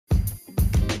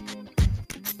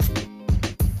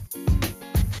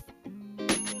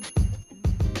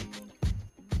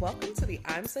Welcome to the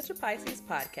I'm Such a Pisces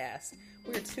podcast.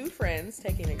 We're two friends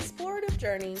taking an explorative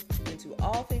journey into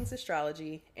all things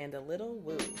astrology and a little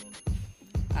woo.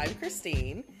 I'm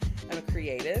Christine. I'm a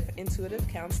creative, intuitive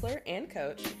counselor and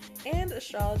coach, and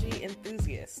astrology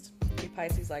enthusiast. We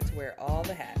Pisces like to wear all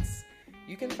the hats.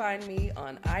 You can find me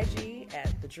on IG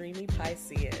at The Dreamy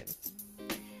Piscean.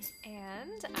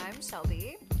 And I'm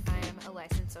Shelby. I am a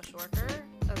licensed social worker,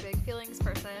 a big feelings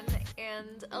person,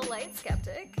 and a light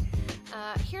skeptic.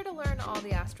 Here to learn all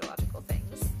the astrological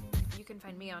things. You can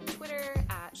find me on Twitter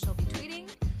at Shelby Tweeting,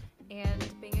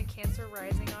 and being a Cancer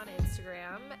rising on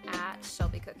Instagram at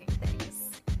Shelby Cooking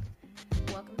Things.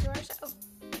 Welcome to our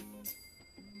show.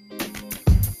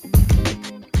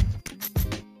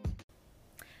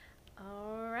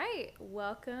 All right,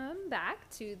 welcome back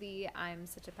to the I'm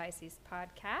Such a Pisces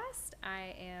podcast.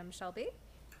 I am Shelby.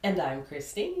 And I'm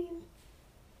Christine.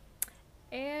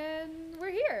 And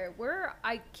we're here.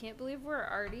 I can't believe we're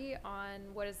already on,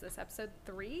 what is this, episode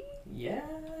 3? Yeah.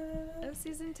 Of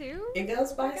season 2? It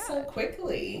goes by so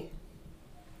quickly.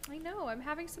 I know. I'm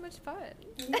having so much fun.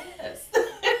 Yes.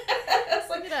 It's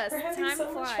like, look at us. we're having Time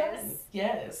so flies. much fun.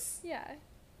 Yes. Yeah.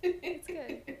 It's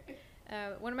good.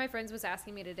 One of my friends was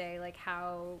asking me today, like,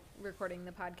 how recording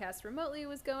the podcast remotely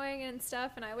was going and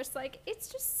stuff, and I was like, it's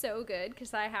just so good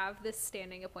because I have this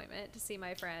standing appointment to see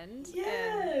my friend.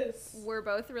 Yes. And we're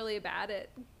both really bad at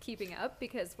keeping up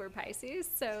because we're Pisces,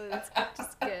 so it's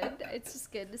just good. It's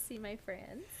just good to see my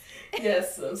friends.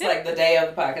 Yes, it's like the day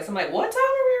of the podcast. I'm like, what time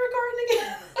are we recording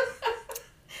again?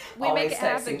 We Always make it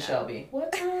happen, texting though. Shelby.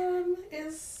 What time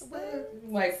is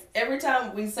like every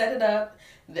time we set it up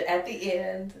at the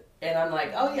end, and I'm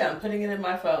like, oh yeah, I'm putting it in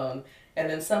my phone, and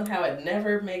then somehow it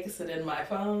never makes it in my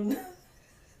phone.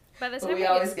 By the But time we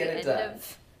always get it done.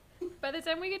 By the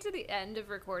time we get to the end of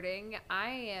recording, I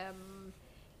am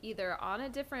either on a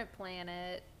different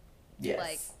planet, Yes.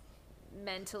 like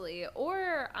mentally,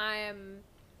 or I'm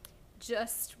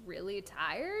just really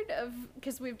tired of,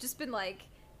 because we've just been like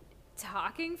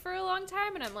talking for a long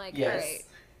time, and I'm like, Yes. all right,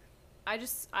 I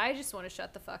just want to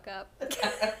shut the fuck up.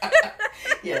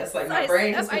 Yes, like So my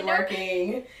brain has I been know.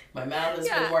 working, my mouth has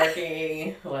been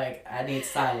working, like I need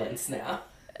silence now.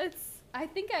 I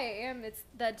think I am. It's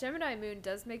that Gemini moon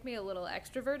does make me a little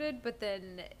extroverted, but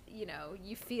then, you know,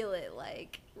 you feel it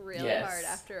like really Yes. hard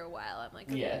after a while. I'm like,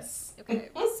 okay. Yes. Okay.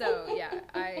 So yeah,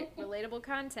 relatable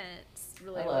content.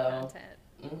 Hello. Content.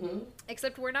 Mm-hmm.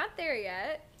 Except we're not there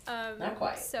yet. Not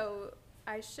quite. So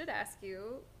I should ask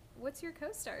you, what's your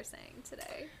co-star saying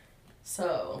today?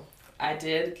 So, I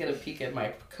did get a peek at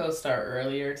my co-star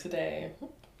earlier today,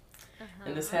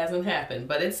 and this hasn't happened,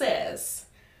 but it says,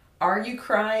 "Are you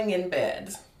crying in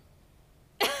bed?"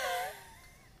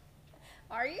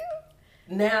 Are you?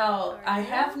 Now, I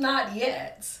have not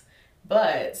yet,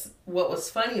 but what was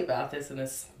funny about this, and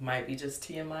this might be just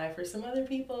TMI for some other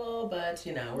people, but,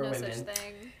 you know, we're no women. such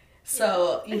thing.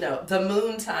 So, you know, the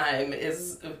moon time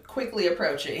is quickly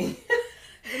approaching.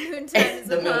 The moon time is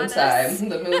The upon moon us. time.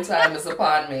 The moon time is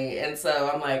upon me. And so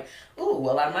I'm like, ooh,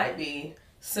 well, I might be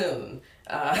soon.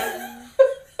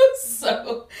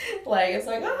 So, like, it's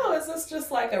like, oh, is this just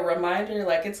like a reminder?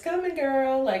 Like, it's coming,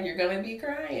 girl. Like, you're going to be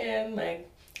crying. Like,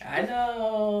 I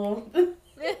know.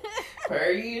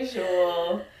 Per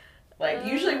usual. Like,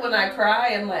 usually when I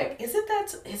cry, I'm like, it's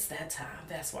that time.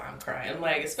 That's why I'm crying.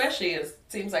 Like, especially it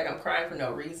seems like I'm crying for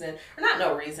no reason. Or not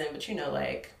no reason, but, you know,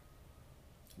 like,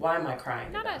 why am I crying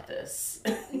about this?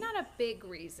 Not a big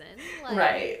reason. Like,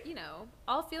 Right. You know,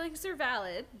 all feelings are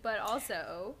valid, but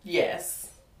also, Yes.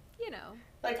 you know.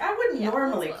 Like, I wouldn't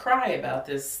normally that's cry about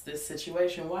this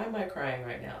situation. Why am I crying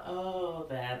right now? Oh,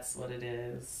 that's what it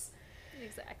is.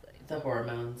 Exactly. The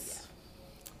hormones.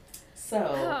 Yeah.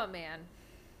 So. Oh, man.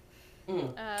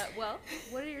 Mm. Well,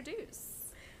 what are your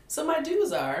dues? So my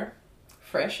dues are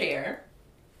fresh air.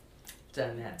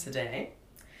 Done that today.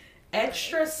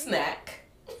 Extra snack.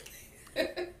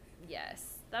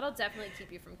 Yes. That'll definitely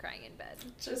keep you from crying in bed.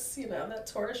 Just, you know, that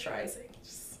Taurus rising.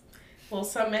 Just, well,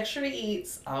 some extra to eat.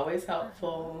 Always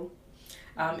helpful.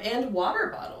 And water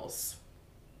bottles.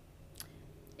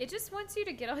 It just wants you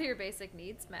to get all your basic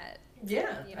needs met.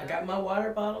 Yeah, You know? I got my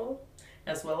water bottle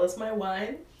as well as my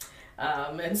wine.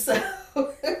 And so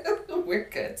we're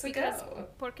good to Because, go.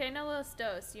 ¿por qué no los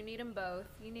dos? You need them both.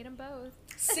 You need them both.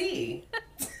 See?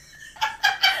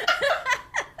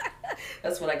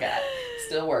 That's what I got.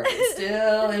 Still working.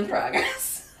 Still in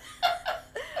progress.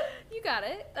 You got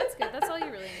it. That's good. That's all you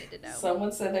really need to know.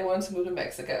 Someone said they wanted to move to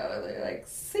Mexico. They're like,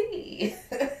 see?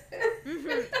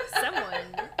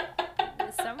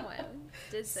 Someone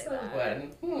did say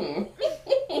that. Someone.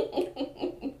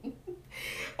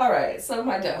 All right, so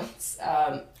my don'ts.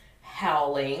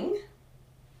 Howling.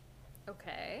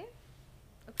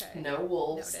 Okay. No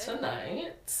wolves Noted.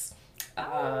 tonight.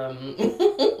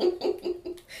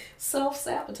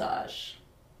 Self-sabotage.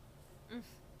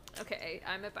 Okay,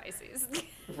 I'm a Pisces.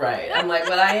 Right. I'm like,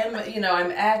 but I am,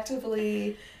 I'm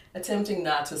actively attempting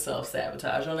not to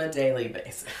self-sabotage on a daily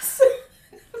basis.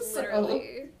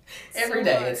 Literally. Every So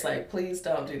day, hard. it's like, please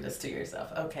don't do this to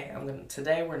yourself. Okay,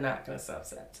 today we're not gonna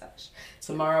self-sabotage.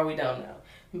 Tomorrow we don't know,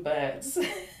 but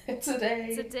today. It's a day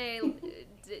to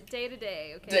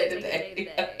day. Okay. Day to Take day. a day to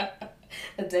day.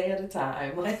 A day at a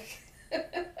time. Like.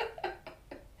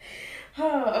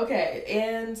 Oh, okay,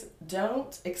 and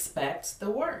don't expect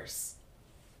the worst.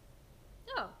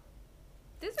 Oh,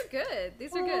 these are good.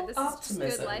 These are Well, good. This optimism. is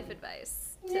just good life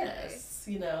advice today. Yes,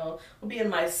 we'll be in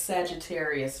my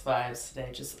Sagittarius vibes today.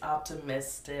 Just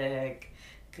optimistic,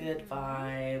 good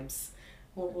vibes.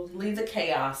 We'll leave the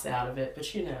chaos out of it, but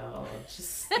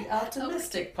just the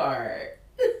optimistic part.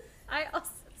 I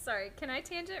also, sorry, can I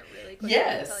tangent really quickly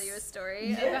Yes. and tell you a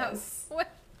story Yes. about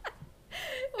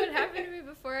what happened to me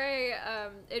before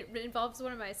it involves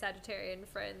one of my Sagittarian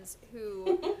friends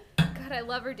who, God, I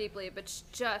love her deeply, but she's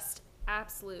just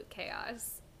absolute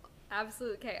chaos.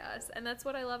 Absolute chaos. And that's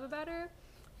what I love about her.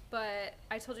 But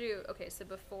I told you, okay, so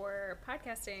before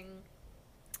podcasting,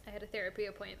 I had a therapy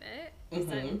appointment. So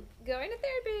I'm going to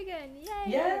therapy again. Yay!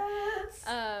 Yes.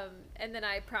 And then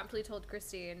I promptly told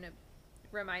Christine,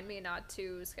 remind me not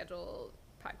to schedule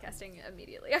podcasting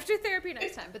immediately after therapy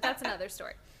next time. But that's another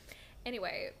story.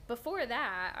 Anyway, before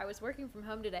that, I was working from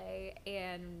home today,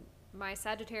 and my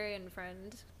Sagittarian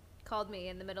friend called me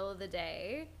in the middle of the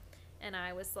day, and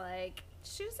I was like,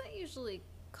 she doesn't usually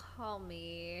call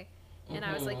me, and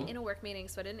I was like in a work meeting,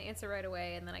 so I didn't answer right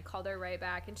away, and then I called her right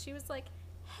back, and she was like,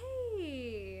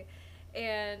 hey,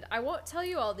 and I won't tell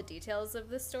you all the details of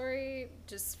the story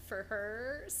just for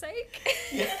her sake,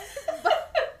 Yeah.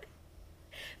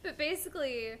 but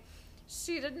basically,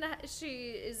 she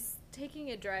is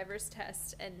taking a driver's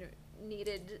test and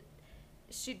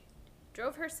she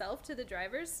drove herself to the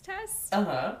driver's test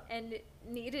and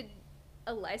needed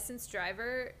a licensed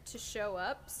driver to show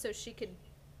up so she could,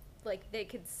 they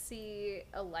could see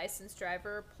a licensed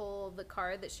driver pull the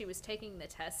car that she was taking the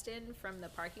test in from the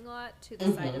parking lot to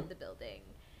the side of the building.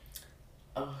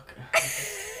 Oh, God.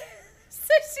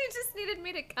 So she just needed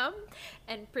me to come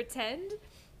and pretend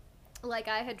like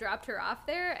I had dropped her off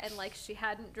there and she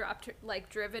hadn't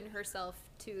driven herself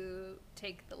to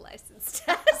take the license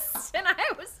test. And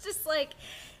I was just like,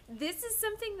 this is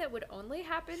something that would only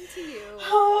happen to you.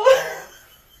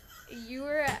 You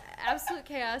are absolute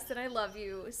chaos and I love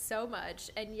you so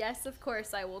much. And yes, of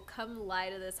course, I will come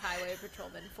lie to this highway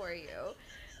patrolman for you.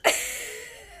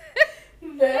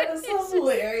 That is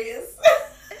hilarious.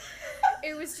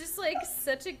 It was just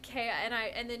such a chaos,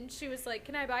 and then she was like,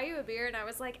 "Can I buy you a beer?" And I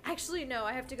was like, "Actually, no,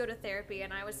 I have to go to therapy."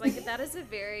 And I was like, "That is a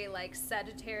very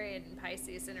Sagittarian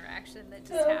Pisces interaction that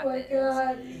just happened." Oh my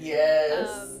God!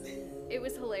 Yes. It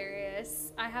was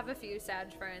hilarious. I have a few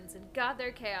Sag friends, and God,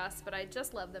 they're chaos, but I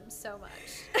just love them so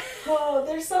much. Oh,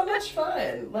 they're so much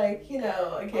fun. Again,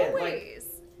 Always.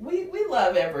 we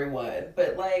love everyone,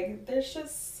 but there's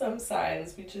just some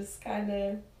signs we just kind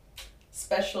of.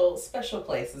 Special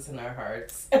places in our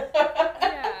hearts.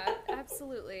 Yeah,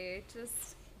 absolutely.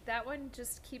 Just that one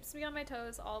just keeps me on my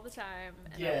toes all the time.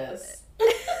 And yes. I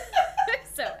love it.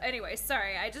 So anyway,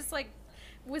 sorry. I just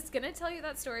was gonna tell you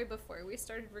that story before we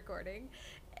started recording.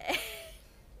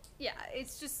 Yeah, it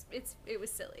was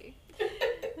silly.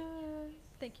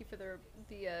 Thank you for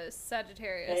the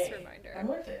Sagittarius reminder. I'm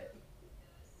with it.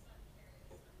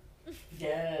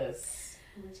 Yes.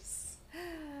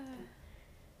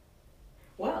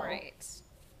 Well, right.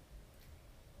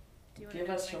 Do you want give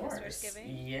to us know what my yours. co-star's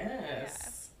giving?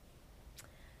 Yes. Yeah.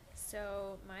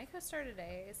 So my co-star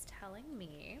today is telling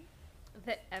me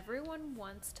that everyone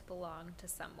wants to belong to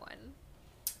someone.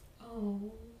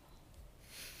 Oh.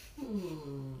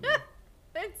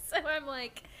 And so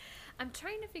I'm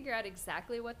trying to figure out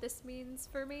exactly what this means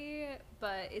for me,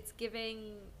 but it's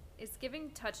giving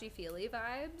touchy-feely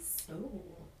vibes. Ooh.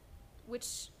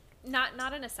 Which not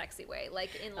in a sexy way,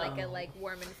 in a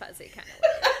warm and fuzzy kind of way.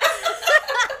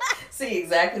 See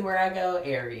exactly where I go.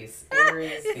 Aries,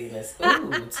 Venus.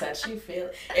 Ooh, touchy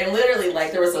feel. And literally,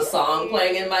 there was a song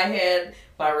playing in my head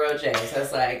by Ro James. I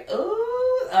was like,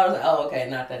 ooh. I was like, oh, okay,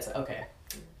 not that. Okay.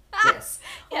 Yes.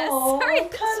 Yes. Oh, Sorry,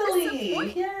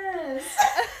 cuddly. Yes.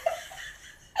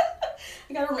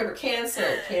 You gotta remember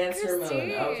Cancer Christine,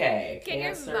 moon. Okay. Get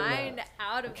Cancer your mind moon.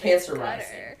 out of Cancer the gutter.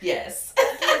 rising. Yes.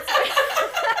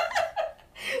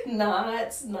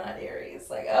 Not Aries.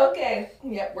 Okay.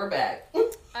 Yep, we're back.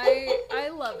 I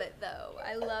love it though.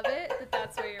 I love it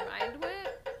that's where your mind went.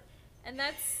 And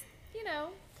that's,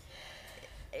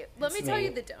 Let me tell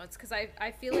you the don'ts, because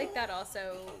I feel like that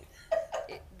also,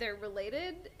 they're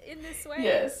related in this way.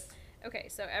 Yes. Okay,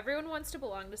 so everyone wants to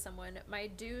belong to someone. My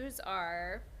do's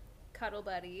are cuddle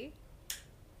buddy.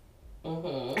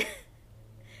 Mm-hmm.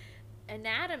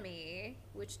 Anatomy,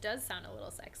 which does sound a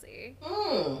little sexy.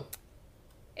 Mm.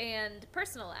 And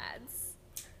personal ads.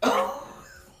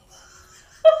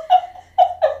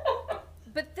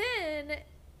 But then,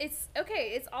 it's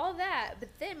all that. But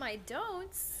then my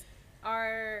don'ts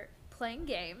are playing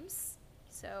games.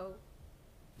 So,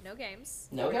 no games.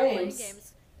 No We're not games. playing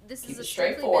games. This Keep is a it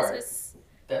strictly straightforward. business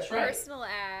That's right. personal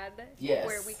ad Yes.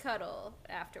 where we cuddle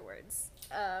afterwards.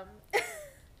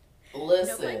 Listen.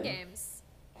 No playing games.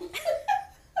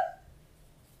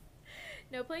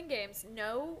 No playing games.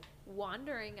 No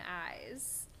wandering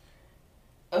eyes.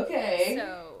 Okay.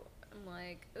 So I'm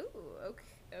like, ooh,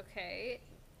 okay.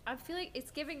 I feel like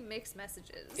it's giving mixed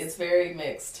messages. It's very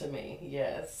mixed to me,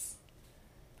 yes.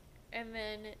 And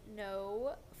then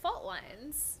no fault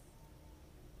lines.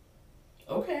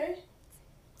 Okay.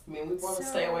 I mean, we want to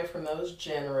stay away from those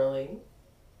generally.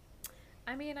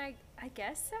 I mean, I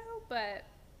guess so, but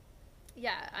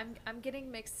yeah, I'm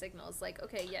getting mixed signals. Like,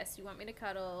 okay, yes, you want me to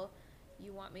cuddle,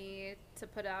 you want me to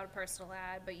put out a personal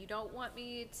ad, but you don't want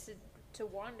me to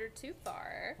wander too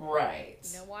far. Right.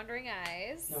 No wandering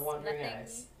eyes. No wandering nothing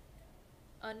eyes.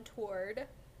 Untoward.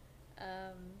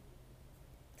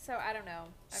 So I don't know.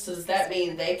 So does that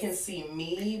mean they can see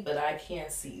me, but I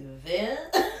can't see them?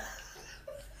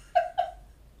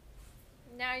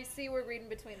 Now you see we're reading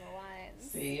between the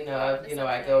lines. See,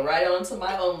 I go right on to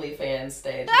my OnlyFans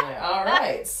stage. I'm like, all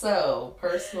right, so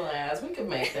personal ads, we could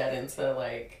make that into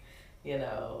like,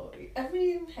 I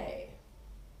mean, hey.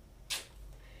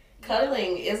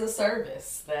 Cuddling is a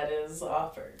service that is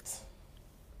offered.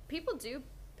 People do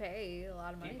pay a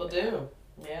lot of money. People for do,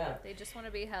 yeah. They just want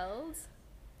to be held.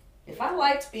 If I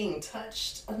liked being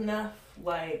touched enough,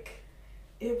 like,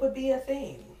 it would be a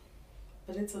thing.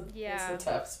 But it's a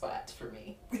tough spot for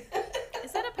me.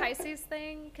 Is that a Pisces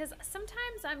thing? Because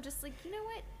sometimes I'm just like, you know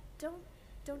what?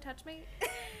 Don't touch me.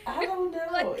 I don't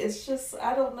know. It's just,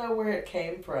 I don't know where it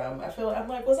came from. I'm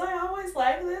like, was I always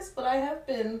like this? But I have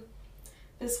been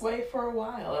this way for a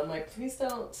while. I'm like, please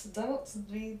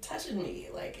don't be touching me.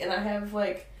 Like, and I have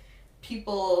like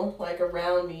people like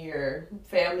around me or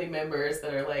family members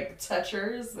that are like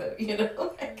touchers that,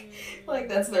 like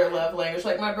that's their love language.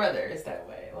 Like my brother is that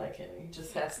way. Like, and he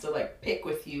just has to like pick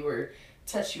with you or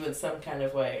touch you in some kind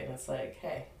of way. And it's like,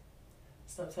 hey,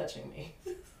 stop touching me.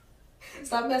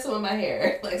 Stop messing with my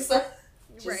hair. Like, stop.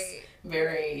 Just right.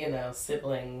 Very,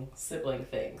 sibling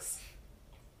things.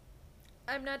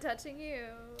 I'm not touching you.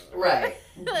 Right.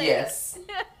 Yes.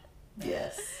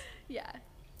 Yes. Yeah.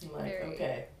 I'm like,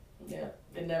 okay. Yeah.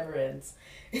 It never ends.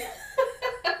 A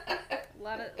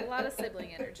lot of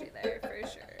sibling energy there for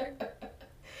sure.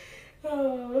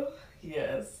 Oh,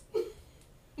 yes.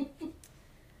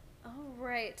 All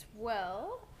right.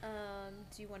 Well,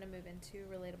 do you want to move into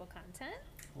relatable content?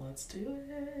 Let's do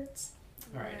it.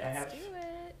 All right. I have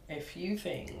a few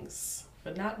things,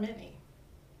 but not many.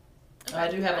 Okay. I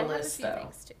do have a list,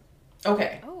 though.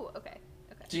 Okay. Oh, okay.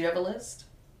 Do you have a list?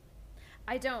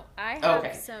 I don't. I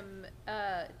have some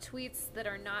tweets that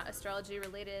are not astrology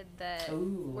related that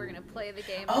we're going to play the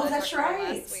game. Oh, that's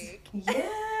right. Last week.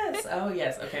 Yes. Oh,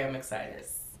 yes. Okay, I'm excited.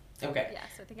 Yes. Okay. Yeah,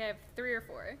 so I think I have 3 or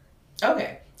 4.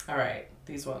 Okay. All right.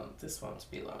 This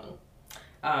won't be long.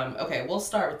 Okay, we'll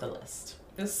start with the list.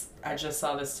 I just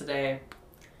saw this today.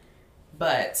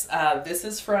 But this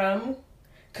is from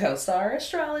CoStar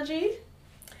Astrology.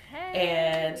 Hey.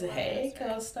 And hey,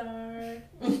 CoStar.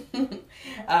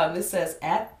 This says,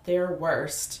 at their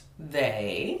worst,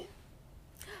 they...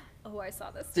 Oh, I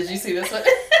saw this today. Did you see this one?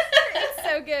 It's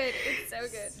so good. It's so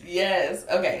good. Yes.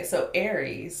 Okay, so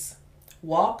Aries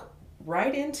walk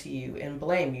right into you and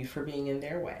blame you for being in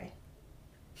their way.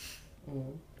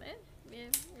 Mm. Yeah.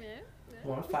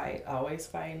 Want to fight. Always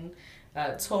fighting.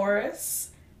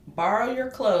 Taurus, borrow your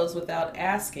clothes without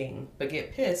asking, but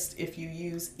get pissed if you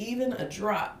use even a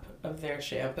drop of their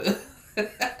shampoo.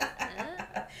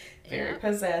 Very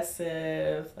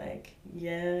possessive. Like,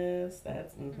 yes,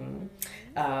 that's...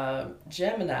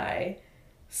 Gemini,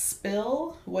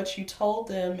 spill what you told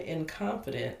them in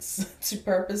confidence to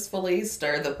purposefully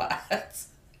stir the pot.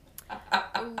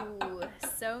 Ooh,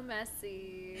 so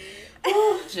messy.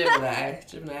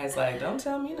 Gemini's like, don't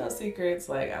tell me no secrets.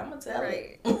 Like, I'm gonna tell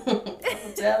it. I'm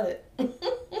gonna tell it.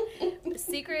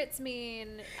 Secrets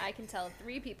mean I can tell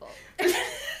 3 people.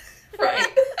 Right.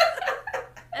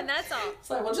 And that's all. It's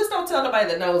like, well, just don't tell nobody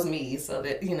that knows me so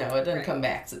that, it doesn't come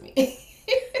back to me.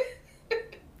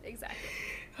 Exactly.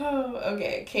 Oh,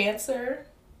 okay. Cancer,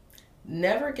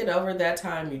 Never get over that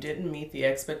time you didn't meet the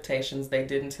expectations they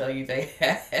didn't tell you they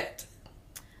had.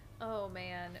 Oh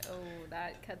man, oh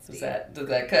that cuts Does deep. does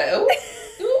that cut? Ooh,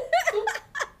 ooh, ooh.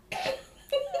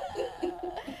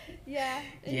 Yeah.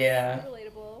 It's Yeah.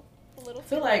 relatable. A little. I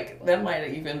feel like that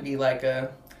might even be like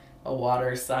a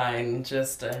water sign,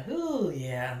 just ooh,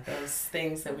 yeah, those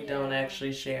things that we don't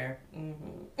actually share.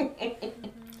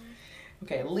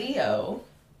 Okay, Leo.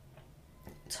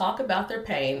 Talk about their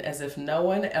pain as if no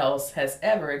one else has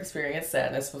ever experienced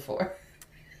sadness before.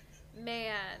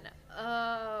 Man.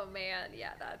 Oh man,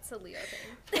 yeah, that's a Leo thing.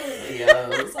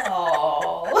 Leos.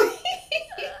 Aww.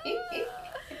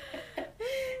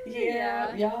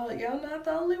 Yeah, y'all not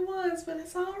the only ones, but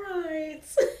it's all right.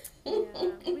 Yeah,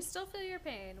 we still feel your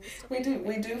pain. We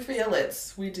do feel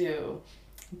it. We do.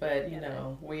 But you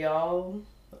know, we all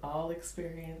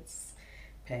experience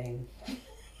pain.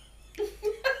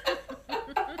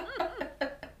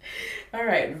 All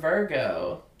right,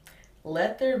 Virgo.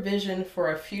 Let their vision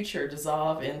for a future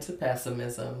dissolve into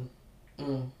pessimism.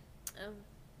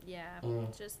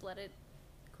 Just let it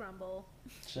crumble.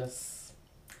 Just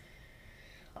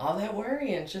all that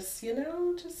worrying, just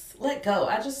let go.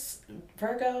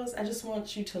 Virgos, I just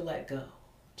want you to let go.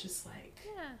 Just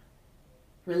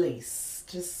release.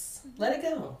 Just let it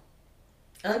go.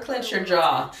 Unclench your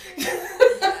jaw.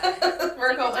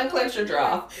 Virgo, unclench your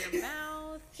jaw. Your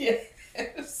mouth. Yes.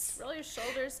 Roll your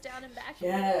shoulders down and back.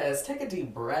 Yes. Take a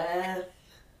deep breath.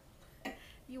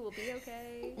 You will be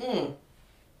okay.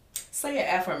 Say an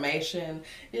affirmation.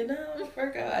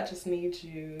 Virgo, I just need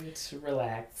you to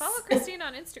relax. Follow Christine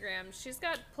on Instagram. She's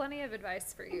got plenty of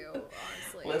advice for you,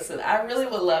 honestly. Listen, I really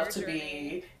would love to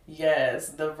be,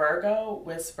 the Virgo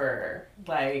whisperer.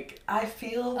 Like, I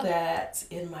feel that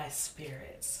in my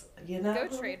spirit. Go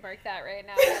trademark that right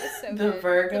now. That is so the good.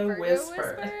 Virgo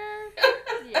whisperer.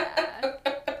 Yeah.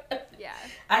 Yeah.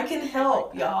 I can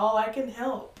help, y'all. I can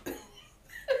help.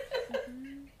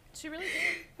 She really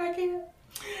did. I can.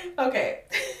 Okay.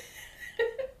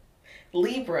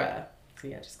 Libra.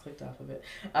 See, I just clicked off of it.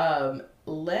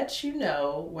 Let you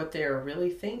know what they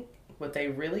really think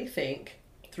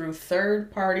through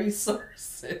third-party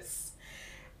sources.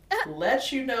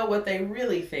 Let you know what they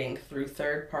really think through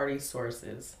third-party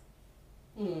sources.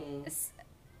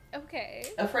 Okay.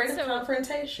 Afraid of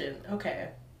confrontation. Okay.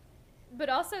 But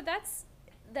also that's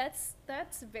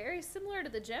very similar to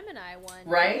the Gemini one.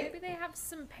 Right? Maybe they have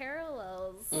some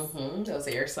parallels. Those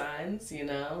air signs,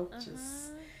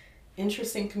 just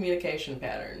interesting communication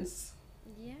patterns.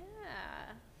 Yeah.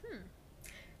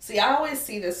 See, I always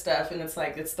see this stuff and it's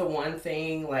like, it's the one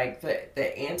thing, like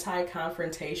the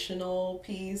anti-confrontational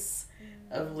piece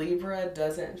of Libra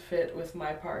doesn't fit with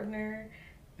my partner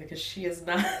because she is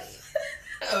not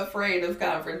afraid of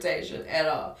confrontation at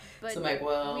all. But so I'm like,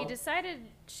 well, we decided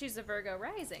she's a Virgo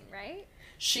rising, right?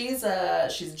 She's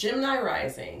Gemini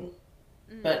rising,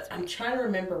 but I'm trying to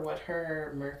remember what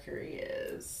her Mercury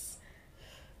is.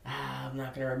 I'm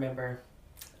not gonna remember.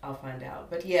 I'll find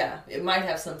out. But yeah, it might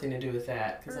have something to do with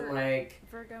that because I'm like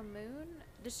Virgo moon.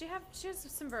 Does she have? She has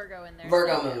some Virgo in there.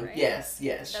 Virgo moon. Right? Yes.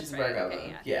 That's She's right. Virgo Okay,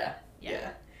 moon. Yeah.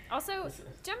 Also,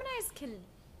 Geminis can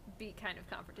be kind of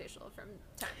confrontational from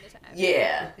time to time.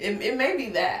 Yeah, it may be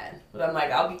that, but I'm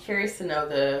like, I'll be curious to know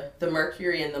the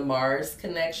Mercury and the Mars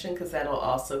connection because that'll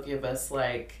also give us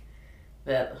like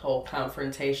that whole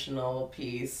confrontational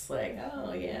piece. Like,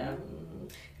 oh yeah,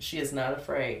 she is not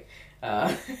afraid.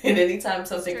 And anytime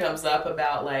something comes up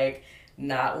about like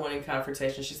not wanting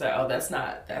confrontation, she's like, oh, that's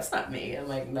not me. I'm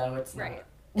like, no, it's not.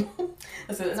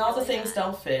 I said, and all the things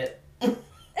don't fit.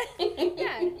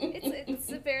 Yeah,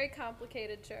 it's a very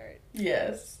complicated chart.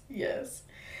 Yes.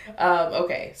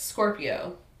 Okay,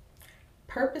 Scorpio.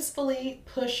 Purposefully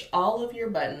push all of your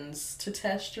buttons to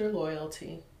test your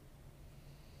loyalty.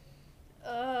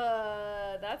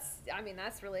 That's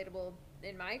relatable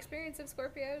in my experience of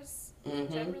Scorpios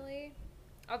generally.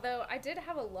 Although I did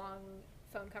have a long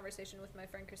phone conversation with my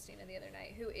friend Christina the other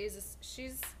night, who is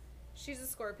she's a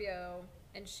Scorpio,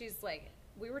 and she's like,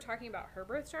 we were talking about her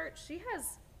birth chart. She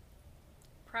has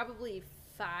probably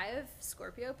 5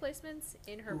 Scorpio placements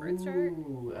in her birth chart.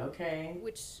 Ooh, okay.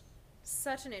 Which,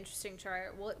 such an interesting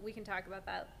chart. We can talk about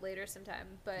that later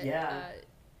sometime. But yeah.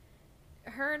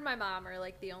 Her and my mom are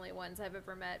like the only ones I've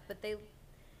ever met. But I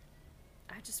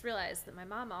just realized that my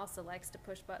mom also likes to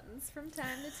push buttons from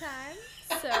time to time.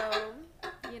 So,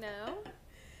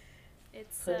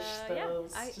 it's push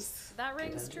those. that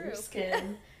rings true.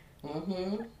 Skin.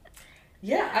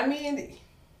 Yeah, I mean,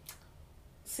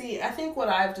 see, I think what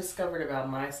I've discovered about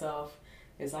myself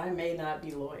is I may not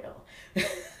be loyal.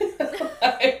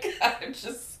 Like, I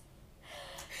just,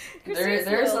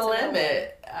 there's a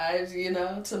limit.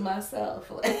 To myself,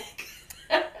 like.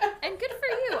 And good for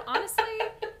you. Honestly,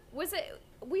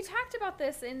 we talked about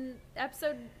this in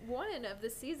episode 1 of the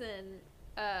season,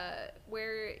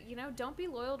 where, don't be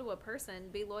loyal to a person,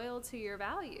 be loyal to your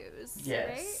values.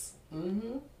 Yes. Right?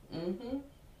 Mm-hmm.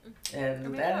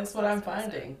 And that is what I'm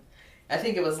finding. I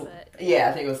think it was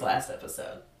last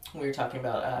episode. We were talking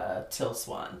about Till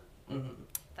Swan. Mm-hmm.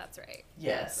 That's right.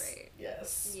 Yes. That's right.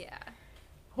 Yes. Yeah. I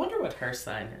wonder what her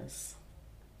sign is.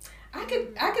 I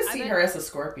could see her as a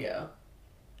Scorpio.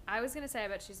 I was gonna say I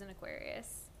bet she's an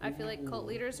Aquarius. I feel like cult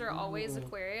leaders are always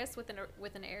Aquarius with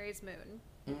an Aries moon.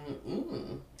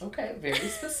 Mm-mm. Okay, very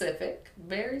specific.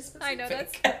 Very specific. I know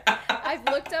I've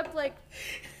looked up like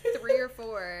 3 or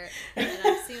 4, and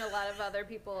I've seen a lot of other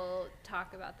people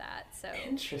talk about that. So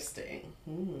interesting.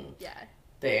 Yeah.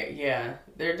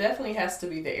 There definitely has to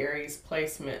be the Aries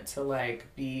placement to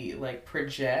like be like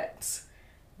project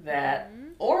that,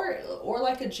 or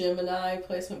like a Gemini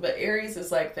placement, but Aries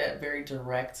is like that very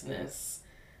directness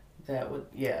that would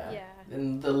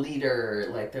and the leader,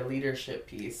 like the leadership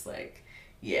piece, like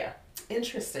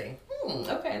interesting.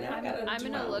 Okay, now I gotta do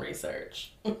my own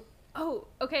research. Oh,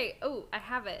 okay. Oh, I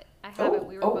have it.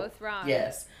 We were both wrong.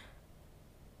 Yes.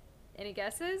 Any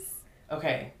guesses?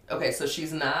 Okay, so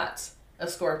she's not a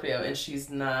Scorpio and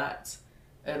she's not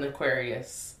an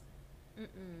Aquarius.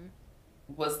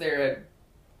 Was there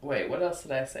wait, what else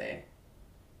did I say?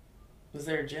 Was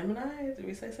there a Gemini? Did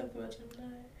we say something about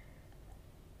Gemini?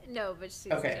 No, but she's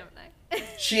a Gemini.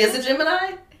 She is a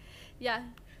Gemini? Yeah.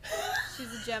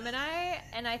 She's a Gemini,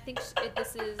 and I think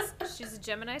she's a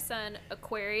Gemini sun,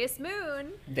 Aquarius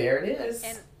moon. There it is.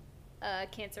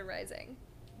 And Cancer rising.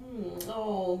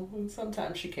 Oh,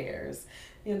 sometimes she cares.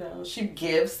 She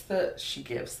gives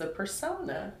the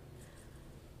persona.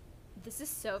 This is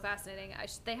so fascinating.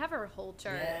 They have her whole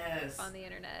chart on the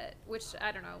internet, which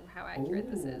I don't know how accurate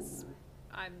this is.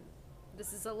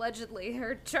 This is allegedly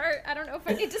her chart. I don't know if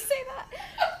I need to say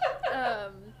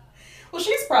that. Well,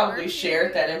 she's probably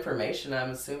shared that information,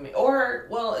 I'm assuming. Or,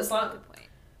 well, it's not. Good point.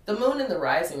 The moon and the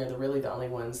rising are really the only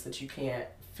ones that you can't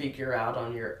figure out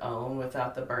on your own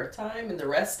without the birth time. And the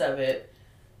rest of it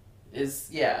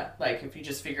is, like if you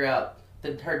just figure out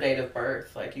her date of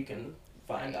birth, like you can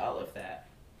find all of that.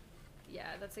 Yeah,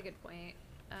 that's a good point.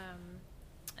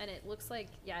 And it looks like,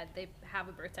 they have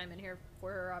a birth time in here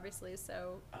for her, obviously,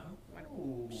 so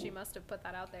she must have put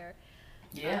that out there.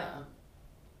 Yeah.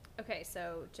 Okay,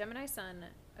 so Gemini Sun,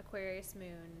 Aquarius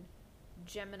Moon,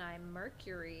 Gemini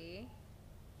Mercury,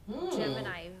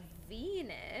 Gemini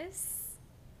Venus.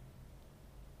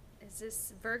 Is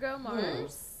this Virgo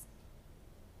Mars?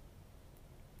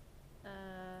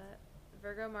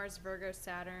 Virgo Mars, Virgo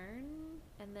Saturn,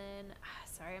 and then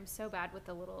sorry, I'm so bad with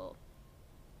the little.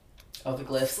 Oh, the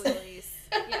glyphs.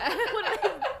 Yeah,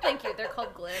 thank you. They're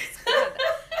called glyphs. God,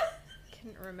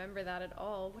 couldn't remember that at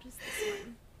all. What is this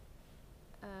one?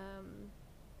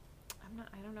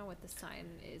 I don't know what the sign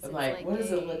is. I'm like, what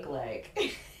does it look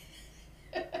like?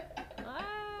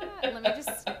 Let me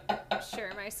just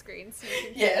share my screen so you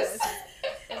can see this.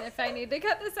 And if I need to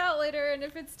cut this out later, and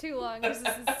if it's too long, because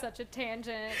this is such a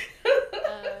tangent.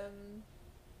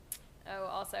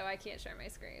 Also, I can't share my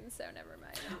screen, so never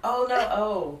mind. Oh, no.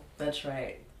 Oh, that's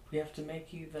right. We have to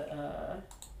make you the,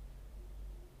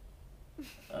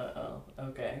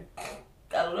 okay.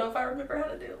 I don't know if I remember how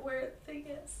to do it, where the thing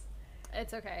is.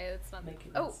 It's okay. It's not.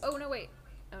 No, wait.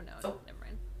 Oh, no. Never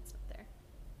mind. It's not there.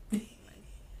 Never mind.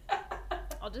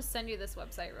 I'll just send you this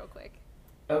website real quick.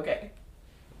 Okay.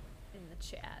 In the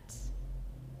chat.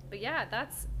 But yeah,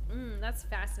 that's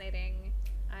fascinating.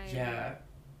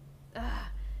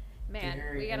 Man,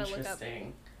 very we gotta look up.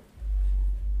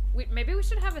 Maybe we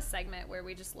should have a segment where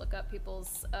we just look up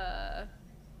people's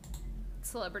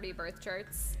celebrity birth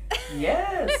charts.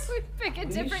 Yes. We pick a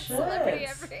different celebrity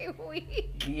every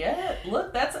week. Yeah,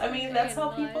 look, that's how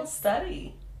people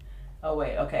study. Oh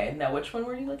wait, okay. Now which one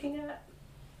were you looking at?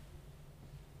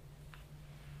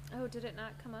 Oh, did it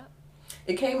not come up?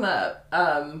 It came up.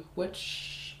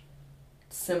 Which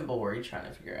symbol were you trying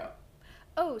to figure out?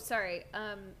 Oh, sorry.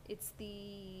 It's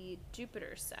the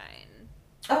Jupiter sign.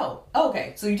 Oh,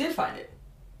 okay. So you did find it.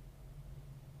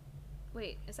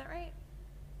 Wait, is that right?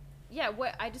 Yeah,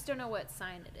 I just don't know what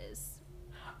sign it is.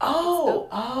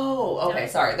 Oh, okay.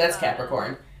 Sorry, that's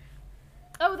Capricorn.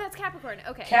 Oh, that's Capricorn.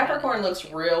 Okay. Capricorn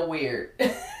looks real weird.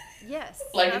 Yes.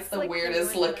 Like it's the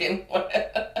weirdest looking.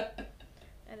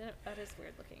 That is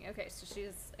weird looking. Okay, so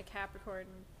she's a Capricorn,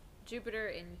 Jupiter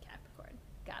in Capricorn.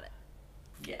 Got it.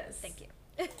 Yes. Thank you.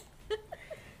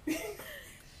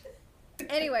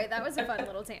 Anyway, that was a fun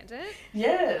little tangent.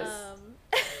 Yes.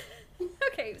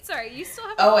 Okay, sorry, you still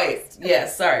have Oh, wait.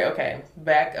 Yes, sorry. Okay.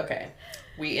 Back. Okay.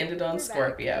 We ended on We're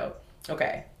Scorpio.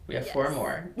 Okay. We have Yes. 4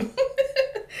 more.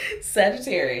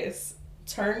 Sagittarius.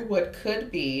 Turn what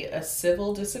could be a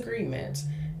civil disagreement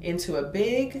into a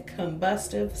big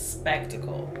combustive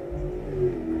spectacle.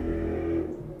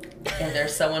 And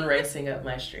there's someone racing up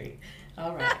my street.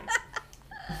 All right.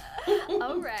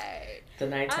 All right. The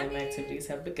nighttime activities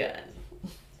have begun.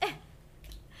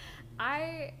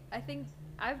 I think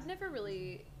I've never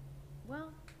really,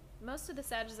 well, most of the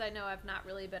Sages I know I've not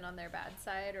really been on their bad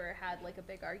side or had like a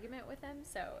big argument with them,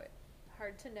 so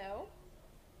hard to know.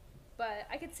 But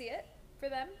I could see it for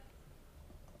them.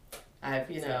 I've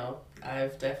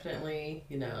definitely,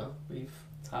 we've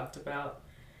talked about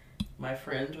my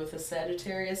friend with a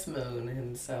Sagittarius moon,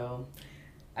 and so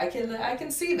I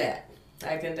can see that.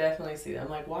 I can definitely see that. I'm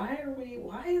like, why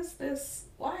has this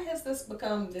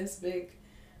become this big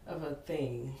of a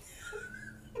thing?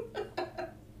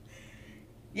 Yep.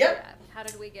 Yeah. How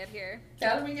did we get here?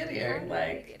 How did we get here?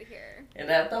 And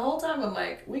that the whole time I'm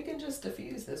like, we can just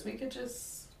diffuse this. We could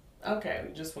just, okay,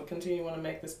 we just will continue want to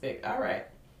make this big. All right.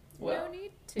 Well. No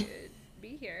need to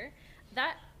be here.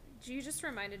 That, you just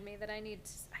reminded me that I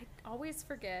always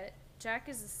forget, Jack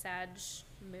is a Sag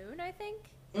moon, I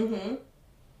think? Mm-hmm.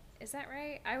 Is that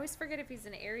right? I always forget if he's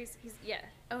an Aries.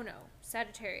 Oh no,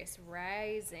 Sagittarius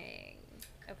rising.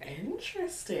 Okay.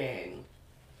 Interesting.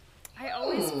 I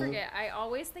always forget. I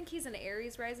always think he's an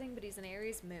Aries rising, but he's an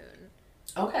Aries moon.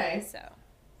 Okay. So,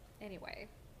 anyway,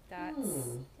 that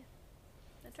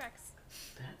tracks.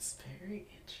 That's very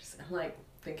interesting. I'm like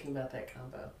thinking about that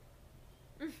combo.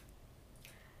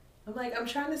 I'm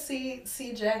trying to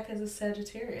see Jack as a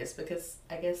Sagittarius because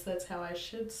I guess that's how I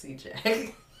should see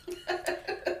Jack.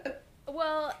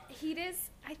 Well, he is,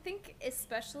 I think,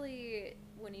 especially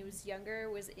when he was younger,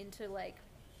 was into like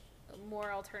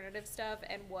more alternative stuff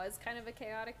and was kind of a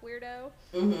chaotic weirdo.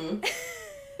 Mm-hmm.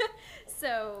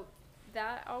 So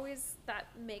that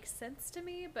makes sense to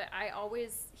me, but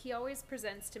he always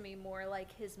presents to me more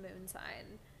like his moon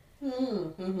sign.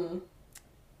 Mm-hmm.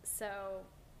 So,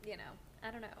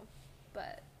 I don't know,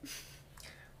 but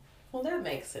well, that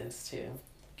makes sense too.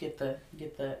 Get the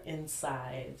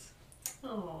insides.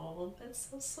 Oh, that's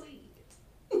so sweet.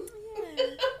 yeah.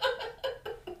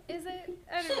 Is it?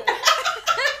 I don't know.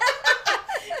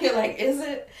 You're like, is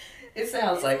it? It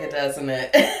sounds like it, doesn't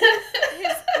it?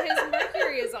 His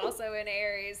Mercury is also in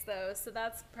Aries, though, so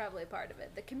that's probably part of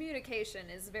it. The communication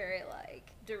is very,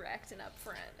 like, direct and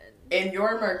upfront. And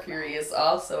your Mercury is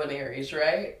also in Aries,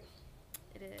 right?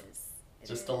 It is.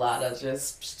 Just a lot of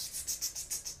just...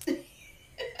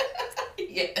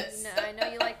 Yes. No, I know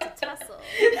you like to tussle.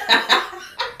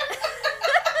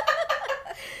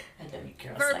 I know you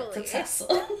girls Verbally. like to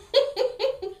tussle.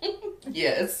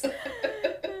 Yes.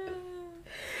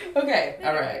 Okay,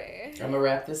 all right. I'm going to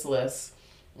wrap this list.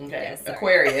 Okay, Yeah,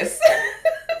 Aquarius.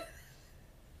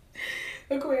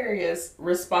 Aquarius,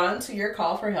 respond to your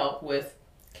call for help with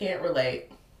can't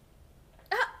relate.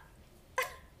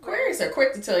 Aquarius are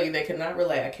quick to tell you they cannot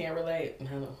relate. I can't relate.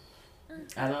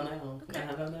 I don't know. Okay.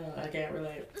 I don't know. I can't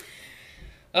relate.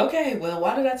 Okay, well,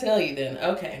 why did I tell you then?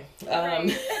 Okay.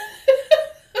 Right.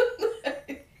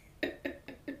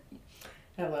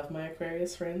 I love my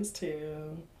Aquarius friends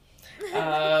too.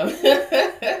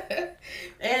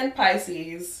 And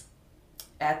Pisces,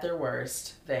 at their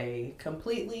worst, they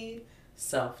completely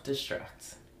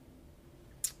self-destruct.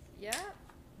 Yeah.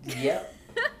 Yep.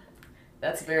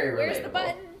 That's very relatable. Where's the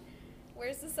button?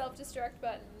 Where's the self-destruct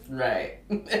button? Right.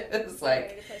 It's like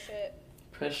Ready to push it.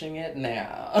 pushing it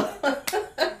now.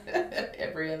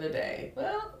 Every other day.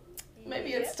 Well,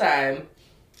 maybe it's time.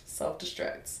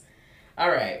 Self-destructs.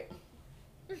 All right.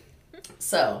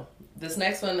 So, this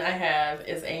next one I have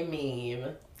is a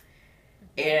meme.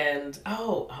 And,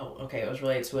 okay, it was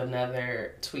related to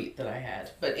another tweet that I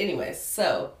had. But anyways,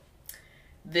 so,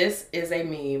 this is a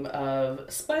meme of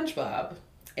SpongeBob.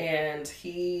 And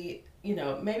he,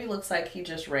 maybe looks like he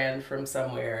just ran from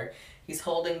somewhere. He's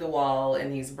holding the wall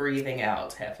and he's breathing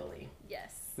out heavily.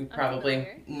 Yes. We probably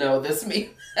know this meme.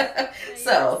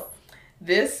 So,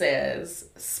 this says,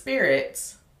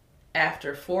 spirits,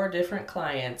 after 4 different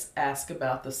clients, ask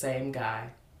about the same guy.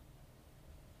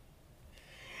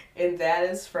 And that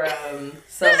is from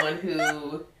someone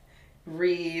who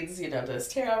reads, does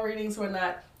tarot readings or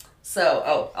whatnot.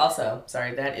 So, also,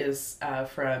 sorry, that is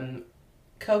from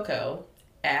Coco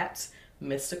at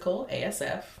Mystical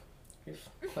ASF. We've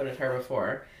quoted her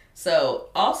before. So,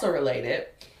 also related,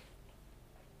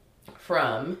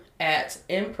 from at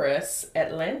Empress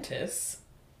Atlantis,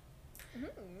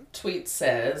 tweet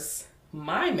says,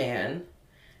 my man,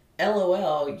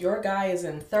 LOL, your guy is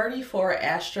in 34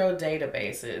 Astro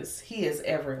databases. He is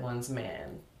everyone's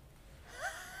man.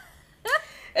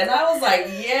 And I was like,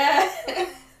 yeah.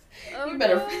 Oh, You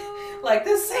better, no. like,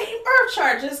 the same birth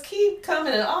chart just keep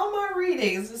coming in all my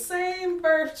readings. The same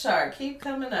birth chart keep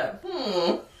coming up.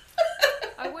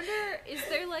 I wonder, is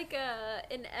there like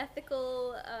an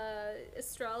ethical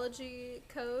astrology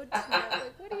code? To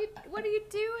know, like, what do you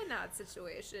do in that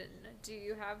situation? Do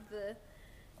you have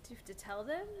to tell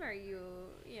them? Are you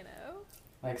know?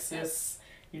 Like, sis,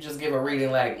 you just give a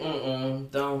reading like,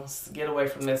 don't get away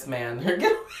from this man. Or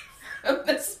get away from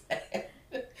this man.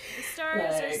 The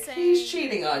stars like, are saying he's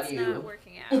cheating on it's you. not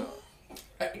working out.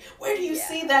 Right. Where do you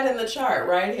see that in the chart?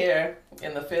 Right here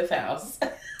in the 5th house. Oh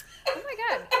my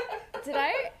god. Did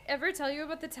I ever tell you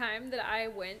about the time that I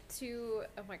went to,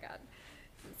 oh my god,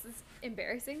 this is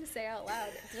embarrassing to say out loud.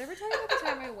 Did I ever tell you about the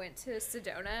time I went to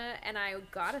Sedona and I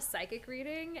got a psychic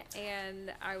reading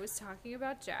and I was talking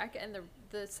about Jack and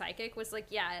the psychic was like,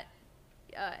 yeah,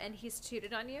 and he's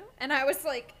cheated on you? And I was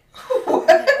like, What?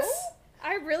 no,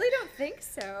 I really don't think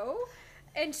so.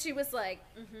 And she was like,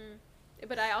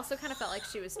 But I also kind of felt like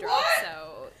she was drunk, What?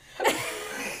 so...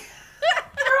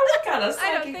 Girl, what kind of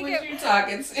I don't psychic think was you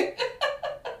talking to?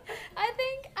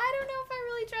 I don't know if I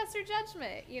really trust her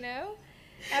judgment, you know?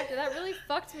 After that really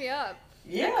fucked me up.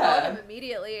 Yeah. I called him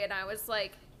immediately and I was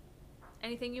like,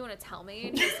 anything you want to tell me?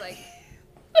 And he was like,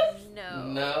 no.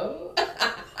 No.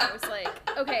 I was like,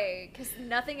 okay, because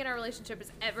nothing in our relationship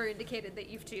has ever indicated that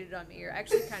you've cheated on me. You're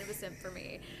actually kind of a simp for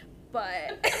me.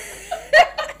 But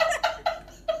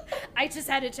I just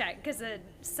had to check because a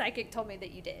psychic told me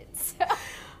that you did. So.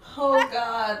 Oh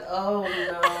God! Oh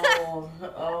no!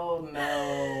 Oh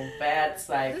no! Bad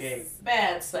psychic!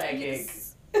 Bad psychic!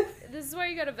 This is why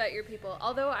you gotta vet your people.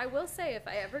 Although I will say, if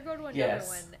I ever go to another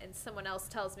one and someone else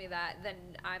tells me that, then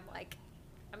I'm like,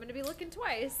 I'm gonna be looking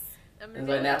twice. It's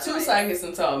like, now 2 psychics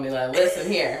and told me, like,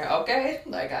 listen here, okay?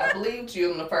 Like, I believed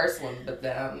you in the first one, but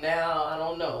now I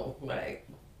don't know. Like,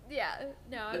 yeah,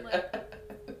 no, I'm like.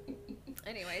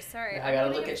 Anyway, sorry. I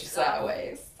gotta look at you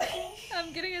sideways.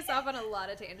 I'm getting us off on a lot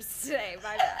of tangents today.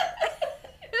 My bad.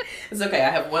 It's okay. I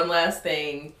have one last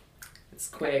thing. It's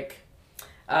quick.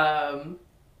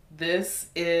 This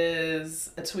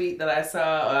is a tweet that I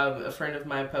saw a friend of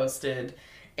mine posted,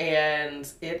 and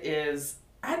it is.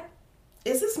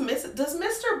 Does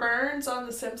Mr. Burns on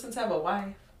The Simpsons have a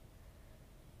wife?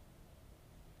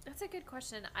 That's a good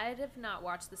question. I have not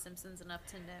watched The Simpsons enough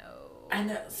to know. I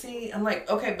know. See, I'm like,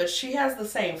 okay, but she has the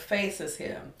same face as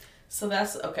him. So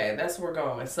that's, okay, that's where we're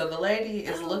going with. So the lady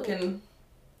is looking,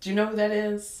 do you know who that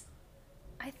is?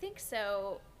 I think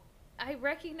so. I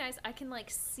recognize, I can, like,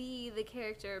 see the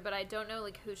character, but I don't know,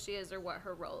 like, who she is or what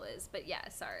her role is. But yeah,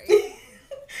 sorry.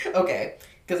 Okay,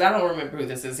 because I don't remember who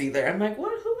this is either. I'm like,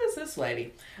 what? Who is this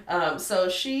lady? So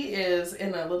she is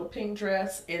in a little pink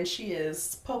dress, and she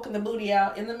is poking the booty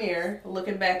out in the mirror,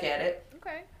 looking back at it.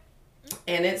 Okay.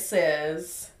 And it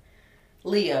says,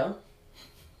 Leo.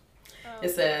 Oh.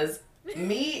 It says,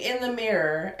 me in the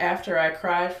mirror after I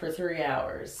cried for 3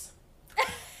 hours.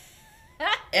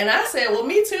 And I said, well,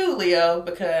 me too, Leo,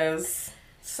 because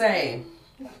same.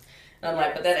 And I'm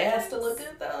like, but that ass still look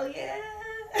good, though, yeah.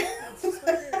 That's just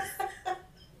what it is.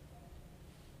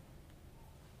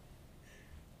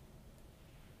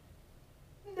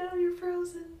 No, you're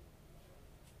frozen.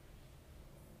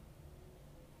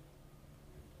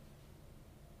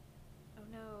 Oh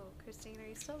no, Christine, are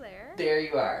you still there? There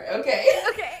you are. Okay.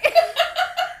 Okay.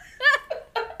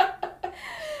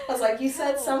 I was like, you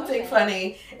said something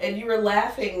funny, and you were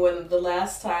laughing when the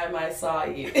last time I saw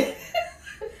you.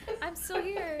 I'm still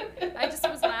here. I just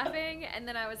was laughing, and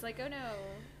then I was like, oh no,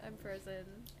 I'm frozen.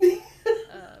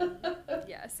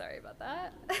 Yeah, sorry about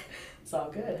that. It's all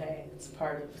good. Hey, it's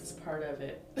part of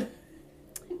it.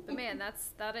 But man,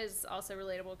 that is also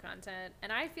relatable content,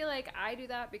 and I feel like I do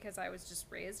that because I was just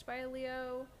raised by a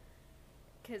Leo,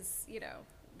 because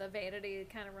the vanity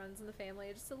kind of runs in the family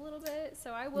just a little bit.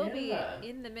 So I will be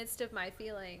in the midst of my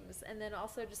feelings, and then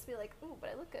also just be like, ooh,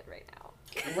 but I look good right now.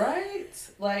 Right?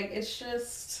 Like, it's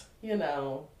just,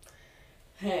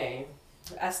 hey,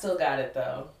 I still got it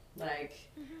though.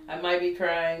 Like, I might be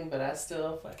crying, but I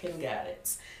still fucking got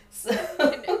it. So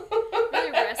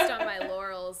really rest on my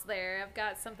laurels there. I've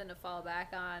got something to fall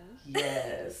back on.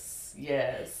 Yes.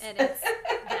 And it's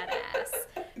that ass.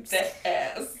 That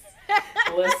ass.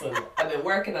 Listen, I've been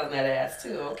working on that ass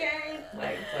too, okay?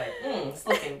 It's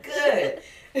looking good.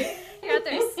 You're out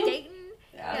there skating.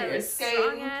 Out here skating.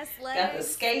 Strong ass legs. Got the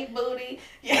skate booty.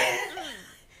 Yeah.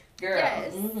 Girl,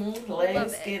 Yes.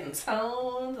 Legs getting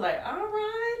toned. Like, all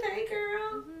right, hey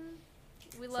girl.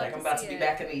 We It's love like to I'm about see to be it.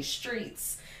 back in these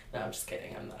streets. No, I'm just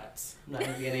kidding. I'm not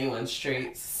gonna be in anyone's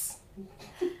streets.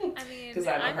 I mean, because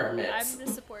I'm a hermit. I'm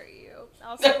gonna support you.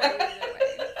 I'll support you either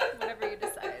way, whatever you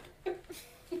decide.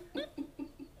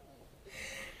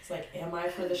 It's like, am I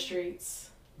for the streets?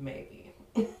 Maybe.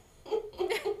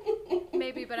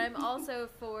 Maybe, but I'm also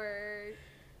for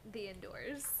the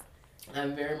indoors.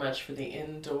 I'm very much for the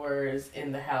indoors,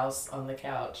 in the house, on the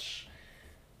couch,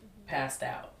 passed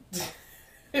out.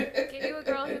 Get you a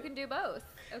girl who can do both,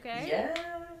 okay?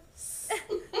 Yes.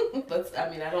 I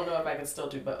mean, I don't know if I can still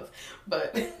do both,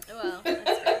 but. Well,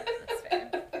 that's fair. That's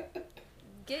fair.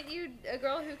 Get you a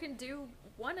girl who can do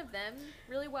one of them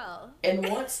really well. And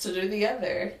wants to do the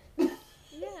other. Yeah.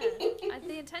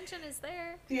 The intention is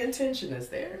there. The intention is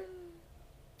there.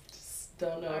 Just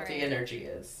don't know if the energy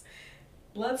is.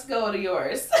 Let's go to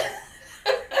yours.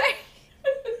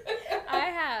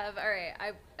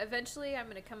 Eventually I'm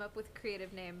going to come up with a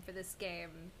creative name for this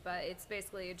game, but it's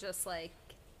basically just like,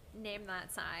 name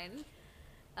that sign.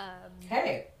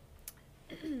 Hey.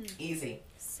 Easy.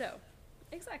 So,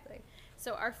 exactly.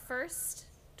 So our first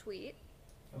tweet.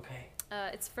 Okay.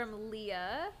 It's from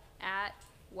Leah at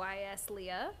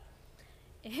YSLeah.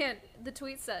 And the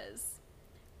tweet says,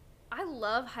 I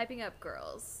love hyping up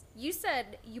girls. You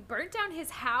said you burnt down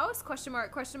his house? Question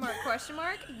mark, question mark, question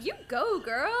mark. You go,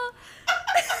 girl.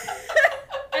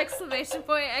 Exclamation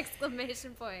point,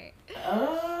 exclamation point.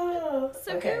 Oh,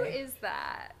 so okay. who is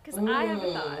that? Because I have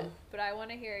a thought, but I want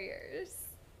to hear yours.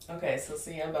 Okay, so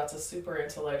see, I'm about to super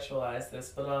intellectualize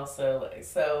this, but also, like,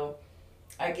 so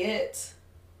I get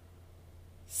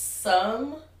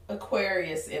some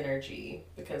Aquarius energy,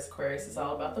 because Aquarius is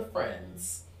all about the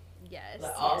friends. Yes.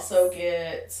 But I also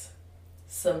get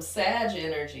some Sag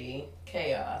energy,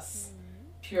 chaos,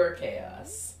 pure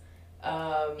chaos.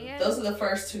 Those are the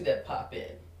first two that pop in.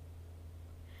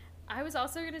 I was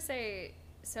also going to say,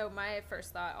 so my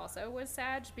first thought also was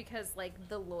Sag, because, like,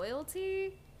 the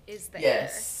loyalty is there.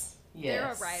 Yes.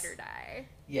 They're a ride or die.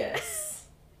 Yes.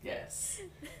 Yes.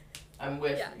 I'm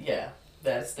with, yeah,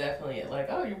 that's definitely it. Like,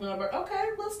 oh, you're going to, okay,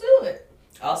 let's do it.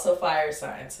 Also fire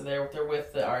sign, so they're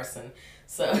with the arson.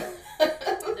 So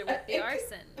they're with the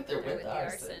arson. They're with the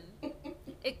arson.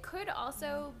 It could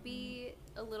also be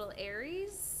a little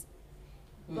Aries.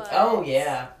 But oh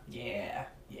yeah.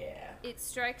 It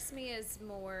strikes me as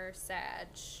more Sag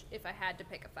if I had to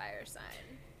pick a fire sign.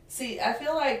 See, I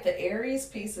feel like the Aries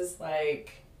piece is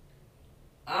like,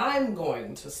 I'm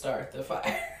going to start the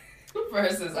fire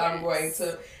versus I'm going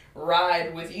to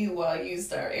ride with you while you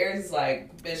start. Aries is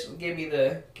like, bitch, give me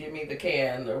the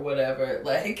can or whatever.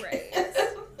 Like, right.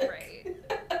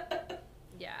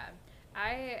 Yeah,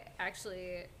 I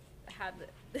actually had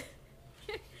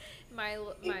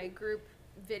my group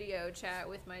video chat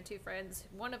with my two friends,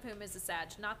 one of whom is a Sag,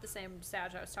 not the same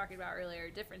Sag I was talking about earlier,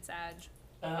 different Sag.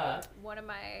 One of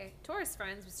my Taurus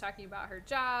friends was talking about her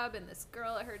job and this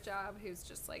girl at her job who's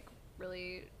just like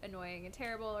really annoying and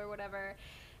terrible or whatever.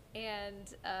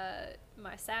 And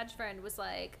my Sag friend was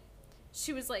like,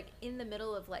 she was like in the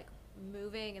middle of like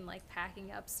moving and like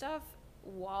packing up stuff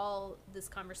while this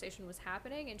conversation was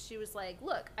happening, and she was like,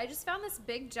 look, I just found this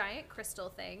big giant crystal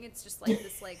thing. It's just like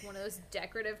this, like one of those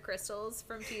decorative crystals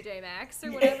from TJ Maxx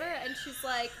or whatever. And she's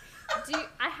like,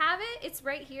 I have it, it's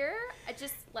right here, I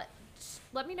just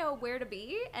let me know where to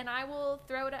be and I will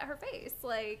throw it at her face,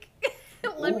 like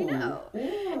let me know.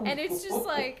 And it's just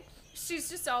like,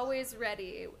 she's just always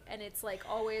ready, and it's like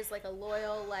always like a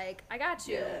loyal, like, I got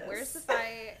you. Yes. Where's the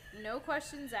fight? No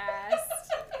questions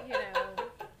asked. You know.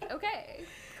 Okay.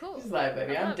 Cool. She's like,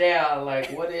 baby, I'm down. Like,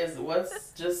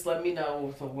 what's? Just let me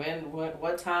know when,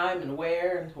 what time, and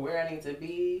where I need to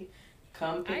be.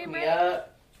 Come pick me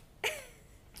up.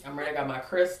 I'm ready. I got my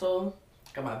crystal.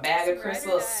 Got my bag of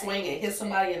crystals. Swing and hit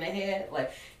somebody in the head.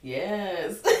 Like,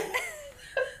 yes.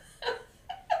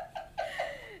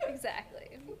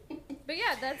 Exactly. But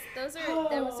yeah, those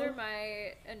are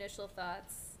my initial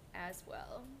thoughts as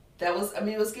well. That was, I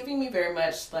mean, it was giving me very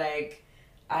much like,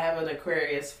 I have an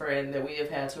Aquarius friend that we have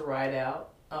had to ride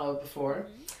out before.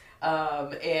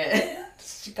 Mm-hmm. And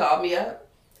she called me up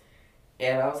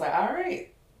and I was like, all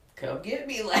right, come get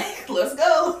me. Like, let's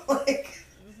go. Like,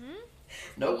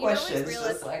 no questions.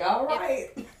 Just like, all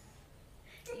right.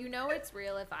 You know it's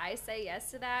real if I say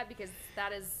yes to that, because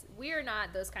we are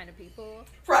not those kind of people.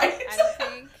 Right. I don't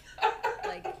think.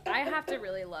 Like, I have to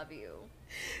really love you.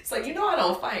 It's like, you know I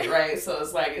don't fight, right? So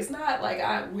it's like, it's not like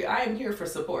I am here for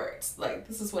support. Like,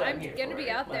 this is what I'm here for. I'm going to be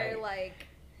out there like,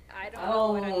 I don't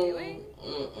know what I'm doing,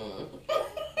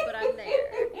 but I'm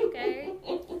there, okay?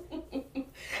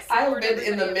 I've been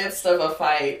in the midst of a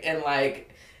fight and like,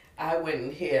 I went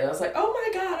and hid. I was like, oh my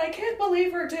God, I can't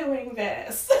believe we're doing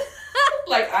this.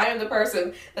 Like, I am the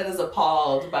person that is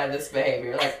appalled by this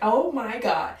behavior. Like, oh my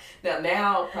God.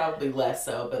 Now probably less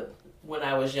so, but when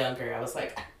I was younger, I was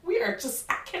like,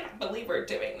 I cannot believe we're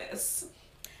doing this.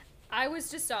 I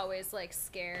was just always, like,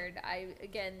 scared. I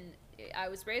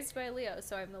was raised by Leo,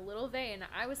 so I'm a little vain.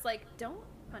 I was like, don't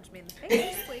punch me in the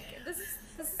face. Like, this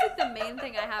is like the main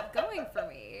thing I have going for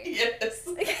me. Yes.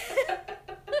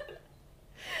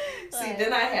 See, Like,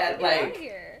 then I had, get out like, of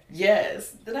here.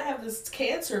 yes. Then I have this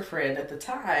cancer friend at the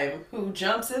time who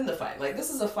jumps in the fight. Like, this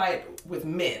is a fight with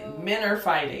men. Oh. Men are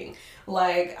fighting.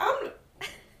 Like,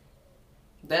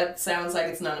 that sounds like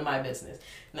it's none of my business.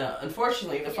 No,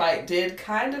 unfortunately, the fight did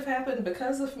kind of happen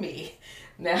because of me.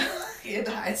 Now, it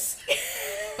dies.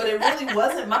 But it really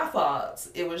wasn't my fault.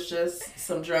 It was just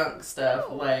some drunk stuff.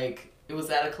 Oh. Like, it was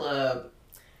at a club.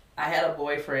 I had a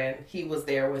boyfriend. He was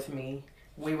there with me.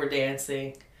 We were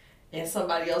dancing. And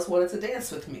somebody else wanted to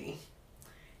dance with me.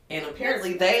 And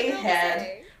apparently they had...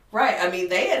 Right, I mean,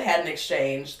 they had an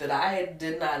exchange that I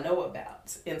did not know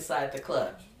about inside the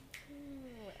club.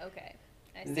 Okay.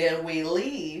 I see. Then we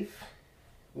leave.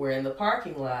 We're in the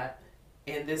parking lot.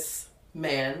 And this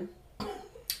man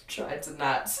tried to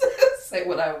not say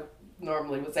what I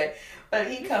normally would say. But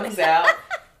he comes out.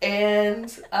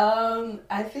 And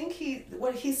I think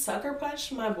he sucker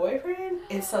punched my boyfriend.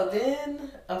 And so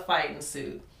then a fight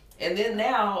ensued. And then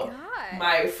now God.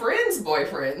 my friends'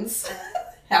 boyfriends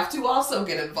have to also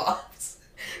get involved.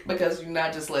 Because you're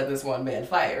not just letting this one man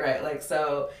fight, right? Like,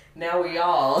 so now we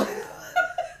all...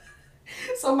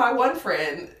 So my one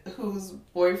friend, whose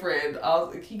boyfriend,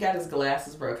 he got his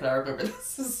glasses broken. I remember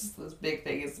this big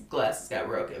thing. His glasses got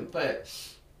broken. But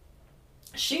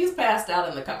she's passed out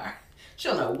in the car. She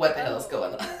don't know what the hell is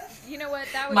going on. You know what?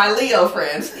 That was My Leo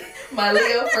friend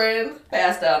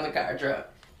passed out in the car drunk.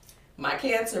 My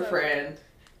cancer friend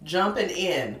jumping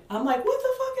in. I'm like, what the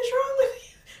fuck is wrong with you?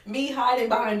 Me hiding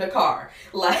behind the car.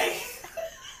 Like,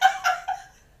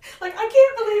 like, I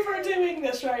can't believe we're doing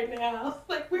this right now.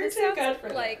 Like, we're too good for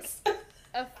this.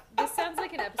 This sounds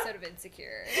like an episode of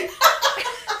Insecure.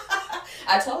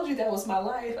 I told you that was my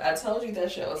life. I told you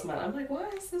that show was mine. I'm like, why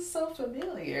is this so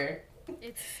familiar?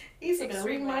 It's He's been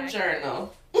reading my accurate.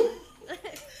 journal.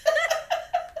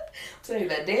 Tell you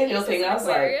that Daniel thing, I was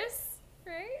Aquarius,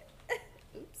 right?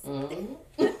 like,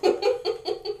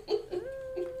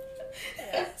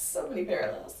 so many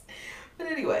parallels. But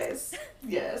anyways,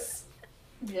 yes.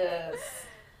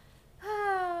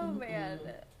 Oh man,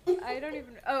 I don't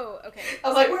even. Oh, okay. I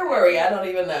was like, where were we? I don't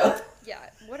even know. Yeah,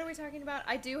 what are we talking about?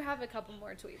 I do have a couple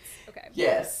more tweets. Okay.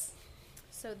 Yes.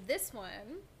 So this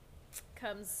one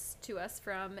comes to us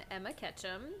from Emma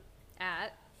Ketchum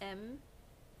at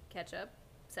mketchup7.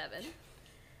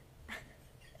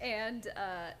 And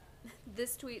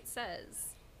this tweet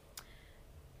says,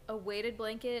 "A weighted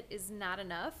blanket is not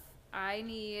enough. I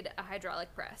need a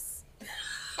hydraulic press."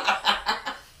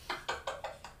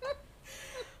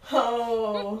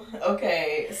 Oh,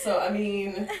 okay. So, I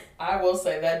mean, I will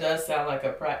say that does sound like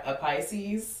a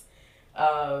Pisces.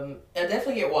 I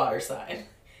definitely get water sign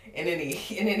in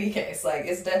any case. Like,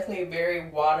 it's definitely very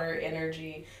water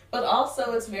energy, but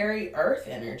also it's very earth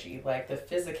energy. Like, the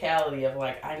physicality of,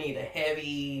 like, I need a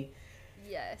heavy,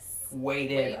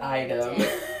 weighted item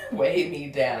weigh me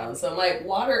down. So I'm like,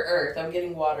 water, earth. I'm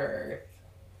getting water, earth.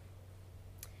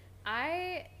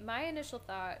 My initial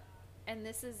thought, and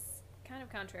this is kind of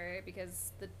contrary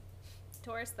because the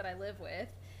Taurus that I live with,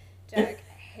 Jack,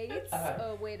 hates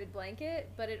a weighted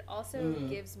blanket, but it also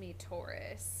gives me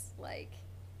Taurus. Like,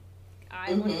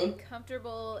 I want to be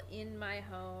comfortable in my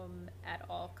home at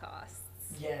all costs.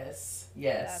 Yes.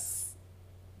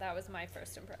 That was my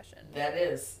first impression. That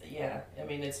is, yeah. I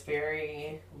mean, it's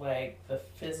very, like, the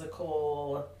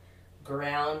physical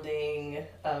grounding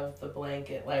of the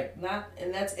blanket. Like,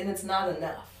 it's not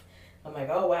enough. I'm like,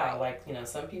 oh, wow. Like, you know,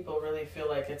 some people really feel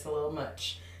like it's a little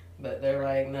much. But they're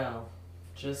like, no,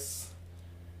 just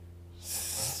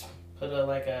put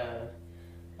a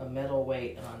metal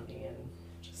weight on me and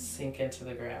just sink into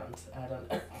the ground. I don't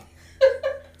know.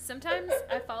 Sometimes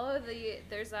I follow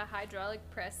there's a hydraulic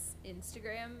press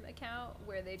Instagram account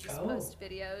where they just post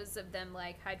videos of them,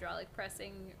 like, hydraulic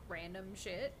pressing random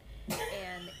shit.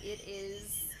 And it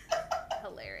is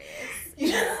hilarious.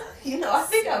 You know, I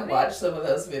think I've watched some of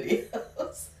those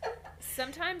videos.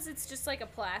 Sometimes it's just like a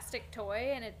plastic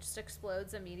toy and it just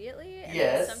explodes immediately. And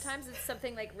yes. Sometimes it's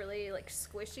something like really like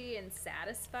squishy and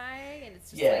satisfying, and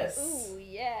it's just like, ooh,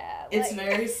 yeah. It's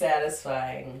very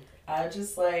satisfying. I'm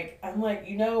like,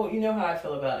 you know how I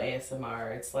feel about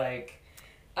ASMR. It's like,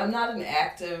 I'm not an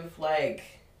active, like,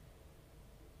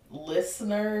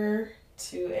 listener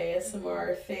to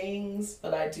ASMR things,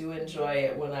 but I do enjoy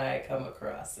it when I come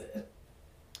across it.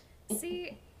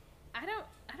 See, I don't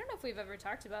know if we've ever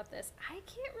talked about this. I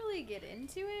can't really get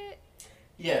into it.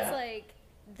 Yeah. It's like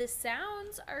the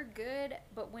sounds are good,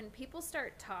 but when people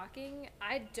start talking,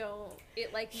 I don't.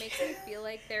 It like makes me feel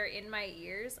like they're in my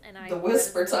ears, and the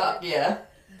whisper talk. Yeah.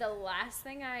 The last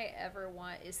thing I ever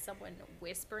want is someone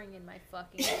whispering in my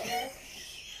fucking ear.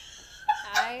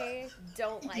 I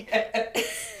don't like it.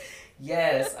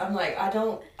 Yes, I'm like, I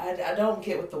don't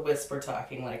get with the whisper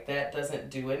talking. Like, that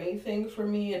doesn't do anything for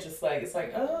me. It's just like, it's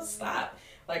like, oh, stop.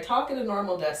 Like, talk at a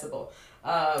normal decibel.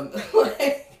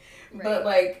 Like, right. But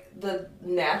like the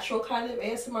natural kind of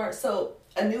ASMR. So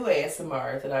a new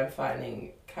ASMR that I'm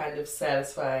finding kind of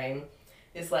satisfying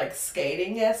is like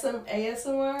skating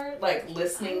ASMR. Like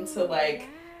listening to like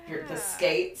the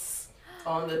skates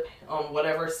on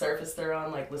whatever surface they're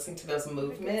on. Like listening to those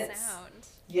movements.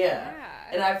 Yeah.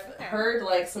 And I've heard,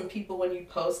 like, some people, when you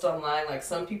post online, like,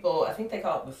 some people, I think they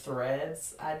call it the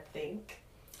threads, I think.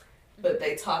 But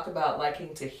they talk about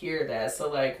liking to hear that. So,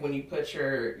 like, when you put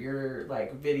your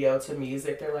like, video to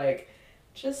music, they're like,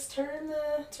 just turn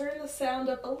the sound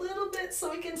up a little bit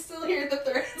so we can still hear the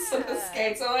threads of the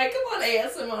skates. So, like, come on,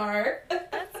 ASMR.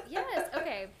 Yes,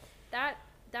 okay.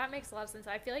 That makes a lot of sense.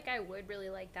 I feel like I would really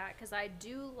like that, because I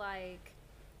do like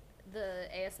the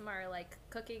ASMR, like,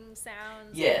 cooking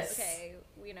sounds. Yes. Like, okay,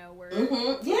 you know, we're opening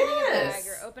a bag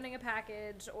or opening a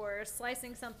package or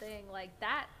slicing something. Like,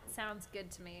 that sounds good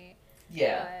to me.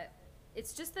 Yeah. But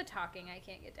it's just the talking I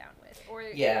can't get down with. Or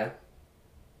yeah.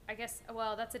 I guess,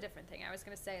 well, that's a different thing. I was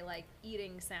going to say, like,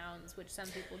 eating sounds, which some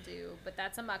people do, but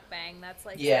that's a mukbang. That's,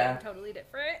 like, something totally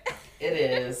different. It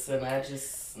is, and I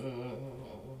just...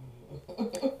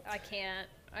 I can't.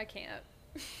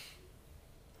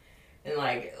 And,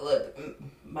 like, look,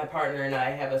 my partner and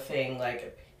I have a thing,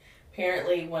 like,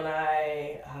 apparently when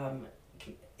I am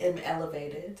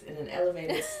elevated, in an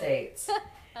elevated state,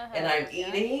 and I'm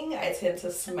eating, I tend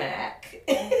to smack.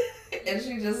 And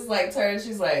she just, like, turns,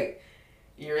 she's like,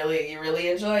 you're really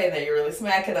enjoying that, you're really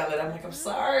smacking on it. I'm like, I'm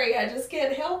sorry, I just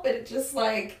can't help it. It just,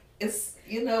 like, it's,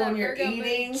 you know, when you're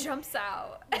eating. Jumps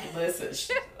out. Listen,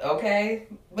 okay?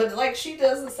 But, like, she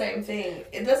does the same thing.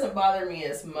 It doesn't bother me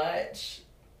as much,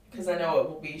 because I know it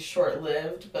will be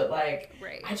short-lived, but, like,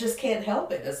 I just can't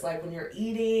help it. It's like when you're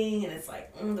eating, and it's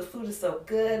like, the food is so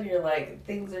good, and you're like,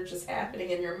 things are just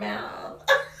happening in your mouth.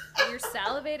 You're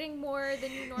salivating more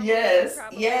than you normally would,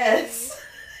 probably. Yes.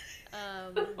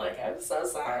 Like, I'm so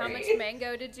sorry. How much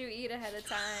mango did you eat ahead of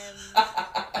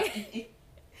time?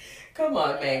 Come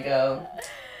on, mango.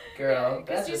 Girl,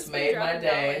 that just made my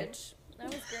day. Knowledge. That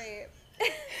was great.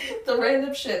 The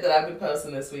random shit that I've been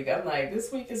posting this week, I'm like,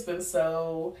 this week has been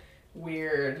so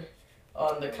weird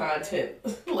on the content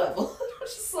level.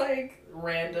 Just like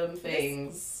random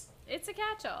things. It's a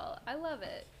catch-all. I love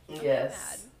it.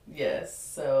 Yes.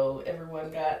 So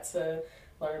everyone got to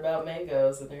learn about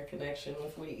mangoes and their connection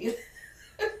with weed.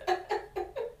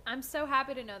 I'm so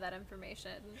happy to know that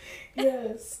information.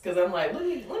 Yes, because I'm like, let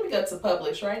me go to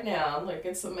Publix right now. I'm like,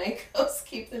 get some mangoes,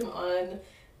 keep them on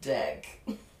deck.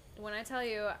 When I tell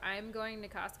you I'm going to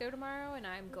Costco tomorrow and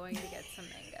I'm going to get some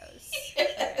mangoes.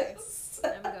 Yes.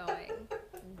 Okay? I'm going.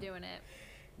 I'm doing it.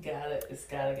 Got it. It's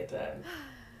got to get done.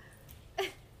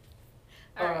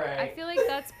 All right. I feel like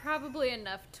that's probably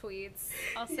enough tweets.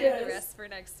 I'll save the rest for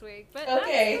next week. But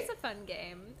that's a fun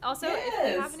game. Also,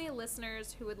 if you have any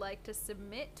listeners who would like to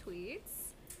submit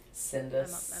tweets, send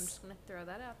us. I'm just going to throw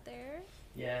that out there.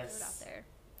 Yes. Throw it out there.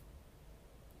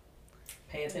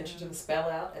 Pay attention to the spell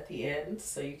out at the end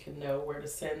so you can know where to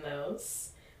send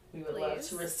those. We would love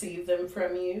to receive them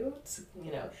from you.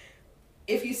 You know,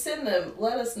 if you send them,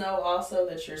 let us know also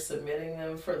that you're submitting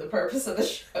them for the purpose of the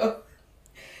show.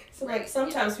 So, like,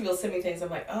 sometimes people send me things, I'm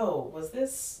like, oh, was that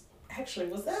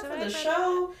for the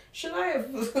show? Should I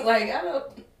have, like,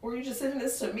 were you just sending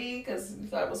this to me because you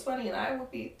thought it was funny and I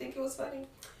would think it was funny?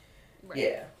 Right.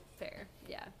 Yeah. Fair.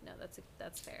 Yeah, no,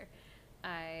 that's fair.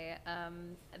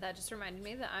 That just reminded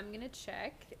me that I'm going to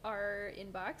check our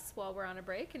inbox while we're on a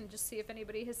break and just see if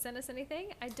anybody has sent us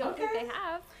anything. I don't think they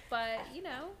have, but, you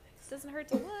know, it doesn't hurt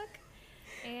to look.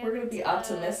 And, we're going to be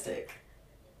optimistic.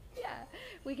 Yeah,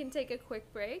 we can take a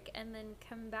quick break and then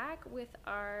come back with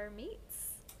our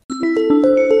meats.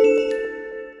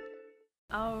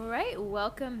 All right,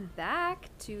 welcome back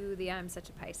to the I'm Such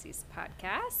a Pisces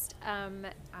podcast.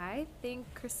 I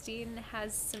think Christine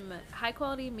has some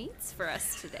high-quality meats for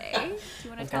us today. Do you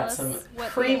want to tell us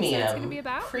what the episode's going to be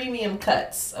about? Premium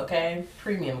cuts, okay?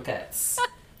 Premium cuts.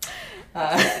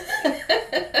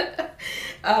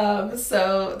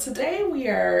 So today we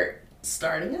are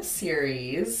starting a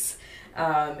series,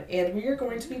 and we are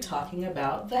going to be talking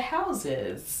about the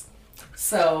houses.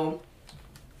 So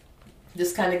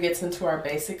This kind of gets into our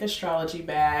basic astrology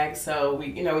bag. So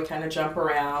we kind of jump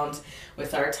around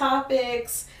with our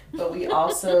topics, but we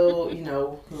also,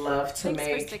 love to Thanks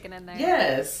make. for sticking in there.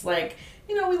 Yes, like,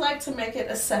 we like to make it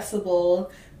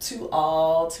accessible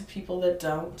to people that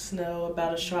don't know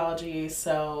about astrology.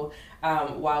 So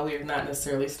while we're not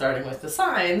necessarily starting with the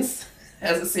signs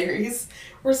as a series,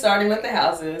 we're starting with the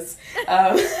houses.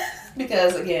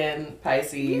 Because again,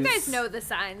 Pisces. You guys know the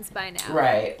signs by now.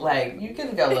 Right. Like, you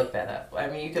can go look that up. I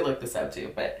mean, you can look this up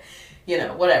too, but,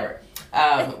 whatever.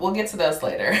 We'll get to those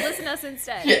later. Listen to us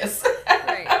instead. Yes.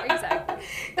 Right, exactly.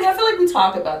 And I feel like we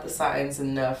talk about the signs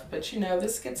enough, but,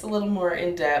 this gets a little more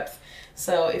in depth.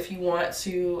 So if you want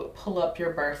to pull up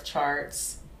your birth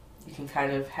charts, you can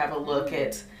kind of have a look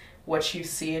at what you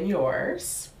see in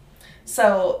yours.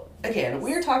 So, again,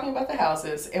 we're talking about the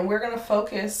houses, and we're going to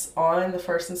focus on the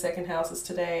first and second houses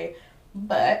today,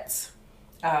 but,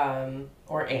 I'm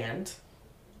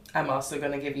also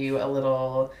going to give you a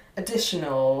little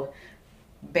additional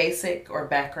basic or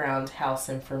background house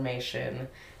information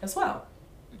as well.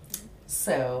 Mm-hmm.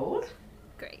 So,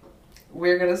 great.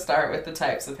 We're going to start with the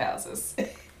types of houses.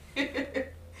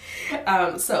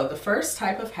 So, the first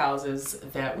type of houses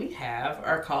that we have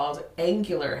are called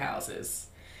angular houses.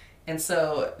 And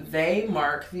so they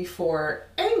mark the 4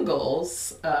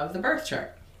 angles of the birth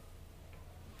chart.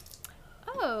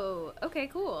 Oh, okay,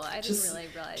 cool. I didn't really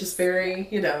realize. Just very,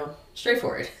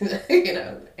 straightforward,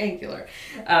 angular.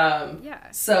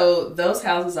 Yeah. So those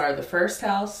houses are the first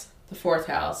house, the 4th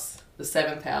house, the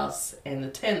 7th house, and the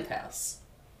 10th house.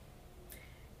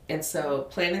 And so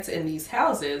planets in these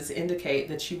houses indicate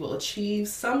that you will achieve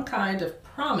some kind of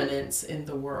prominence in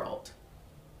the world.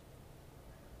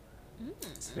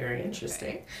 It's very interesting.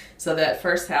 Okay. So that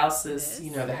first house is,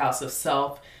 the house of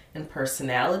self and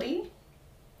personality.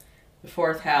 The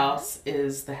 4th house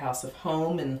is the house of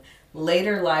home and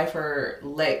later life or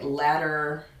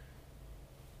latter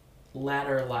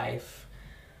life.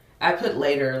 I put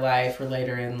later life or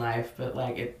later in life, but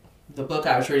the book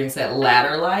I was reading said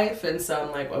latter life, and so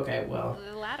I'm like, okay, well,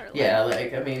 latter life. Yeah,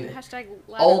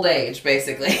 old age,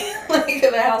 basically. Like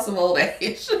the house of old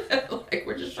age. Like,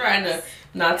 we're just trying to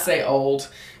not say old,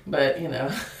 but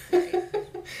the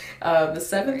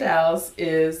 7th house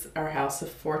is our house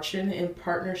of fortune in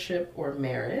partnership or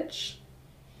marriage.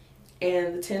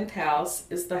 And the 10th house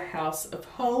is the house of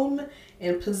home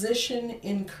and position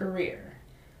in career.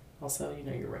 Also,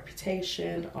 your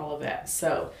reputation, all of that.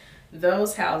 So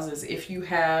those houses, if you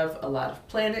have a lot of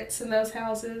planets in those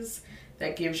houses,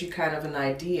 that gives you kind of an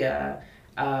idea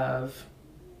of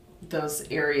those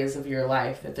areas of your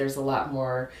life, that there's a lot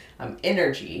more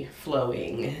energy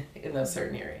flowing in those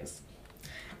certain areas.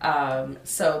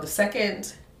 So the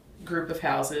second group of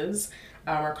houses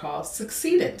are called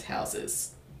succedent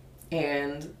houses,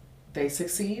 and they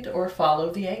succeed or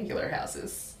follow the angular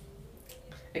houses.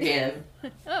 Again,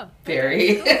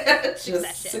 very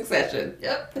just succession.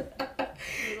 Yep.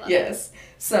 Yes.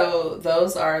 So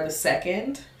those are the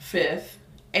 2nd, 5th,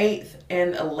 8th,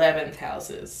 and 11th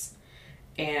houses.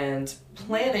 And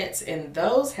planets in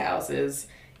those houses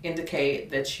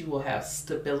indicate that you will have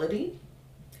stability,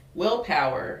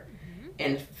 willpower,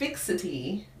 and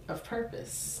fixity of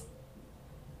purpose.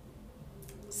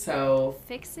 So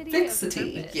fixity of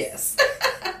purpose. Yes.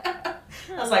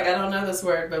 I was like, I don't know this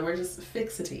word, but we're just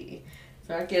fixity.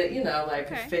 So I get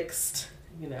it, fixed,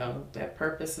 that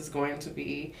purpose is going to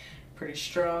be pretty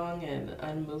strong and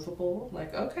unmovable.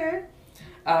 Like, okay.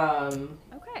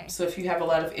 Okay. So if you have a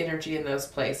lot of energy in those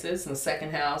places, in the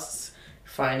 2nd house,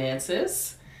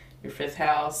 finances, your 5th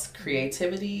house,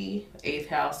 creativity, 8th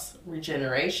house,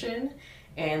 regeneration,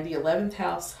 and the 11th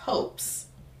house, hopes.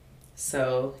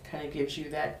 So kind of gives you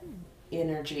that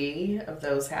energy of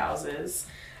those houses.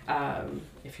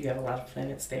 If you have a lot of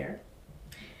planets there.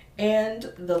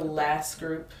 And the last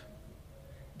group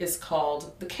is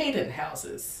called the cadent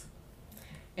houses.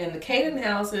 And the cadent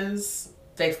houses,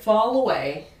 they fall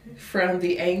away from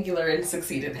the angular and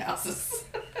succedent houses.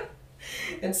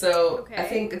 And so I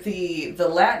think the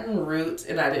Latin root,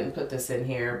 and I didn't put this in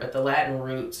here, but the Latin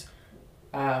root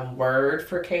word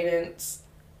for cadence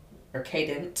or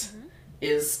cadent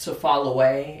is to fall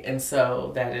away. And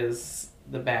so that is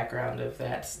the background of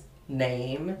that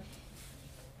name.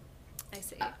 I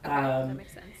see. That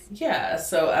makes sense. Yeah,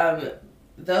 so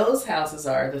those houses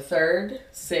are the 3rd,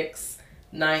 6th,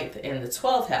 9th, and the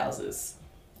 12th houses.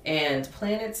 And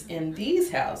planets in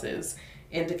these houses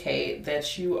indicate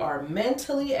that you are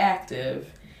mentally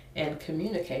active and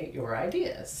communicate your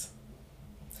ideas.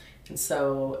 And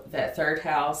so that 3rd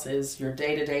house is your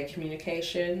day-to-day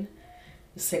communication.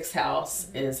 The 6th house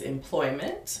is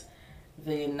employment.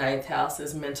 The ninth house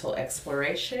is mental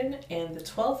exploration, and the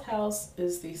 12th house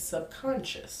is the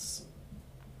subconscious.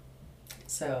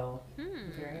 So,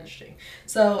 very interesting.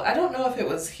 So, I don't know if it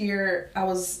was here. I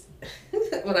was,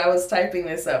 when I was typing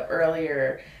this up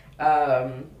earlier,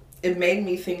 it made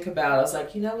me think about, I was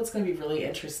like, you know what's going to be really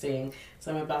interesting?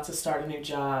 So, I'm about to start a new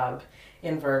job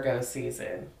in Virgo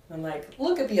season. I'm like,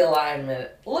 look at the alignment.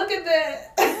 Look at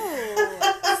that.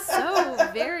 Oh,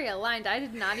 so very aligned. I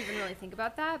did not even really think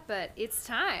about that, but it's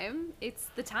time. It's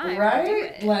the time. Right? To do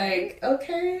it, like,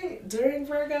 okay, during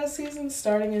Virgo season,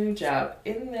 starting a new job.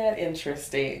 Isn't that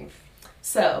interesting?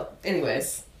 So,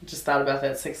 anyways, just thought about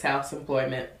that 6th house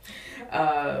employment.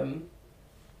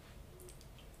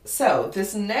 So,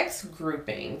 this next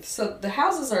grouping, so the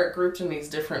houses are grouped in these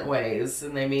different ways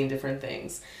and they mean different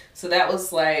things. So, that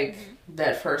was like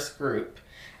that first group.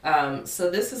 So,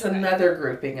 this is another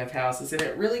grouping of houses and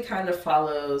it really kind of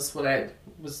follows what I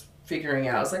was figuring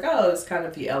out. I was like, oh, it's kind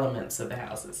of the elements of the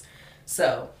houses.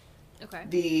 So,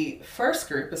 the first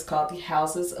group is called the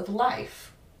houses of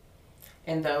life.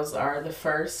 And those are the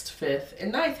 1st, 5th,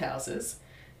 and 9th houses.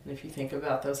 And if you think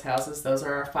about those houses, those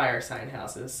are our fire sign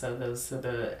houses. So those are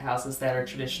the houses that are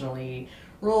traditionally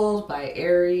ruled by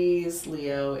Aries,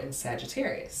 Leo, and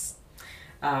Sagittarius.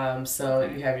 So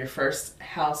you have your 1st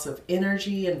house of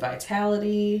energy and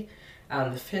vitality, the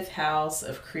 5th house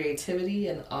of creativity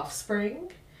and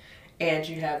offspring, and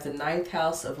you have the 9th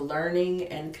house of learning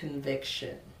and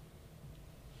conviction.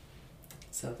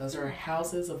 So those are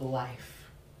houses of life.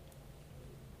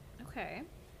 Okay.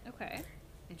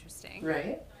 Interesting.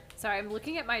 Right. Sorry, I'm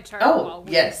looking at my chart. Oh,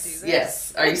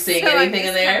 yes. Are you seeing anything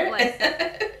in there?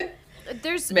 Kind of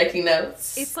there's making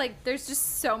notes. It's like there's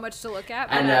just so much to look at.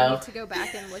 But I know. I need to go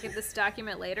back and look at this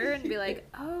document later and be like,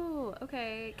 oh,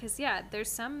 okay, because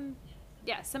there's some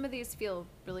of these feel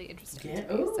really interesting. Yeah.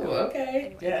 To me, so okay.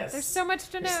 anyway, Yes. There's so much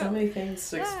to know. There's so many things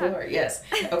to explore. Yes.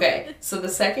 Okay. So the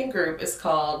second group is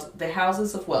called the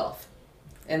houses of wealth.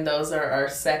 And those are our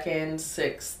 2nd,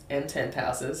 6th, and 10th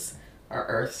houses, our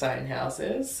earth sign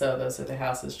houses. So those are the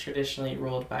houses traditionally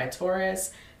ruled by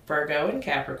Taurus, Virgo, and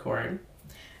Capricorn.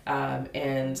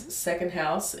 And 2nd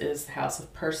house is the house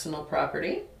of personal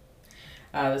property.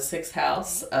 The 6th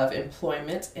house of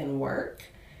employment and work.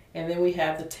 And then we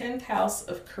have the 10th house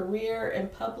of career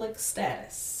and public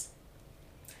status.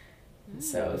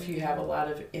 So if you have a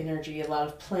lot of energy, a lot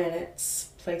of planets,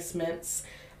 placements,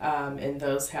 in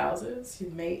those houses, you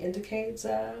may indicate,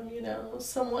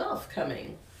 some wealth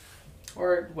coming,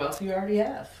 or wealth you already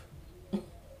have.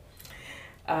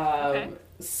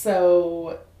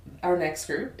 So our next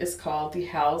group is called the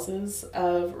houses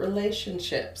of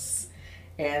relationships,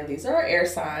 and these are our air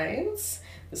signs.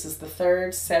 This is the 3rd,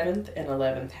 7th, and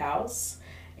 11th house,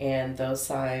 and those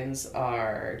signs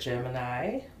are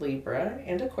Gemini, Libra,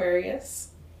 and Aquarius.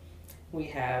 We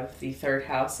have the 3rd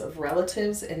house of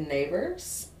relatives and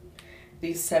neighbors,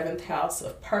 the 7th house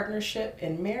of partnership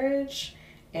and marriage,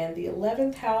 and the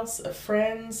 11th house of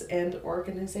friends and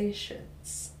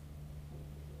organizations.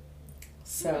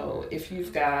 So if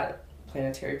you've got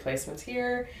planetary placements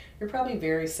here, you're probably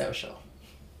very social.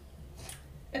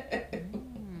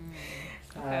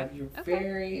 You're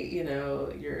very,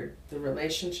 the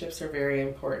relationships are very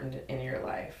important in your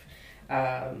life.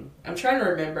 I'm trying to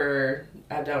remember,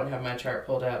 I don't have my chart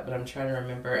pulled up, but I'm trying to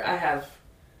remember,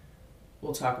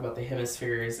 we'll talk about the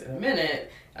hemispheres in a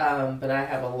minute, but I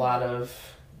have a lot of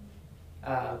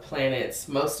planets.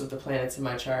 Most of the planets in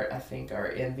my chart, I think, are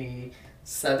in the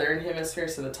southern hemisphere,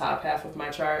 so the top half of my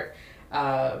chart.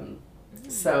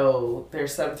 So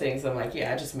there's some things I'm like,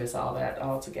 I just miss all that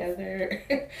altogether.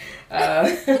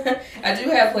 I do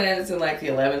have planets in like the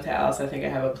 11th house. I think I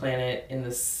have a planet in the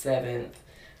 7th.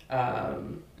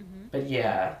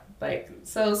 But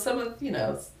so some of,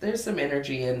 there's some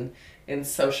energy in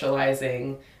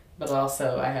socializing, but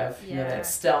also I have, that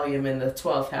stellium in the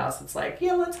 12th house. It's like,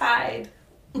 let's hide.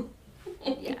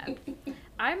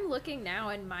 I'm looking now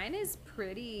and mine is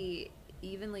pretty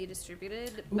evenly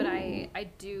distributed, but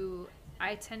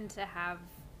I tend to have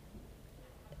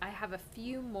a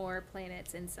few more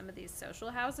planets in some of these social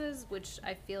houses, which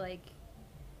I feel like,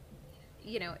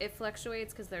 it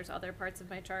fluctuates because there's other parts of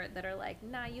my chart that are like,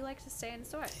 nah, you like to stay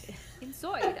inside. I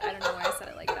don't know why I said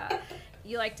it like that.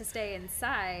 You like to stay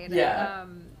inside.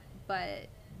 But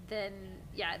then,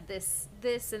 this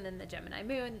and then the Gemini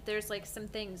moon, there's like some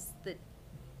things that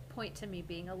point to me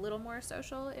being a little more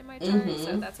social in my chart,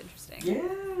 so that's interesting.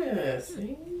 Yes,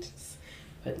 just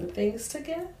putting things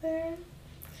together.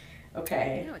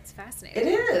 Okay. It's fascinating.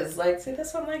 It is. See,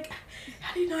 that's what I'm like,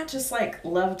 how do you not just,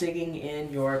 love digging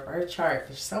in your birth chart?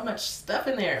 There's so much stuff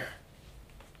in there.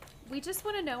 we just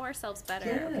want to know ourselves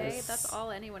better, okay? That's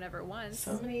all anyone ever wants.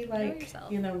 So many, like,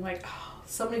 you know, like, oh,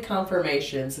 so many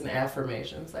confirmations and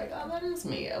affirmations. Like, oh, that is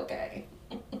me, okay.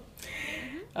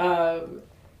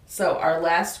 So our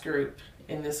last group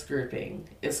in this grouping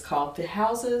is called the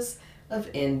Houses of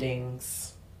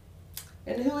Endings.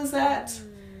 And who is that?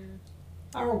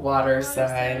 Our water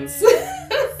signs. Of course.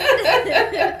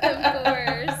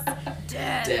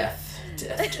 Death.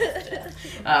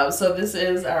 So this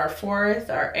is our 4th,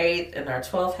 our 8th, and our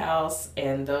 12th house,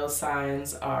 and those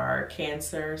signs are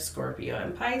Cancer, Scorpio,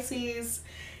 and Pisces.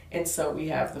 And so we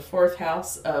have the 4th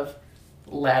house of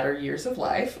latter years of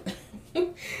life,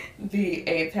 the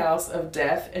 8th house of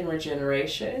death and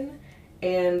regeneration,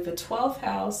 and the 12th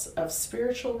house of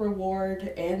spiritual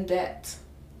reward and debt.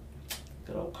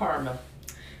 Good old karma.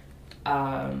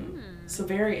 So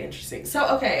very interesting. So,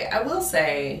 okay, I will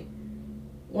say,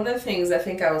 one of the things I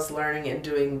think I was learning in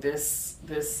doing this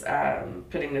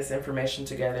putting this information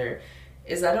together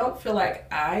is I don't feel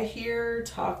like I hear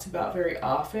talked about very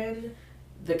often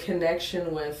the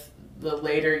connection with the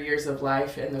later years of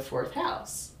life in the 4th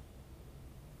house.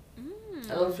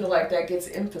 I don't feel like that gets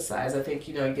emphasized. I think,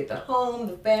 you know, you get the home,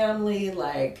 the family,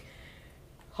 like,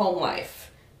 home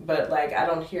life. But, like, I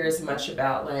don't hear as much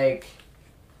about, like,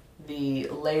 the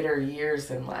later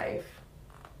years in life.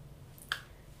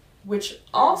 Which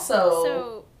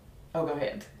also... Oh, go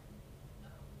ahead.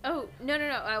 Oh, no.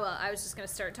 Well, I was just going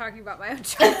to start talking about my own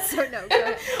chart, so no, go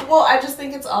ahead. Well, I just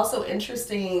think it's also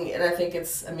interesting, and I think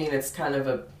it's kind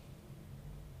of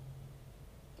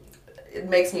it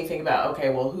makes me think about, okay,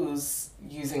 well, who's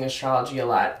using astrology a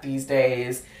lot these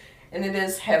days? And it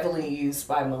is heavily used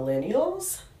by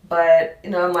millennials, but, you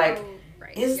know, I'm like...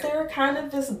 Is there kind of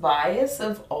this bias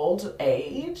of old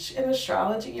age in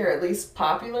astrology, or at least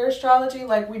popular astrology?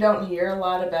 Like, we don't hear a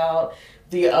lot about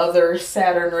the other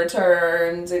Saturn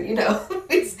returns and, you know,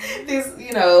 these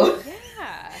you know,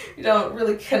 you don't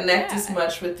really connect as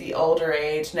much with the older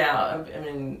age. Now, I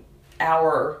mean,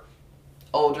 our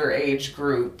older age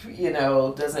group, you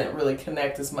know, doesn't really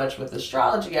connect as much with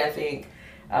astrology, I think,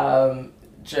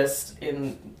 just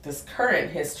in this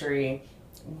current history.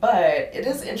 But it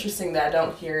is interesting that I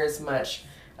don't hear as much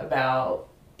about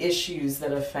issues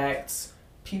that affect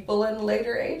people in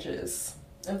later ages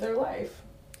of their life.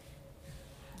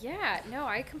 Yeah, no,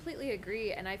 I completely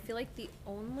agree. And I feel like the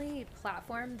only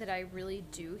platform that I really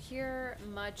do hear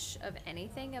much of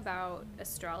anything about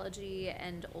astrology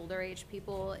and older age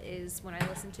people is when I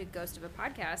listen to Ghost of a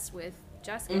Podcast with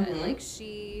Jessica. Like,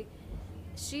 she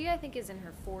I think is in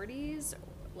her 40s,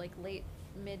 like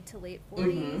mid to late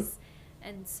 40s.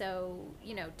 And so,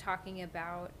 you know, talking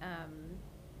about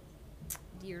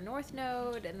your North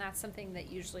Node, and that's something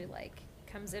that usually, like,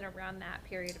 comes in around that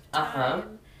period of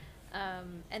time.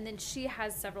 And then she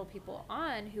has several people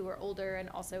on who are older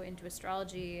and also into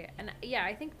astrology. And, yeah,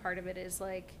 I think part of it is,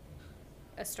 like,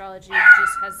 astrology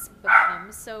just has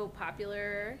become so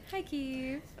popular. Hi,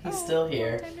 Keith. He's still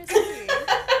here. Long time no see.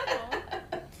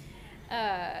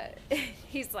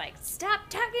 He's like, stop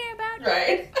talking about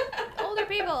older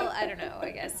people. I don't know.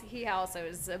 I guess he also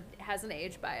has an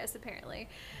age bias, apparently.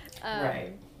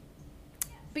 Right.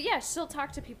 But yeah, she'll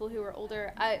talk to people who are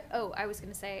older. I was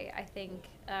going to say, I think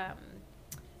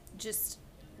just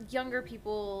younger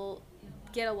people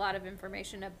get a lot of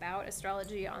information about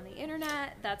astrology on the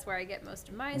internet. That's where I get most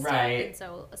of my stuff. And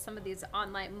so some of these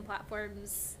online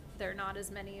platforms, there are not as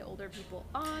many older people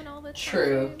on all the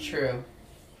time. True.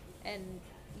 And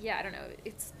yeah, I don't know.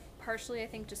 It's partially, I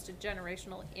think, just a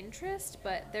generational interest,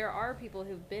 but there are people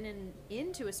who've been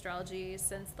into astrology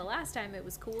since the last time it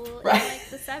was cool in, like,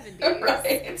 the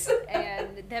 70s.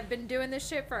 And they've been doing this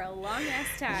shit for a long ass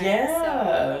time.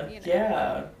 Yeah. So, you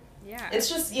know, yeah. It's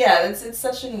just, it's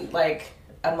such an, like,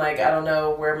 I'm like, I don't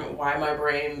know why my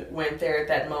brain went there at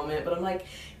that moment, but I'm like,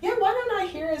 yeah, why don't I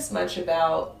hear as much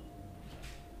about,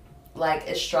 like,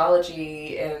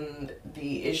 astrology and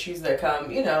the issues that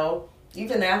come, you know,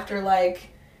 even after, like,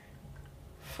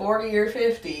 40 or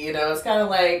 50, you know, it's kind of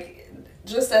like,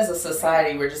 just as a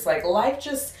society, we're just like, life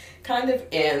just kind of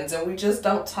ends, and we just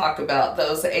don't talk about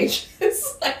those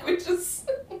ages. Like, we just...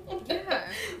 Yeah.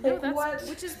 Like, no, what?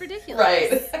 Which is ridiculous.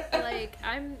 Right. Like,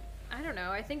 I don't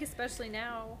know, I think especially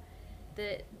now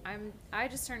that I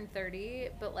just turned 30,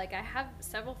 but, like, I have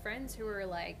several friends who are,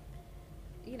 like,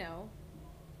 you know,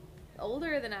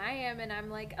 older than I am, and I'm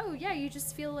like, oh, yeah, you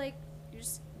just feel like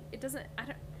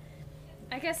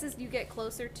I guess as you get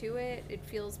closer to it, it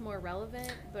feels more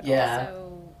relevant, but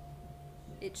also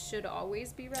it should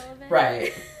always be relevant.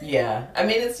 Right. Yeah. I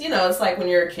mean, it's, you know, it's like when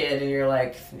you're a kid and you're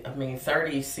like, I mean,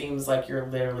 30 seems like you're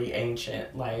literally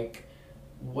ancient. Like,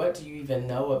 what do you even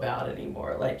know about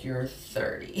anymore? Like, you're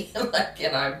 30, like,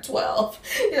 and I'm 12,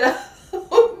 you know?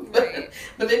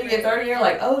 But then you get 30 and you're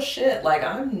like, oh shit, like,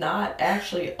 I'm not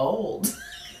actually old.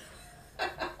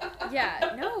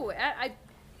 Yeah, no, I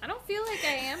don't feel like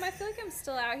I am. I feel like I'm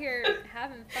still out here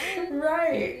having fun.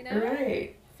 Right, you know?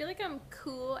 right. I feel like I'm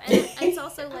cool, and it's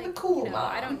also like, cool, you know,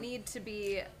 Mom. I don't need to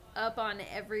be up on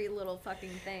every little fucking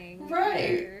thing.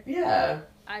 Right, yeah.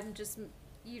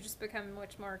 You just become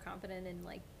much more confident in,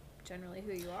 like, generally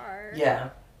who you are. Yeah.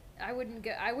 I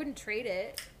wouldn't trade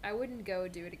it. I wouldn't go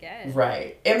do it again.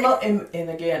 Right. And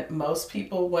again, most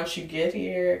people, once you get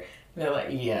here, they're like,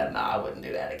 yeah, no, I wouldn't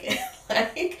do that again.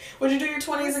 Like, would you do your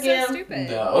 20s again? So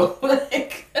stupid. No.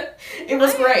 Like, it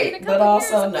was great, but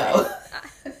also no.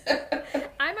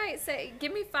 I might say,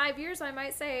 give me 5 years, I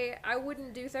might say I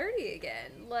wouldn't do 30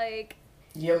 again. Like,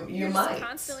 you might.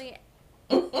 Constantly,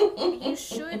 you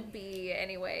should be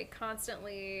anyway,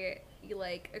 constantly,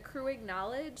 like, accruing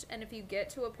knowledge, and if you get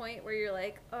to a point where you're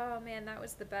like, oh man, that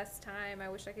was the best time, I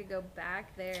wish I could go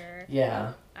back there.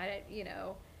 Yeah. You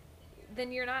know,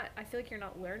 then I feel like you're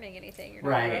not learning anything. You're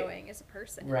not growing as a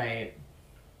person. Right.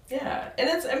 Yeah. And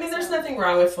there's nothing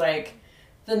wrong with, like,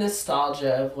 the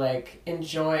nostalgia of, like,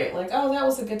 enjoy, like, oh, that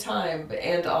was a good time.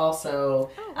 And also,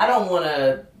 I don't want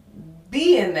to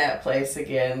be in that place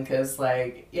again because,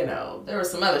 like, you know, there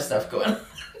was some other stuff going on.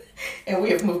 And we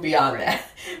have moved beyond that.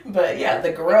 But, yeah,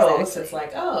 the growth, it's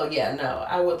like, oh, yeah, no,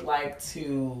 I would like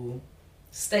to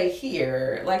stay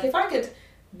here. Like, if I could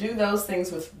do those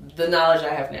things with the knowledge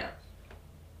I have now.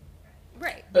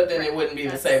 Right. But then it wouldn't be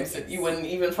the same. You wouldn't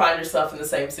even find yourself in the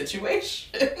same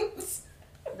situations.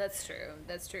 That's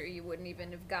true. You wouldn't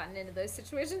even have gotten into those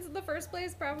situations in the first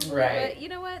place, probably. Right. But you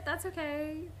know what? That's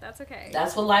okay.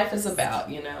 That's what life is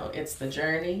about, you know. It's the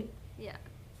journey. Yeah.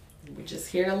 We're just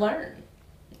here to learn.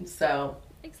 So.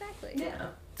 Exactly. Yeah.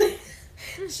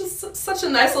 It's just such a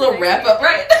nice little wrap up,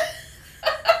 right?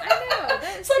 I know.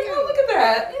 It's like, oh, look at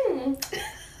that.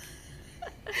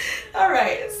 All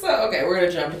right. So, okay, we're going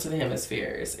to jump into the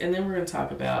hemispheres, and then we're going to talk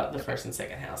about the first and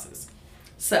second houses.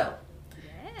 So.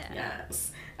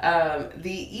 Yes.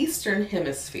 The Eastern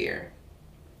Hemisphere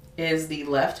is the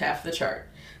left half of the chart.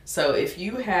 So if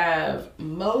you have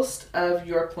most of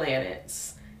your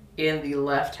planets in the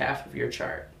left half of your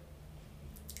chart,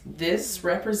 this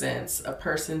represents a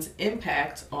person's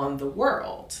impact on the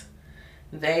world.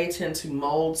 They tend to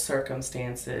mold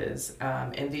circumstances,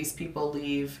 and these people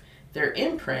leave their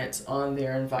imprint on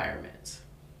their environment.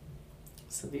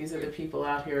 So these are the people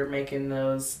out here making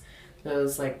those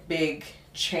like big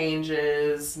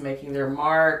changes, making their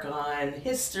mark on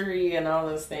history and all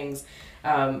those things.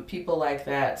 People like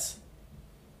that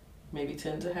maybe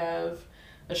tend to have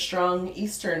a strong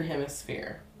Eastern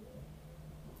Hemisphere.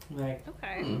 Like,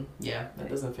 okay. Yeah, that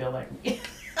doesn't feel like me.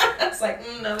 It's like,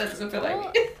 no, that doesn't feel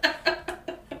like me.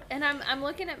 And I'm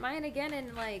looking at mine again,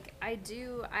 and like I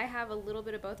have a little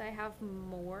bit of both. I have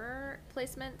more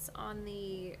placements on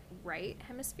the right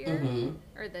hemisphere,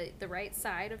 or the right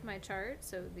side of my chart,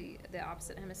 so the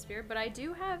opposite hemisphere. But I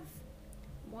do have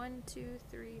 1, 2,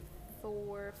 3,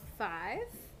 4, 5. I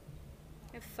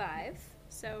have 5.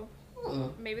 So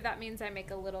maybe that means I make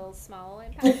a little small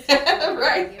impact,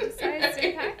 right? Medium-sized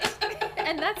impact.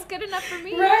 And that's good enough for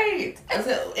me. Right.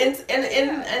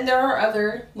 And there are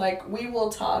other, like, we will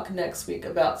talk next week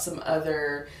about some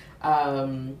other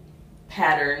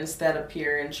patterns that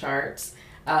appear in charts.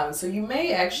 So you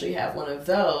may actually have one of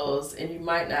those, and you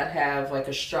might not have, like,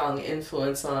 a strong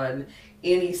influence on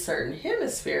any certain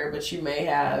hemisphere, but you may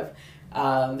have,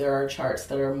 there are charts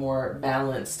that are more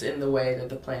balanced in the way that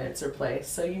the planets are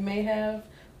placed. So you may have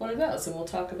one of those, and we'll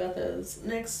talk about those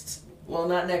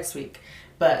not next week.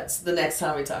 But the next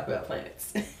time we talk about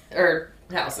planets or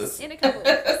houses. In a couple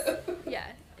weeks. Yeah,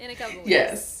 in a couple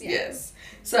weeks. Yes.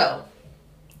 So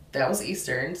that was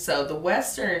Eastern. So the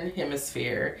Western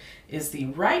Hemisphere is the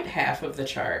right half of the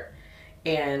chart.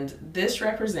 And this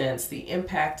represents the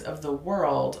impact of the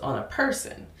world on a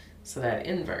person. So that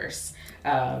inverse.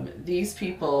 These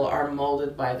people are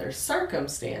molded by their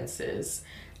circumstances,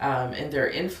 and they're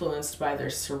influenced by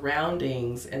their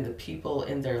surroundings and the people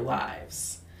in their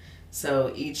lives.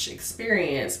 So each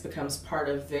experience becomes part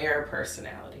of their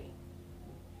personality.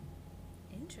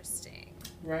 Interesting.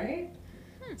 Right?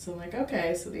 So I'm like,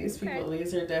 okay, so these people,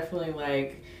 these are definitely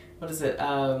like, what is it?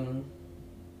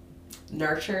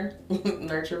 Nurture?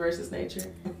 Nurture versus nature?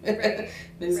 Right.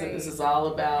 This is all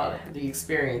about the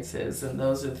experiences, and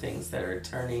those are the things that are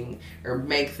turning or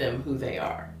make them who they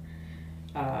are.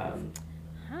 I'm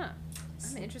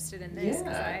interested in this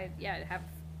because I have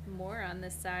more on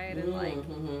this side, and like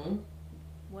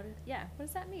what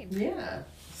does that mean?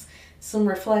 some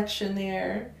reflection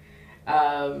there.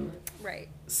 Right.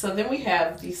 So then we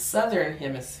have the southern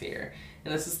hemisphere,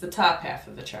 and this is the top half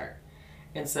of the chart.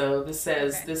 And so this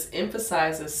says, this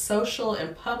emphasizes social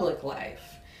and public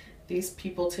life. These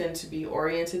people tend to be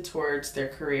oriented towards their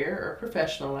career or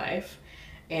professional life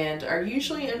and are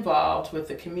usually involved with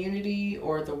the community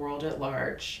or the world at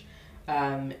large.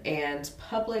 And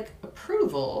public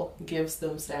approval gives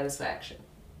them satisfaction.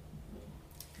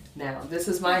 Now, this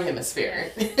is my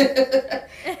hemisphere. I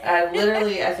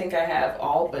think I have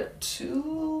all but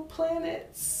 2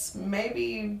 planets,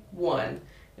 maybe one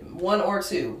or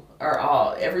 2 are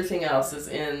all. Everything else is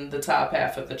in the top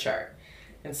half of the chart.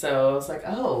 And so I was like,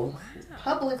 oh,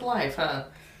 public life, huh?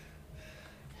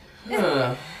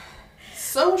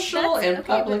 Social and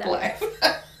public life.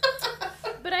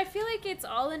 But I feel like it's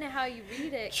all in how you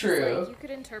read it. True. Like, you could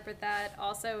interpret that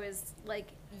also as, like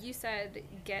you said,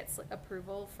 gets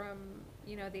approval from,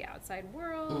 the outside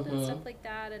world and stuff like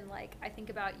that. And, like, I think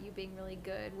about you being really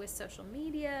good with social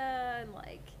media and,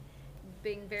 like,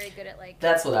 being very good at, like...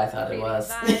 That's what I thought it was.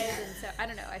 And so, I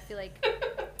don't know, I feel like...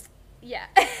 Yeah.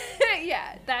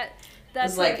 Yeah,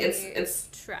 that's like, it's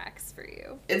tracks for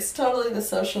you. It's totally the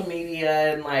social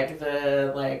media and, like,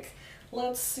 the, like...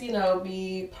 Let's,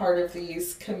 be part of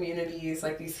these communities,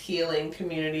 like these healing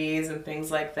communities and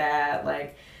things like that.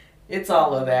 Like, it's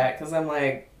all of that. Because I'm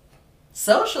like,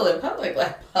 social and public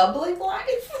life?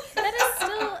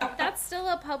 That's still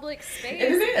a public space.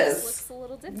 It is. It just looks a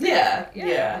little different.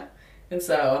 Yeah. And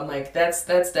so I'm like, that's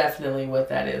definitely what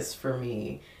that is for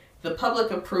me. The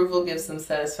public approval gives them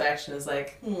satisfaction is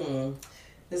like,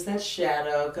 is that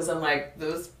shadow? Because I'm like,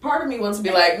 this part of me wants to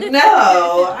be like,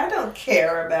 no, I don't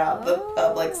care about the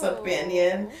public's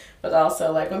opinion. But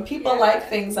also, like, when people like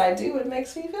things I do, it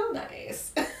makes me feel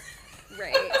nice.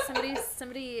 Right.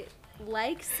 Somebody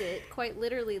likes it, quite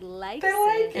literally likes they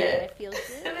like it. And I feel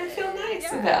good. And I feel nice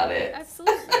about it.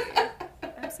 Absolutely.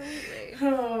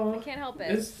 Oh, I can't help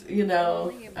it.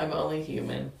 I'm only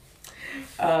human.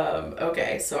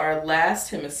 Okay, so our last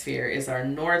hemisphere is our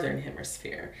northern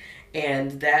hemisphere.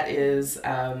 And that is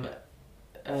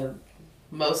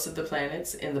most of the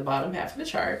planets in the bottom half of the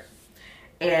chart.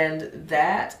 And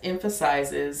that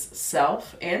emphasizes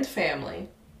self and family.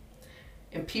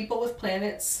 And people with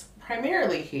planets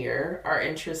primarily here are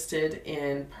interested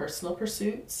in personal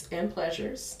pursuits and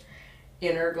pleasures,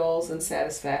 inner goals and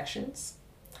satisfactions.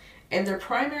 And their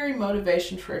primary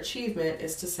motivation for achievement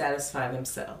is to satisfy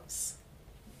themselves.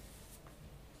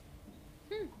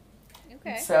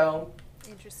 Okay. So...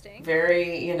 Interesting.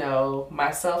 Very,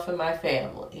 myself and my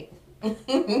family.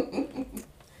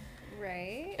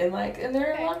 Right. And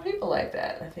there are a lot of people like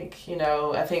that. I think,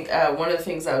 one of the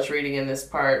things I was reading in this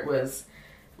part was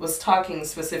talking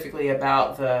specifically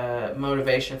about the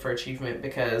motivation for achievement,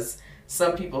 because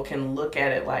some people can look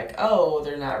at it like, oh,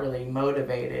 they're not really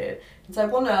motivated. It's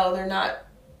like, well, no, they're not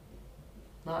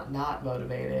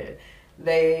motivated.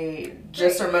 They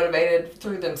just are motivated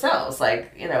through themselves.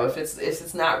 Like, if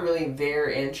it's not really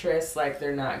their interest, like,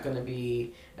 they're not going to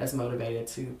be as motivated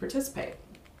to participate.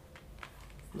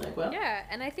 Like, well. Yeah,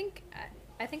 and I think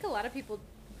a lot of people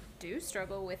do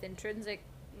struggle with intrinsic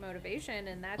motivation,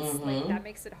 and that's like, that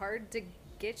makes it hard to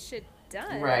get shit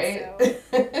done. Right.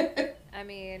 So, I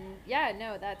mean,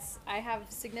 I have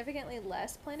significantly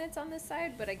less planets on this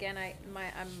side, but again,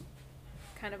 I'm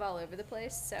kind of all over the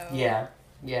place, so. Yeah.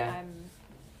 I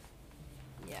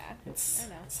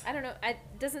don't know. It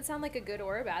doesn't sound like a good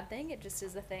or a bad thing. It just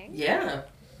is a thing. Yeah.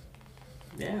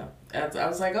 I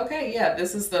was like, okay,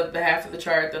 this is the half of the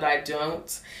chart that I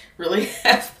don't really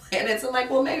have planets. I'm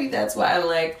like, well, maybe that's why I'm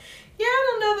like, I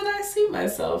don't know that I see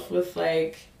myself with,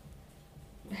 like,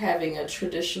 having a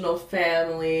traditional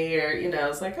family, or,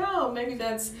 it's like, oh, maybe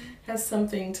that's has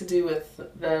something to do with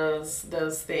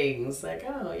those things. Like,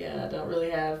 oh, I don't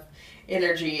really have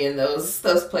energy in those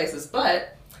places,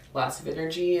 but lots of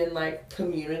energy in, like,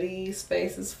 community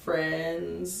spaces,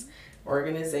 friends,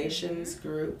 organizations,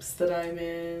 groups that I'm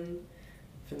in.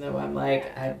 Even though I'm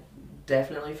like, I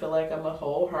definitely feel like I'm a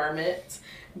whole hermit,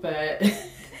 but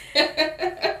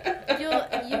you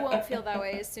won't feel that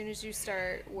way as soon as you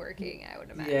start working, I would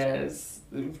imagine. Yes,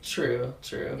 true.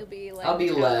 You'll be like, I'll be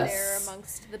out less there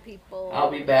amongst the people.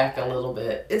 I'll be back a little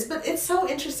bit. It's so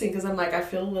interesting because I'm like, I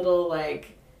feel a little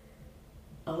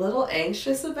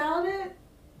anxious about it,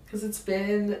 because it's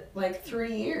been like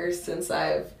 3 years since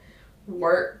I've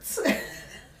worked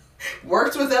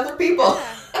with other people.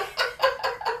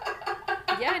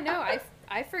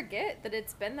 I forget that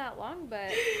it's been that long,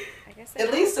 but I guess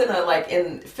at least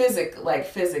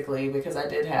physically, because I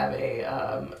did have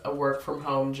a work from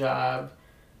home job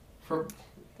for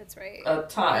that's right a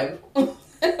time.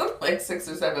 like 6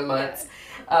 or 7 months.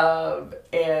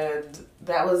 And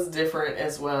that was different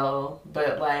as well.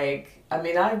 But like, I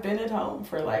mean, I've been at home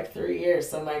for like 3 years.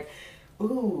 So I'm like,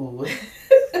 ooh,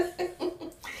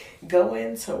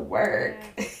 going to work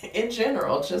in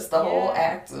general, just the whole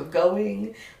act of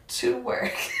going to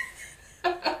work.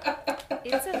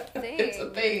 It's a thing. It's a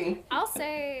thing. I'll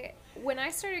say, when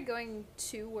I started going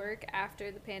to work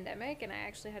after the pandemic and I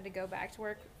actually had to go back to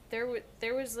work, there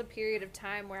was a period of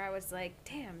time where I was like,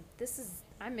 damn,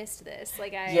 I missed this.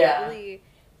 Like, I really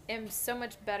am so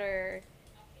much better.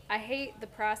 I hate the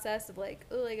process of like,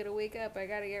 oh, I gotta wake up, I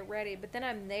gotta get ready. But then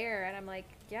I'm there and I'm like,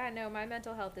 yeah, no, my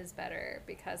mental health is better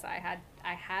because I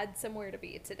had somewhere to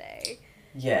be today.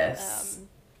 Yes.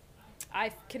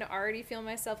 I can already feel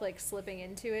myself like slipping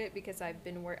into it because I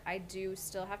do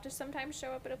still have to sometimes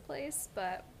show up at a place,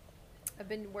 but I've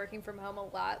been working from home a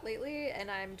lot lately, and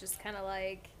I'm just kind of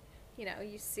like, you know,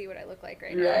 you see what I look like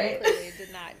right now. I clearly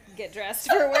did not get dressed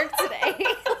for work today.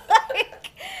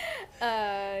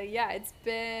 It's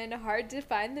been hard to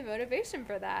find the motivation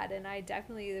for that, and I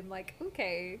definitely am like,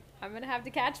 okay, I'm gonna have to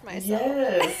catch myself.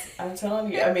 Yes, I'm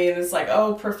telling you. I mean, it's like,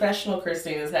 oh, professional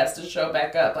Christina has to show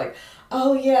back up. Like,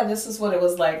 oh yeah, this is what it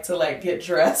was like to like get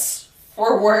dressed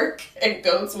for work and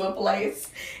go to a place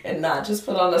and not just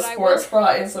put on a sports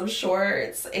bra and some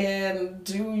shorts and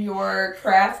do your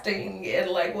crafting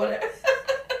and like whatever.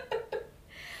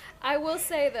 I will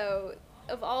say though,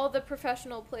 of all the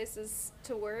professional places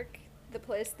to work, the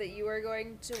place that you are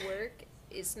going to work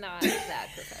is not that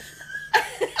professional.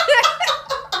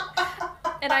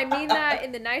 And I mean that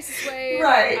in the nicest way.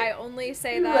 Right. I only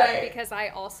say that because I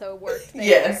also worked there.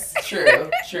 Yes,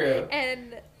 true.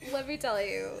 And let me tell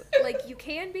you, like, you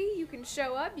can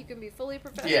show up, you can be fully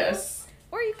professional. Yes.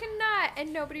 Or you cannot,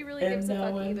 and nobody really gives a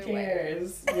fuck either way. No one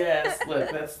cares. Yes,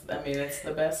 look, it's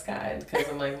the best kind, because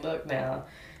I'm like, look now,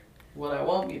 what I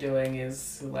won't be doing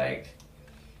is, like,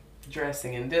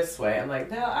 dressing in this way. I'm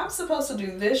like, no, I'm supposed to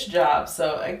do this job,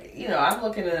 so, I'm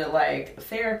looking at it like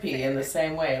therapy in the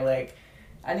same way, like,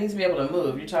 I need to be able to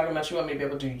move. You're talking about you want me to be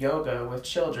able to do yoga with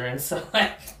children, so,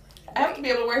 like, I have to be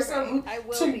able to wear something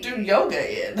to do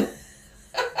yoga in.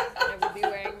 I will be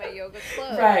wearing my yoga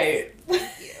clothes. Right.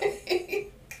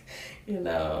 Thank you.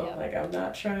 Like, I'm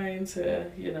not trying to,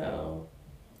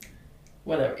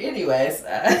 whatever. Anyways,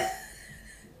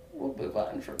 we'll move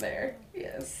on from there.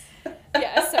 Yes.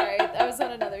 Yeah, sorry. I was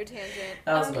on another tangent.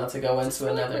 I was about to go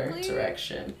into another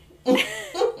direction.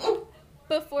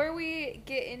 Before we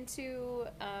get into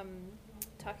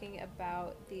talking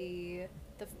about the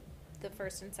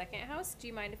first and second house, do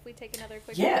you mind if we take another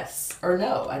quick Yes, or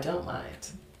no, I don't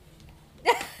mind.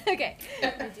 Okay,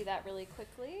 we'll do that really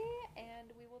quickly, and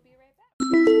we will be right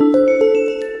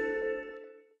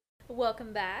back.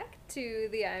 Welcome back to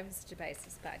the I'm Such a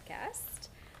Pisces podcast.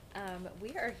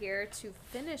 We are here to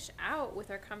finish out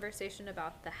with our conversation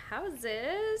about the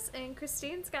houses, and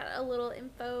Christine's got a little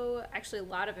info, actually a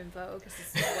lot of info because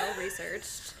it's well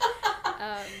researched.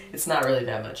 It's not really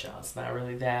that much, y'all. It's not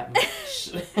really that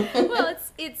much. Well,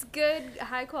 it's good,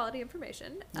 high quality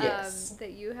information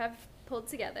that you have pulled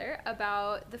together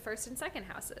about the first and second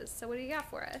houses. So what do you got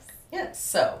for us? Yes,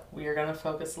 so we are going to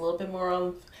focus a little bit more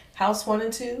on house 1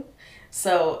 and 2.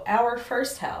 So our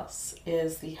first house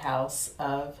is the house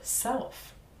of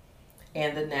self.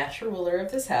 And the natural ruler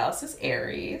of this house is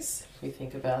Aries. If we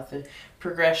think about the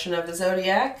progression of the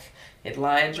zodiac, it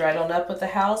lines right on up with the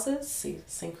houses. See the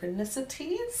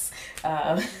synchronicities.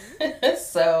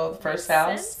 So first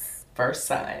house, first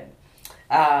sign.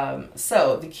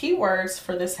 So the key words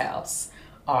for this house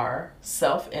are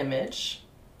self-image,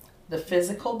 the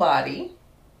physical body,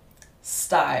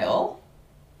 style,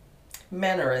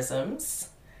 mannerisms,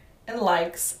 and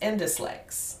likes and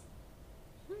dislikes.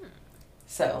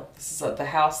 So this is the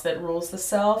house that rules the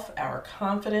self, our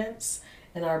confidence,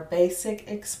 and our basic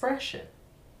expression.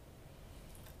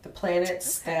 The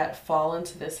planets that fall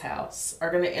into this house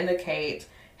are going to indicate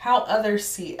how others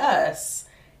see us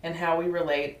and how we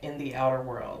relate in the outer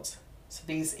world. So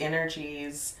these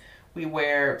energies we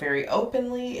wear very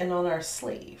openly and on our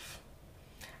sleeve.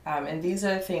 And these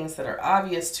are things that are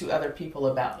obvious to other people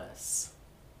about us.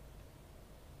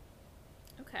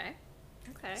 Okay.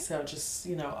 So just,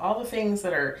 all the things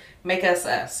that make us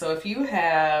us. So if you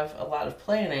have a lot of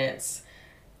planets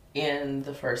in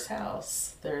the first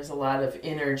house, there's a lot of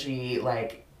energy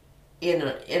like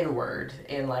inward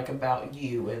and like about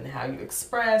you and how you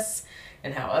express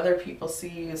and how other people see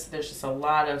you. So there's just a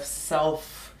lot of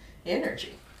self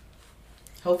energy.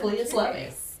 Hopefully it's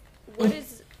loving.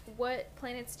 What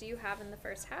planets do you have in the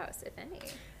first house, if any?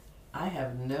 I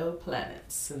have no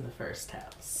planets in the first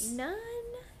house. None?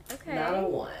 Okay. Not a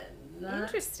one. Not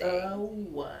Interesting. a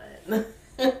one.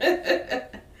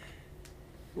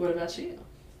 What about you?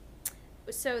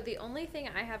 So the only thing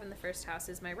I have in the first house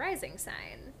is my rising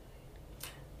sign,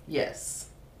 Yes.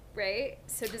 right?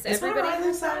 So does Is my everybody rising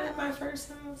have sign that? in my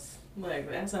first house? Like,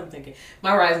 that's what I'm thinking.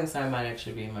 My rising sign might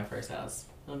actually be in my first house.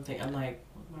 I'm like,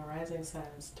 my rising sign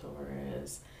is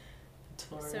Taurus.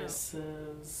 Taurus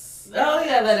is... Oh,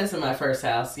 yeah, that is in my first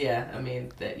house. Yeah, I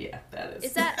mean, that is.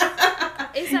 Is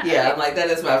that Yeah, okay. I'm like, that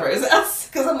is my first house.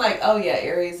 Because I'm like, oh, yeah,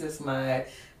 Aries is my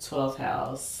 12th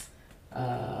house.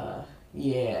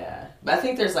 Yeah. But I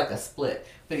think there's like a split.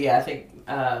 But yeah, I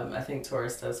think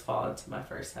Taurus does fall into my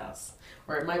first house.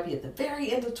 Or it might be at the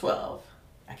very end of 12.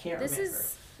 I can't This remember.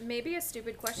 is maybe a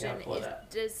stupid question. Yeah, pull it up.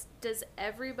 Does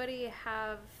everybody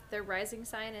have their rising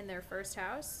sign in their first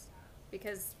house?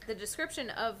 Because the description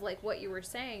of like what you were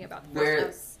saying about the first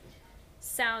house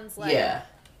sounds like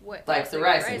what like the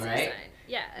rising, right? sign.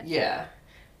 Yeah. Yeah.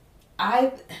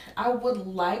 I would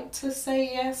like to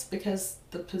say yes because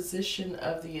the position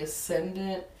of the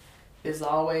ascendant is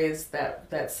always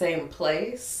that same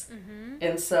place. Mm-hmm.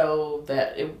 And so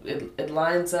that it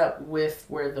lines up with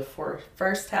where the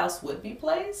first house would be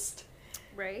placed.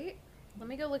 Right. Let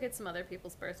me go look at some other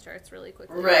people's birth charts really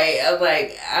quickly. Right. I'm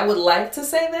like, I would like to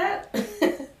say that.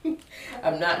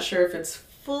 I'm not sure if it's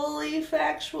fully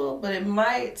factual, but it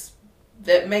might.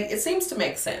 It seems to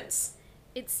make sense.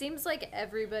 It seems like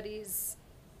everybody's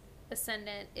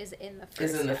ascendant is in the first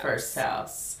Is in the house. first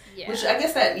house. Yeah. Which I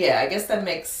guess that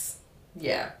makes,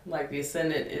 like the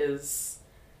ascendant is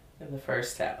in the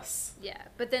first house. Yeah,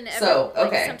 but then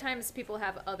sometimes people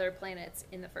have other planets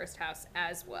in the first house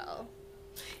as well.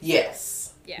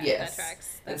 Yes. Yeah, yes. that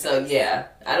tracks. And so,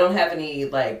 I don't have any,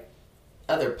 like,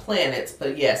 other planets,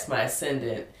 but yes, my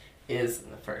ascendant is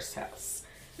in the first house.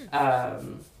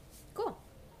 Cool.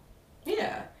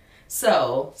 Yeah.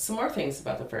 So, some more things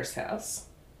about the first house.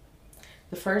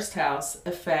 The first house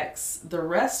affects the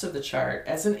rest of the chart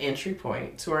as an entry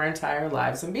point to our entire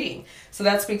lives and being. So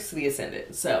that speaks to the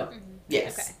ascendant. So,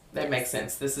 yes, that makes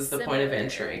sense. This is the point of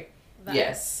entry. Vibes.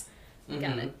 Yes.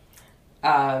 Got it.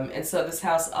 And so this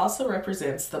house also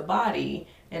represents the body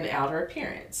and outer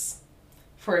appearance.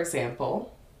 For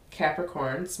example,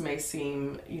 Capricorns may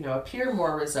appear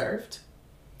more reserved.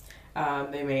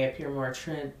 They may appear more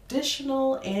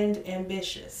traditional and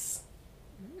ambitious.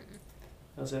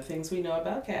 Those are things we know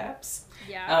about Caps.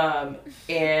 Yeah.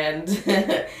 And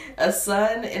a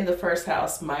sun in the first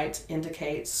house might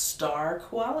indicate star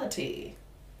quality.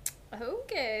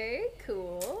 Okay,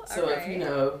 cool. So if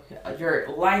your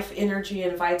life energy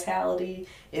and vitality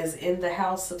is in the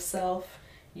house of self,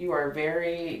 you are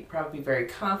probably very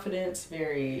confident,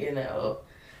 very,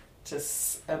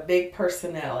 just a big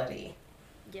personality.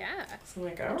 Yeah. So I'm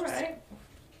like, all right.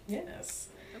 Yes.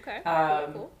 Okay.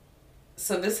 Cool.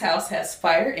 So this house has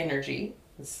fire energy.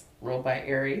 It's ruled by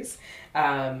Aries.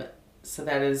 So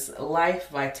that is life,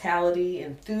 vitality,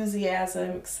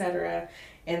 enthusiasm, etc.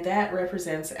 And that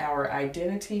represents our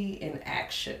identity in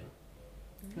action.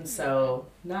 And so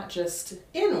not just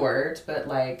inward, but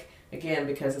like, again,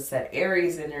 because it's that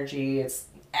Aries energy, it's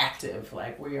active.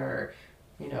 Like we are,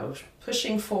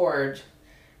 pushing forward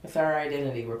with our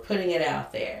identity. We're putting it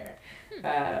out there.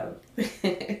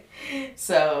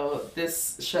 So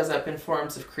this shows up in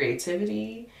forms of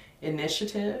creativity,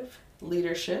 initiative,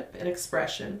 leadership, and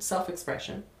expression,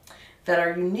 self-expression, that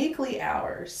are uniquely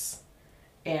ours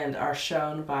and are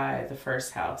shown by the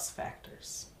first house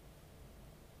factors.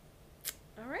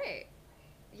 All right.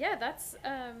 Yeah, that's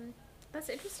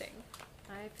interesting.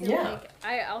 I feel like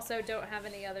I also don't have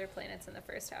any other planets in the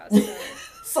first house. So.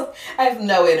 So I have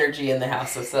no energy in the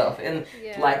house of self, and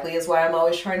likely is why I'm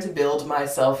always trying to build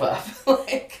myself up.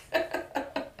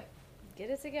 Get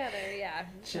it together, yeah.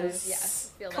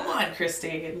 Feel come on,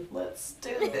 Christine, let's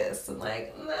do this. And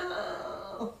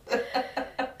no.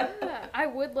 I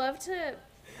would love to.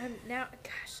 Now,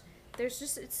 gosh,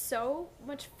 it's so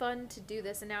much fun to do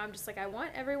this, and now I'm just like, I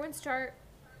want everyone's chart.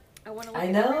 I want to look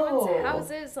at everyone's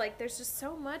houses. Like, there's just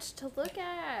so much to look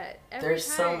at. There's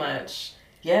so much.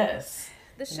 Yes.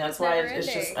 And that's why it's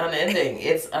just unending.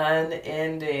 It's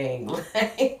unending.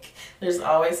 Like, there's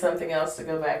always something else to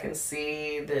go back and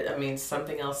see.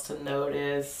 Something else to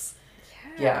notice.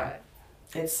 Yeah.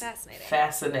 It's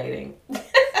fascinating.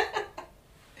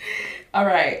 All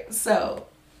right. So,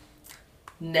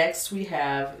 next we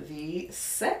have the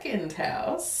second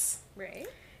house. Right.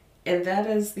 And that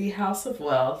is the house of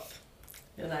wealth.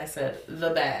 And I said,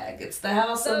 the bag. It's the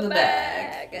house of the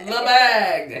bag. The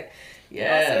bag.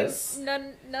 Yes.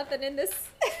 Also, nothing in this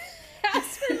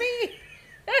house for me.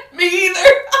 Me either.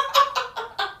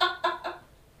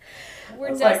 We're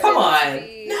I was like, come destined to on,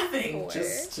 be nothing. poor.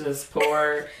 Just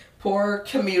poor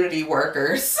community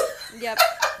workers. Yep,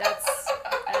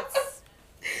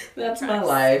 That's my tracks.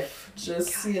 life.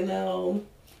 Just, you know,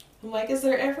 I'm like, is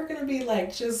there ever going to be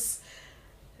like just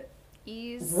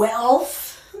ease.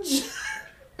 wealth?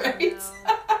 Right?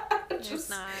 No, there's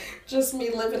just, not. just me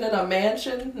living in a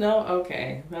mansion? No?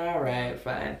 Okay. All right,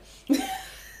 fine.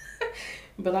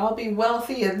 But I'll be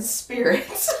wealthy in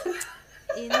spirit.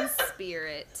 In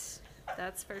spirit.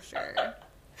 That's for sure.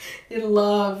 In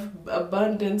love,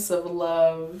 abundance of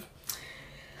love.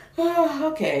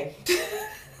 Oh, okay.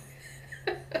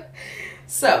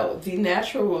 So, the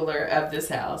natural ruler of this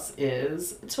house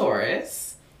is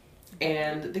Taurus.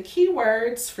 And the key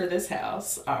words for this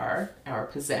house are our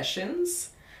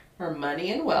possessions, our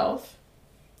money and wealth,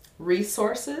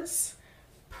 resources,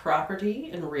 property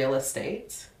and real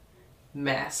estate,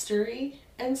 mastery,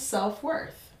 and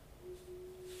self-worth.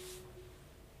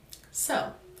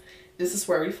 So, this is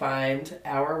where we find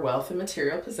our wealth and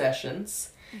material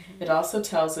possessions. It also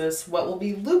tells us what will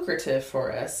be lucrative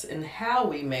for us and how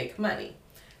we make money.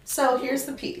 So here's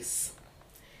the piece.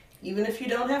 Even if you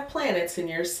don't have planets in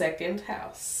your second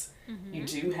house, you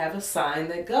do have a sign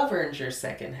that governs your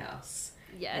second house.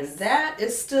 Yes. And that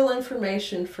is still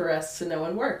information for us to know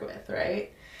and work with,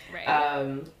 right?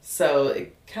 Right. So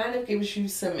it kind of gives you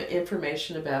some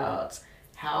information about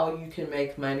how you can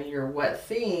make money or what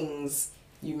things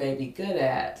you may be good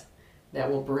at that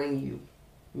will bring you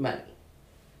money.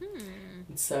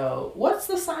 So, what's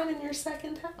the sign in your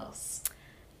second house?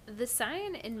 The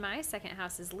sign in my second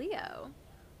house is Leo.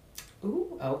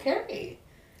 Ooh, okay.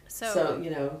 So you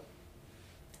know.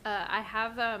 I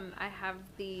have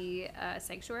the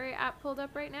Sanctuary app pulled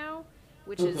up right now,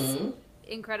 which is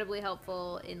incredibly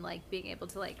helpful in like being able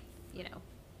to like, you know,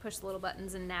 push the little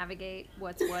buttons and navigate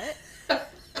what's what.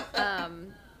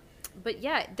 But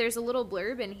yeah, there's a little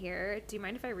blurb in here. Do you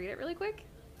mind if I read it really quick?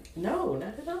 No,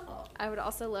 not at all. I would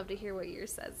also love to hear what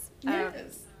yours says.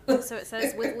 Yes. So it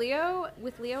says, with Leo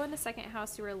in the second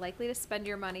house, you are likely to spend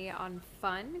your money on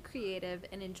fun, creative,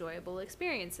 and enjoyable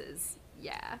experiences.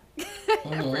 Yeah.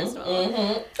 First of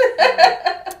all.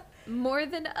 More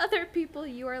than other people,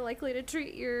 you are likely to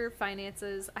treat your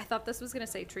finances. I thought this was going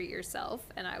to say treat yourself,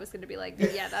 and I was going to be like,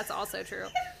 yeah, that's also true.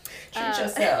 Treat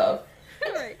yourself.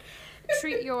 Right.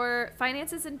 Treat your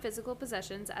finances and physical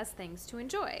possessions as things to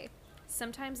enjoy.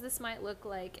 Sometimes this might look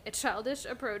like a childish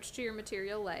approach to your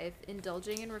material life,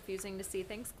 indulging and refusing to see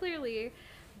things clearly,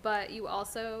 but you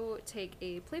also take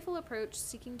a playful approach,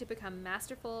 seeking to become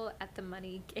masterful at the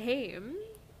money game.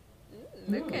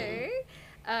 Okay.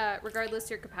 Regardless,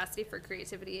 your capacity for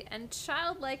creativity and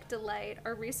childlike delight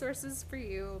are resources for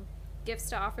you, gifts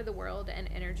to offer the world, and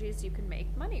energies you can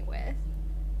make money with.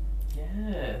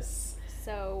 Yes.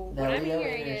 So That what I'm Leo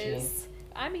hearing energy. is,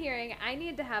 I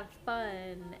need to have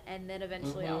fun, and then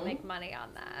eventually I'll make money on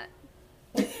that.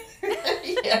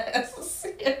 Yes.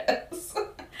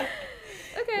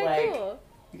 Okay, Like, cool.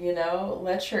 You know,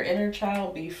 let your inner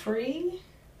child be free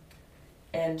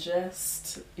and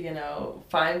just, you know,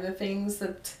 find the things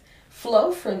that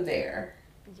flow from there.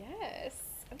 Yes.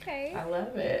 Okay. I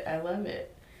love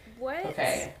it. What?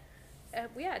 Okay.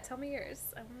 Yeah, tell me yours.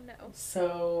 I want to know.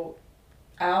 So,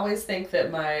 I always think that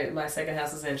my second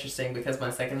house is interesting because my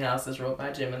second house is ruled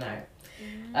by Gemini.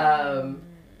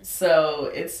 So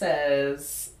it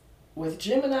says, with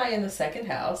Gemini in the second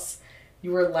house,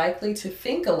 you are likely to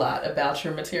think a lot about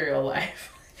your material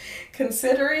life,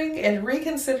 considering and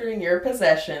reconsidering your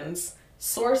possessions,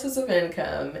 sources of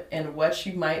income, and what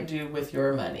you might do with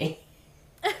your money.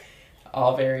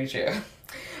 All very true.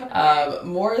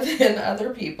 More than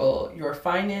other people, your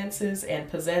finances and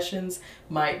possessions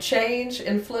might change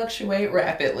and fluctuate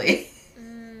rapidly.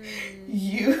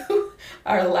 You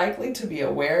are likely to be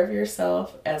aware of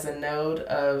yourself as a node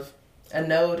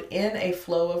in a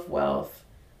flow of wealth.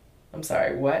 I'm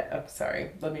sorry, what? I'm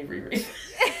sorry. Let me reread.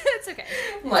 It's okay.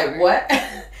 I'm like, what?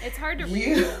 It's hard to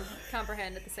read and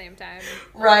comprehend at the same time.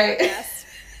 Right. Yes.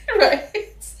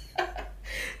 Right.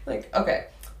 Like, okay.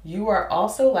 You are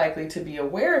also likely to be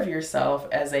aware of yourself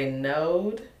as a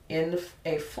node in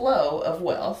a flow of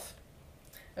wealth,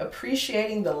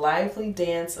 appreciating the lively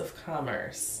dance of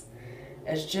commerce.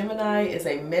 As Gemini is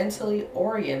a mentally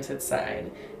oriented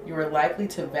sign, you are likely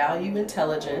to value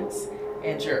intelligence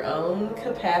and your own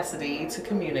capacity to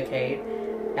communicate,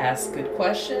 ask good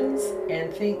questions,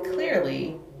 and think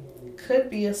clearly could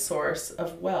be a source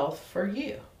of wealth for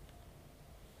you.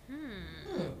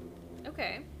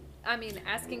 Okay. I mean,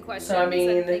 asking questions So, I mean-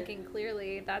 and thinking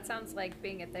clearly, that sounds like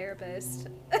being a therapist.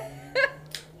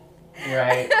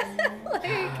 Right.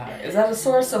 Like, Is that a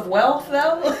source of wealth,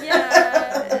 though?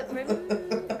 yeah.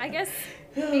 I guess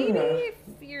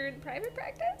private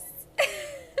practice.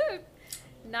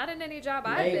 Not in any job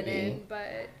I've Maybe. been in,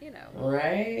 but, you know.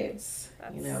 Right?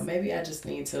 You know, maybe I just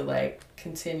need to, like,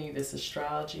 continue this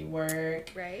astrology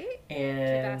work. Right?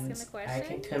 And Keep asking the I can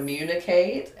questions.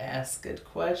 communicate, ask good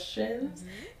questions.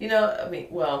 You know, I mean,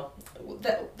 well,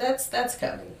 that's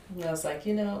coming. And I was like,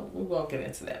 you know, we won't get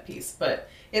into that piece, but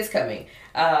it's coming.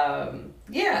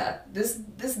 Yeah, this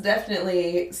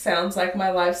definitely sounds like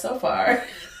my life so far.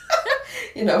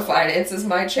 You know, finances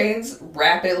might change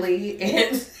rapidly,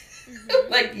 and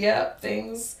like, yep,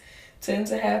 things tend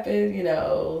to happen, you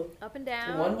know, Up and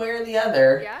down. one way or the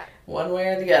other. Yeah. One way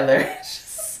or the other.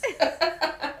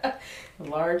 A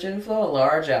large inflow, a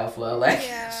large outflow. Like,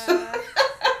 Yeah.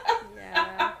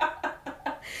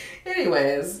 Yeah.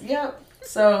 Anyways, yep.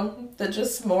 So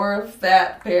just more of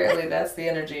that. Apparently, that's the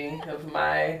energy of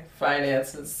my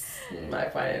finances, my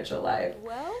financial life.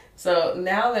 Well. So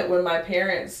now that when my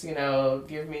parents, you know,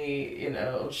 give me, you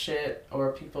know, shit,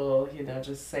 or people, you know,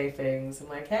 just say things, I'm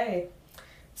like, hey,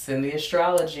 it's in the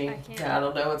astrology. I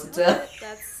don't know what to tell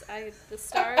you. The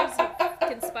stars have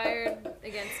conspired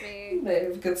against me.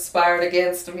 They've conspired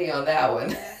against me on that one.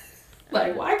 Yeah.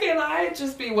 Like, why can't I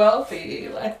just be wealthy?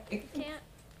 Like, Can't.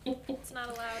 It's not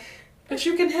allowed. but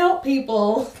you can help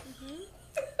people.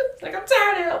 Like, I'm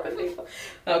tired of helping people.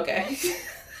 Okay.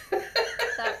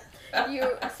 You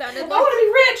sounded I like want to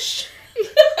be rich.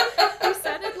 you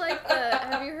sounded like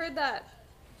have you heard that?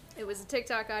 It was a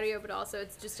TikTok audio, but also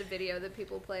it's just a video that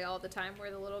people play all the time where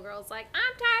the little girl's like,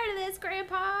 I'm tired of this,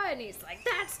 Grandpa. And he's like,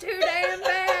 that's too damn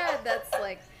bad. That's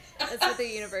what the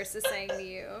universe is saying to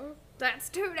you. That's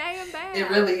too damn bad. It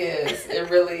really is. It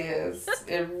really is.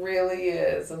 It really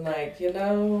is. And like, you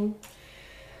know,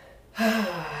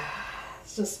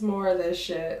 it's just more of this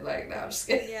shit. Like, no, I'm just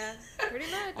kidding. Yeah, pretty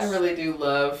much. I really do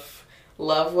love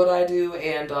what I do,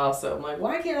 and also I'm like,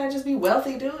 why can't I just be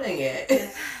wealthy doing it?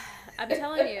 I'm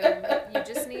telling you, you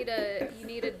just need a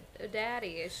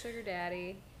daddy, a sugar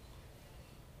daddy.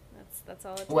 That's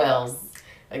all it takes. Well,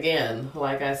 again,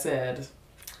 like I said,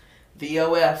 the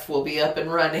OF will be up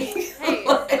and running. Hey,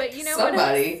 Like, but you know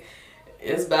somebody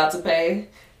is about to pay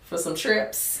for some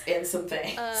trips and some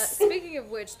things. Speaking of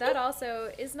which, that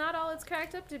also is not all it's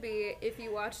cracked up to be if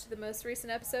you watched the most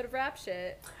recent episode of Rap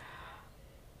Shit.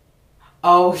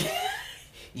 Oh,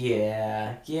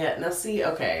 yeah. Now see,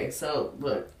 okay, so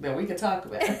look, then we can talk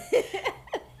about it.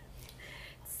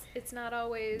 It's not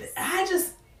always.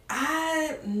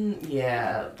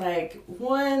 Yeah, like,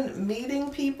 one, meeting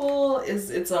people is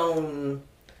its own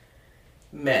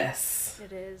mess.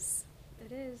 It is.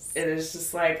 It is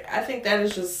just like, I think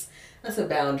that's a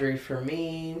boundary for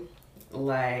me.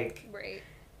 Like, Right.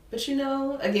 but you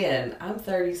know, again, I'm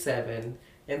 37.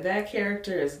 And that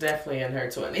character is definitely in her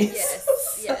 20s.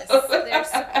 Yes. They're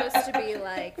supposed to be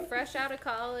like fresh out of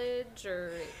college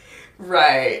or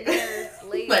right. in their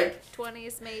late Like,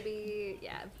 20s maybe.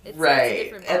 Yeah. It's right. a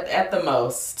different ballgame. At the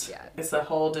most. Yeah. It's a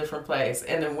whole different place.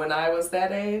 And then when I was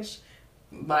that age,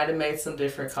 might have made some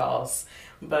different calls.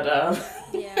 But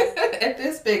Yeah. at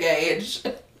this big age,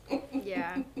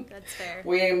 Yeah, that's fair.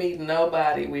 we ain't meeting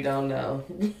nobody we don't know.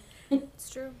 It's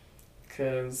true.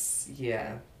 Because,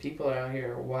 yeah, people out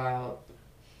here are wild.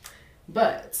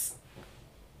 But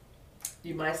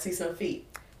you might see some feet.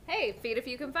 Hey, feed if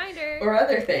you can find her. Or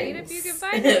other things. Feed if you can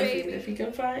find her, baby. Feed if you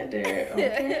can find her.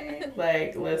 Okay.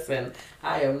 Like, listen,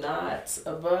 I am not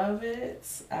above it.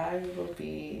 I will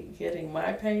be getting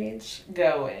my page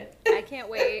going. I can't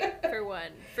wait for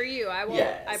one. For you, I won't.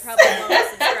 Yes. I probably won't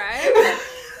subscribe.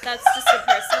 That's just a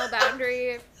personal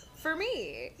boundary for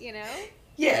me, you know?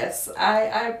 Yes,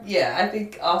 I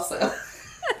think also.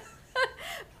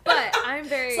 But I'm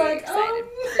very It's like, excited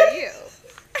for you.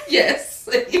 Yes.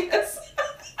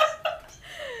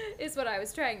 Is what I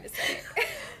was trying to say.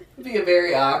 It'd be a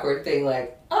very awkward thing,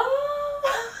 like,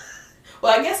 oh.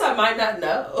 Well, I guess I might not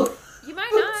know. You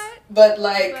might not. But,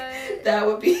 like, But- that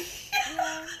would be.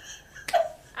 Yeah.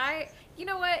 You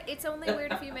know what? It's only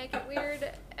weird if you make it weird,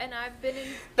 and I've been in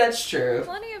That's true.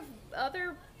 plenty of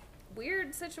other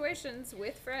weird situations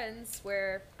with friends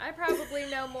where I probably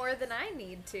know more than I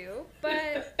need to,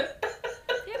 but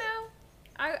you know,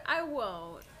 I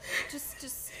won't.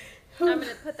 Just I'm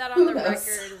gonna put that on the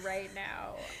record right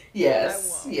now.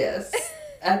 Yes, I won't. yes.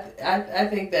 I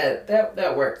think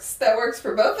that works. That works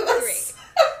for both of us.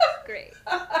 Great.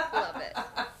 Love it.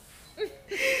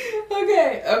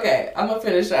 Okay. I'm gonna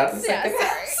finish out the second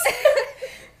house.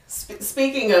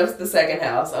 Speaking of the second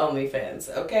house, OnlyFans.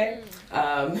 Okay.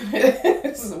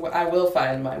 I will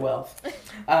find my wealth.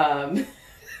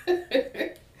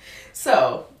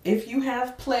 So if you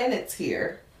have planets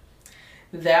here,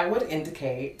 that would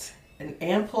indicate an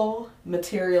ample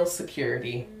material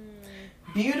security.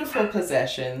 beautiful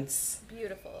possessions.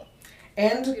 Beautiful.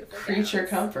 And Beautiful creature gowns.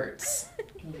 comforts.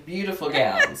 Beautiful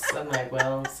gowns. I'm like,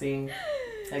 well, see,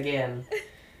 again,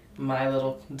 my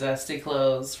little dusty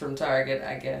clothes from Target,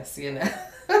 I guess, you know.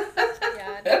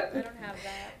 Yeah, I don't have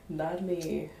that. Not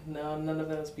me. No, none of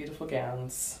those beautiful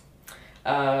gowns.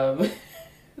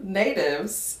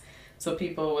 Natives, so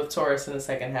people with Taurus in the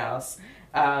second house,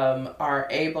 are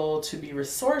able to be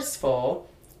resourceful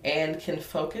and can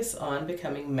focus on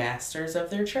becoming masters of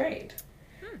their trade.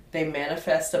 They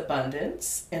manifest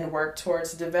abundance and work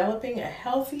towards developing a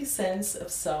healthy sense of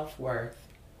self-worth.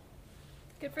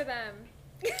 Good for them.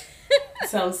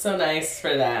 Sounds so nice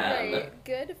for them. Right.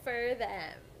 Good for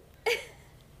them.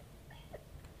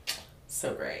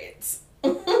 So great.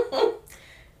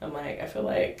 I'm like, I feel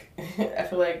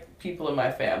like people in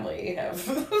my family have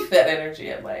that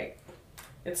energy. I'm like,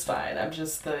 it's fine. I'm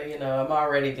just I'm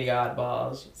already the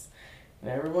oddball. It's just,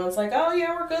 everyone's like, oh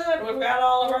yeah, we're good. We've got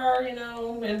all of our,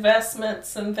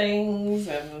 investments and things.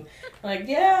 And like,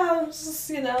 yeah, I'm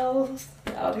just,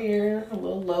 out here, a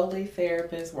little lowly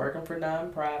therapist working for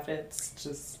nonprofits,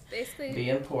 just basically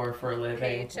being poor for a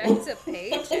living. Paycheck to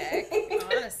paycheck,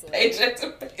 honestly. Paycheck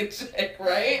to paycheck,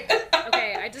 right?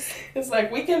 Okay, it's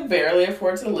like we can barely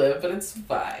afford to live, but it's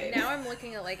fine. Now I'm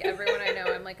looking at like everyone I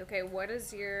know. I'm like, okay, where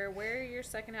are your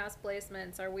second house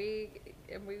placements? Are we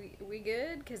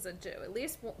good? Because at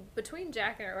least between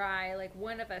Jack and I, like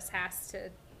one of us has to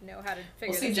know how to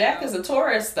figure this out. Jack is a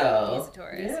Taurus, though. He's a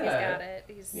Taurus. Yeah.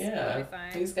 He's got it. He'll be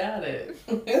fine. He's got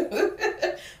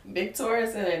it. Big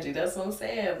Taurus energy. That's what I'm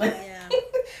saying. Yeah.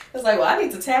 It's like, well, I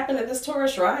need to tap into this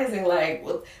Taurus rising. Like,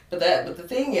 well, but the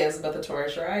thing is about the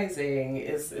Taurus rising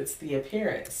is it's the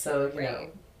appearance. So you know,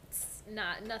 it's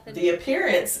not nothing. The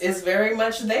appearance is very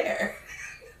much there.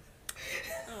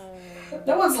 Oh.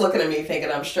 No one's looking at me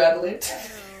thinking I'm struggling. No.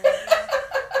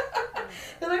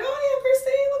 They're like, oh yeah,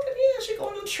 Christine, look at you. She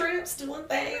going on trips, doing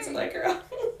things. I'm like, girl,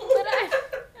 But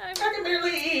I can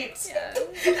barely eat. Yeah, I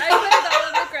put it all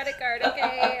on the credit card.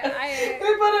 Okay, I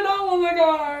put it all on the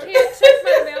card. Can't check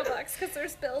my mailbox because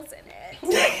there's bills in it.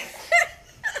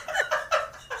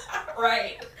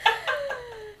 Right.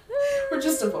 We're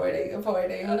just avoiding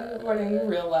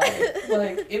real life.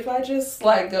 Like, if I just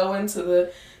go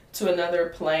into to another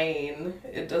plane,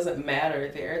 it doesn't matter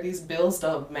there. These bills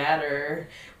don't matter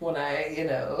when I,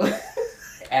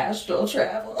 astral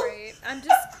travel. Right.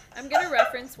 I'm gonna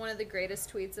reference one of the greatest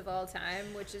tweets of all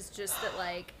time, which is just that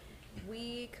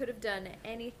we could have done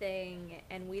anything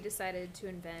and we decided to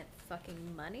invent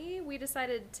fucking money. We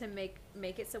decided to make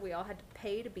it so we all had to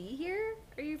pay to be here.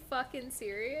 Are you fucking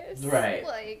serious?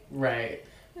 Right. Right.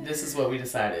 This is what we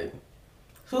decided.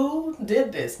 Who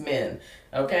did this? Men.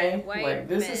 Okay? White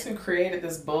this men. is who created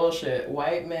this bullshit.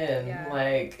 White men.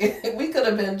 Yeah. We could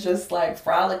have been just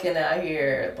frolicking out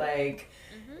here,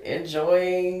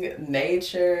 enjoying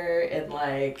nature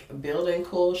and building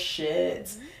cool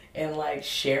shit and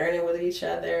sharing it with each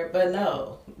other. But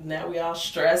no, now we all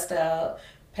stressed out,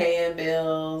 paying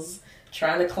bills,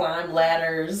 trying to climb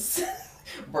ladders,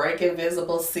 break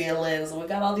invisible ceilings. We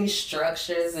got all these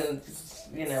structures and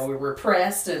we're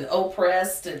repressed and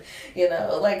oppressed and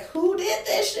who did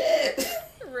this shit?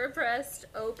 Repressed,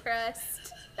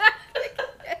 oppressed.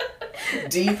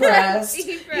 Depressed,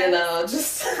 Depressed.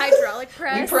 just hydraulic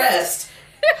press. We pressed.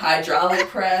 Hydraulic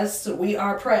pressed. We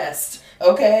are pressed.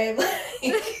 Okay?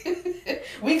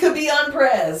 We could be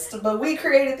unpressed, but we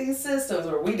created these systems,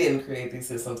 or we didn't create these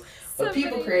systems, but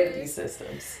people created these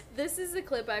systems. This is a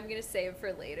clip I'm gonna save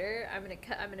for later. I'm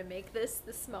gonna make this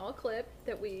the small clip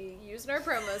that we use in our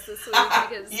promos this week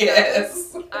because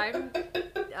yes.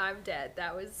 I'm dead.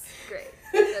 That was great.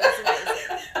 That was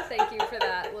amazing. Thank you for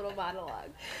that little monologue.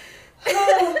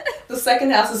 The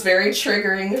second house is very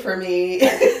triggering for me.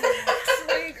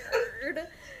 Triggered.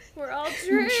 We're all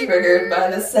triggered. Triggered by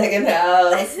the second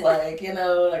house. I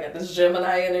got this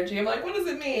Gemini energy. I'm like, what does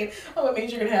it mean? Oh, it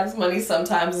means you're going to have money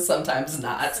sometimes and sometimes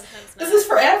not. Sometimes Is this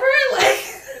forever? For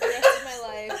the rest of my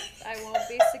life, I won't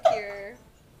be secure.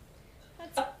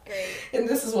 That's great. And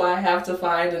this is why I have to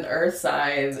find an earth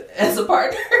sign as a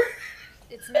partner.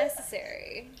 It's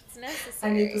necessary. It's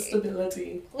necessary. I need the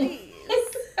stability. Please.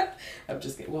 I'm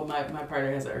just kidding. Well, my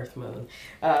partner has an earth moon.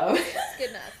 It's good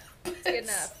enough. It's good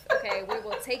enough. Okay, we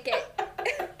will take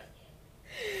it.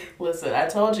 Listen, I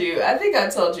think I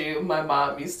told you, my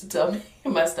mom used to tell me,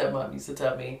 my stepmom used to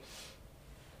tell me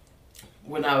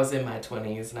when I was in my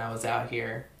 20s and I was out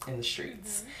here in the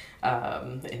streets,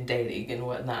 and dating and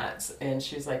whatnot. And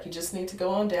she's like, you just need to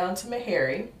go on down to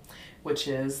Meharry, which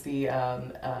is the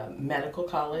medical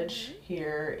college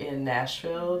here in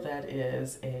Nashville that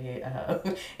is a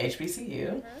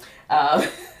HBCU.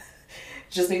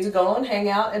 Just need to go and hang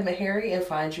out at Meharry and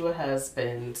find you a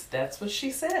husband. That's what she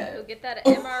Go said. get that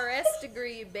MRS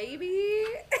degree, baby.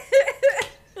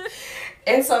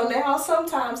 And so now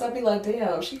sometimes I'd be like,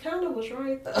 damn, she kind of was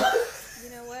right though. You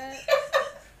know what?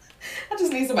 I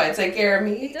just need somebody to take care of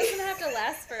It me. doesn't have to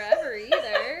last forever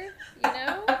either. You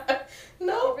know?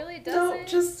 No, It really no, doesn't.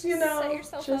 just, you know, Set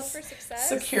yourself up just for success.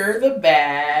 secure the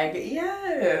bag.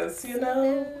 Yes, you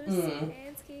know. And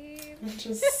scheme.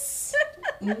 Just,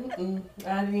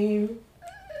 I mean,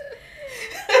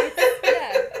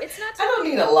 It's not. I don't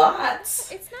need a lot.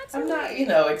 It's not. I'm not, you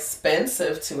know,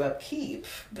 expensive to upkeep.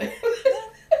 But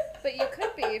you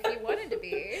could be if you wanted to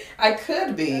be. I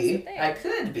could be. That's the thing. I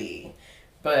could be.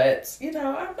 But, you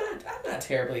know, I'm not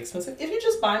terribly expensive. If you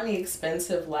just buy me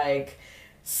expensive, like,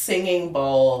 singing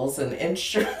bowls and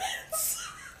instruments,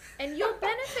 And you'll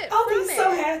benefit I'll from be it.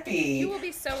 so happy. You will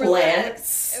be so Plants.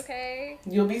 relaxed. Okay.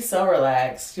 You'll be so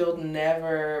relaxed. You'll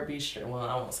never be stressed. Well,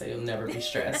 I won't say you'll never be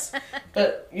stressed.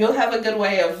 But you'll have a good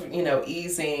way of, you know,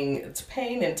 easing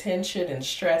pain and tension and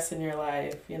stress in your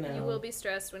life, you know. You will be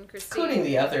stressed when Christine Including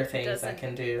the other things I doesn't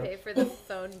can do. pay for the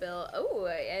phone bill. Oh,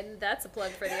 and that's a plug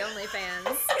for the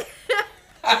OnlyFans.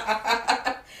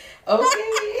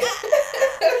 Okay.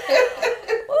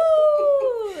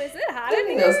 Ooh, is it hot in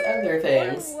Doing here? those other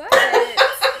things. Or what?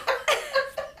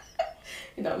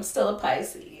 You know, I'm still a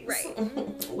Pisces. Right.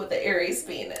 With the Aries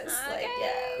Venus. Like, Okay.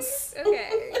 yes.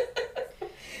 Okay.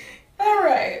 All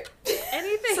right.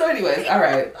 Anything? So anyways, all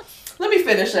right. Let me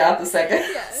finish out the second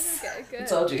Yes. Okay. I Good.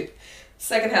 told you.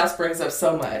 Second house brings up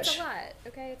so It's much. a lot.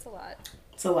 Okay. It's a lot.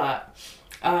 It's a lot.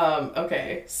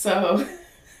 Okay, so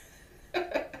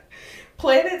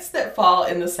planets that fall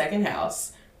in the second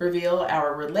house reveal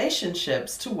our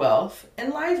relationships to wealth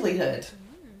and livelihood,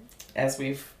 as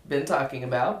we've been talking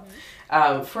about.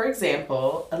 For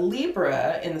example, a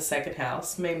Libra in the second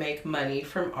house may make money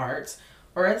from art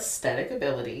or aesthetic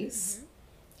abilities.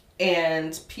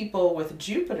 And people with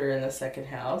Jupiter in the second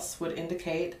house would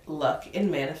indicate luck in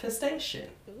manifestation.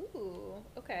 Ooh.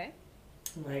 Okay.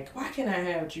 Like, why can't I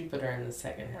have Jupiter in the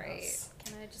second house? Right.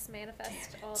 Can I just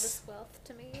manifest all this wealth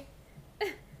to me?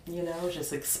 You know,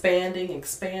 just expanding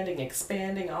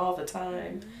all the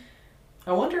time.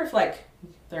 I wonder if, like,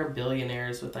 there are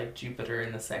billionaires with, like, Jupiter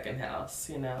in the second house,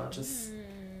 you know, just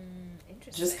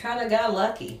Interesting. kind of got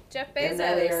lucky Jeff Bezos. in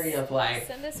that area of life.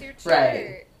 Send us your chart.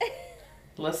 Right.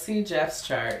 Let's see Jeff's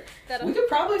chart. That'll- We could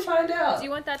probably find out. Do you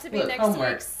want that to be Look, next homework.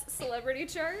 week's celebrity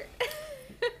chart?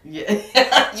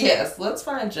 Yeah. Yes, let's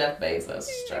find Jeff Bezos'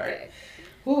 chart. Okay.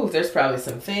 Ooh, there's probably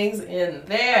some things in But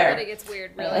there. it gets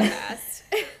weird really fast.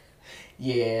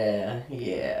 Yeah.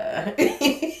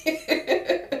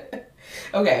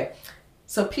 Okay,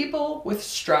 so people with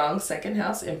strong second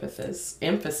house emphasis,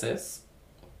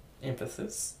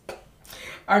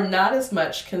 are not as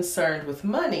much concerned with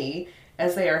money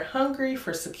as they are hungry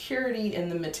for security in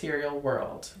the material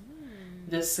world.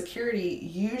 This security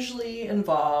usually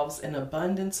involves an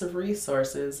abundance of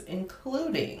resources,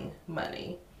 including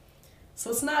money. So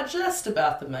it's not just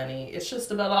about the money, it's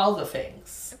just about all the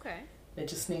things. Okay. They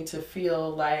just need to feel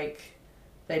like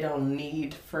they don't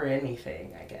need for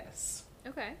anything, I guess.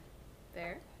 Okay.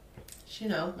 There. You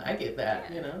know, I get that,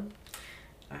 Yeah. you know.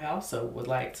 I also would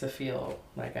like to feel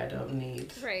like I don't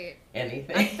need Right.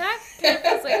 anything. That kind of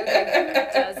feels like, okay,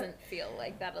 who doesn't feel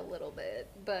like that a little bit?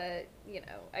 But, you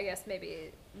know, I guess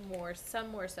maybe some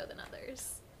more so than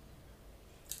others.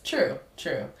 True.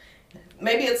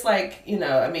 Maybe it's like, you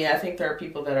know, I mean, I think there are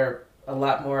people that are a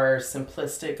lot more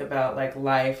simplistic about, like,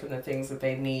 life and the things that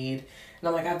they need. And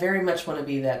I'm like, I very much want to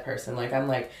be that person. Like, I'm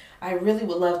like, I really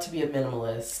would love to be a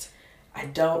minimalist. I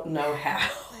don't know how.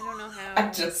 I don't know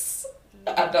how.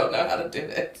 I don't know how to do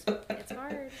it. It's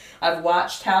hard. I've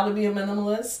watched How to Be a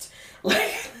Minimalist.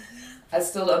 Like, I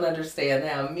still don't understand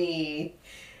how I'm a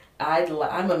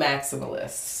maximalist,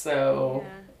 so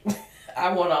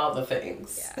I want all the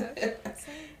things. Yeah.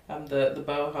 I'm the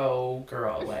boho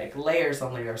girl, like layers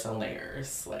on layers on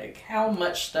layers. Like, how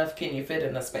much stuff can you fit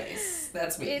in a space?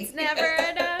 That's me. It's never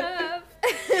enough.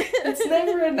 It's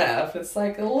never enough. It's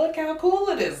like, look how cool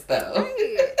it is, though.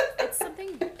 Right.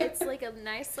 It's like a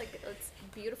nice, like, it's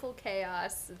beautiful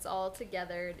chaos. It's all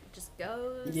together. It just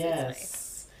goes. Yes. It's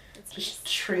nice. It's Just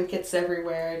nice. trinkets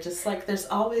everywhere. Just like there's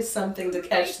always something to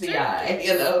catch the eye,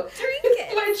 you know?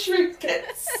 Trinkets. My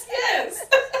trinkets. Yes.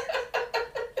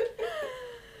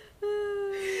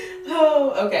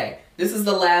 Oh, okay. This is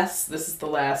the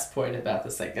last point about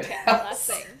the second house.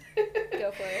 Last thing.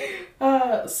 Go for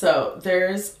it. So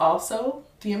there's also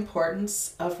the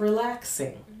importance of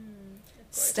relaxing. Of course.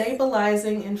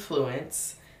 Stabilizing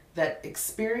influence that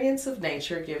experience of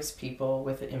nature gives people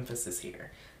with an emphasis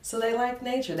here. So they like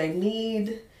nature. They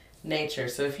need nature.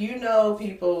 So if you know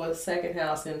people with second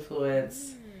house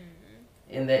influence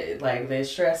and they're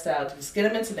stressed out, just get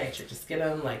them into nature. Just get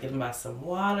them by some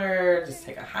water. Just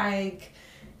take a hike.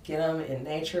 Get them in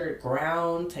nature,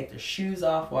 ground. Take their shoes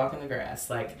off. Walk in the grass.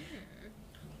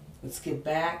 Let's get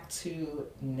back to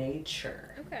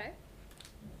nature. Okay.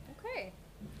 I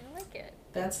like it.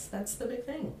 That's the big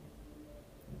thing.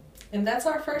 And that's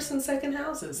our first and second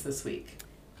houses this week.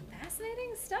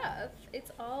 Fascinating stuff.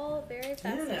 It's all very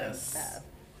fascinating stuff.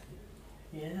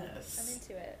 Yes. I'm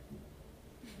into it.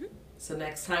 So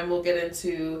next time we'll get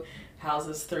into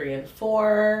houses 3 and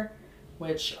 4,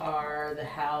 which are the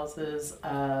houses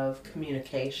of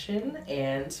communication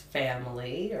and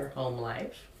family or home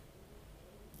life.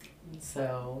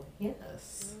 So,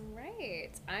 yes.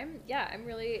 Right. I'm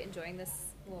really enjoying this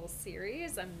little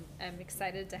series. I'm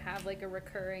excited to have like a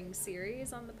recurring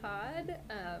series on the pod.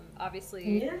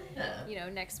 Obviously,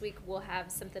 next week we'll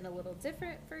have something a little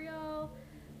different for y'all.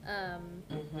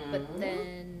 But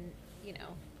then,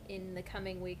 in the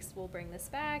coming weeks we'll bring this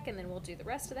back and then we'll do the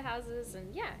rest of the houses,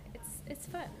 and it's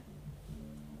fun.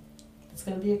 It's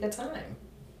going to be a good time.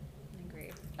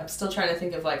 Agree. I'm still trying to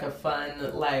think of a fun,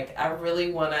 I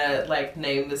really want to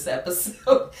name this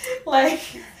episode like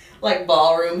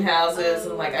ballroom houses,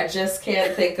 and I just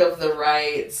can't think of the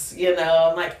rights,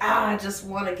 I'm I just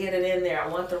want to get it in there. I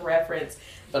want the reference,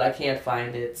 but I can't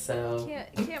find it, so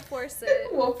you can't force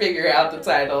it. We'll figure out the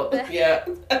title.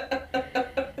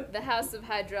 The House of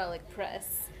Hydraulic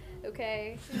Press.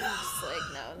 Okay? I'm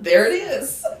just no. There it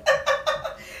is.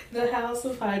 The House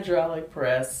of Hydraulic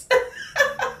Press.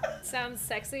 Sounds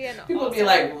sexy and people will be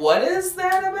like, what is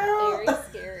that about? Very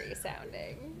scary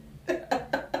sounding.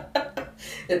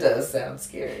 It does sound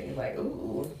scary.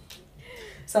 Ooh.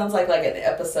 Sounds like an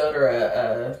episode or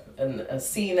a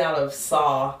scene out of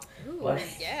Saw. Ooh,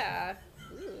 yeah.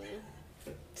 Ooh.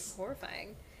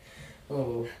 Horrifying.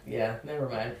 Oh, yeah. Never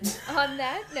mind. On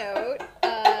that note,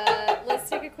 let's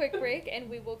take a quick break and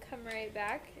we will come right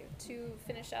back to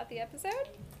finish out the episode.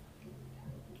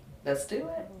 Let's do it.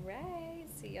 All right.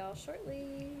 See y'all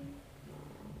shortly.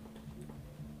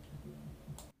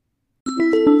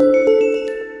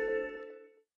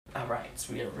 All right.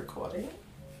 So we are recording.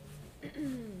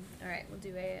 All right. We'll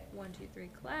do a 1, 2, 3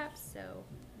 clap. So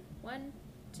 1,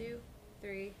 2,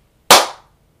 3.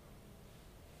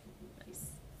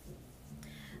 Nice.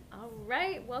 All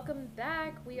right. Welcome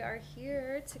back. We are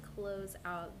here to close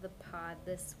out the pod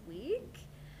this week.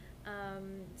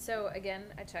 So again,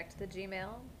 I checked the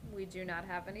Gmail. We do not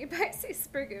have any Pisces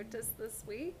Spergutus this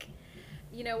week.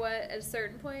 You know what? At a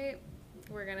certain point,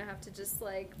 we're gonna have to just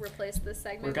replace this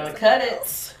segment. We're gonna cut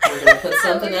it. We're gonna put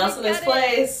something else in its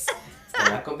place. It's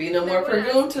not gonna be no more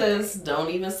preguntas. Don't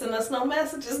even send us no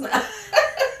messages now.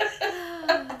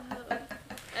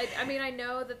 I mean, I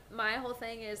know that my whole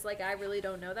thing is I really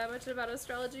don't know that much about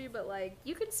astrology, but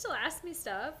you can still ask me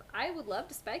stuff. I would love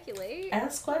to speculate.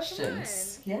 Ask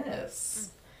questions.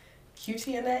 Yes.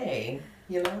 QT&A.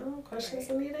 Questions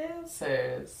that need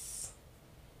answers.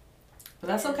 But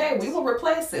that's okay. We will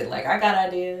replace it. I got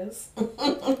ideas.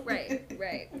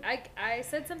 Right. I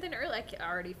said something earlier. I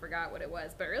already forgot what it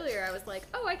was, but earlier I was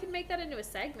I can make that into a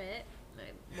segment.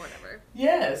 Whatever.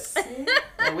 Yes.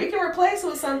 And we can replace it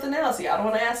with something else. Y'all don't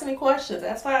want to ask any questions.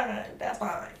 That's fine.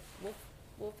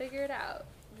 We'll figure it out.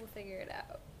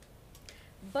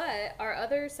 But our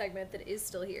other segment that is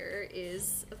still here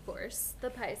is, of course, the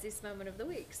Pisces Moment of the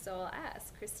Week. So I'll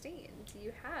ask, Christine, do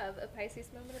you have a Pisces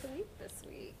Moment of the Week this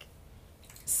week?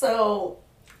 So,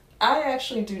 I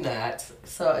actually do not.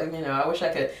 So, I wish I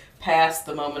could pass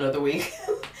the moment of the week,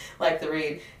 the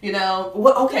read.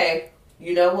 Okay.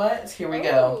 You know what? Here we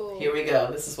go.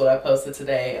 This is what I posted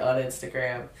today on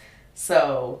Instagram.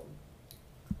 So,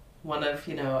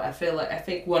 I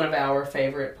think one of our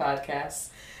favorite podcasts,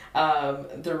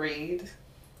 The Read,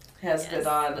 has been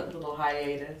on a little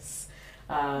hiatus.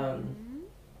 And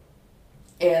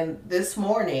this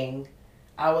morning,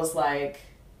 I was let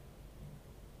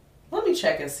me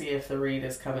check and see if The Read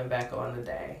is coming back on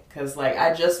today. Because,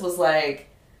 I just was I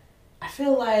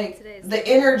feel the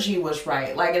energy was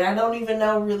right. And I don't even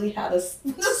know really how to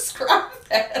describe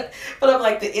that. But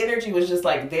I'm the energy was just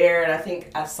there. And I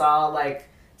think I saw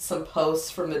some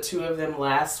posts from the two of them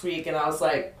last week. And I was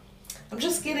I'm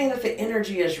just getting that the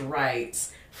energy is right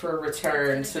for a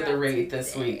return to The Read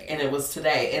this week. And it was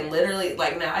today. And literally,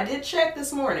 now I did check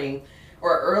this morning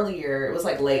or earlier. It was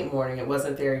late morning. It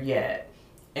wasn't there yet.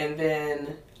 And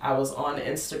then I was on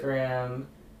Instagram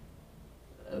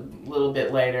a little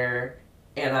bit later,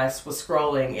 and I was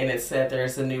scrolling, and it said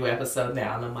there's a new episode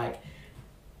now, and I'm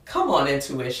come on,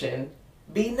 intuition,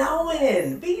 be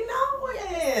knowing.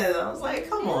 crying. I was like,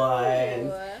 come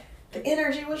on. The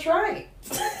energy was right.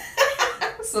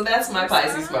 So that's my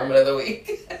Pisces moment of the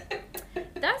week.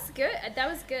 That's good. That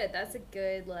was good. That's a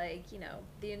good, like, you know,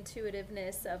 the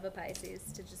intuitiveness of a Pisces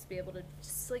to just be able to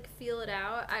just, like, feel it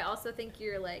out. I also think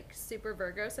your, like, super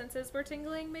Virgo senses were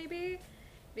tingling, maybe,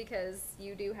 because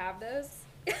you do have those.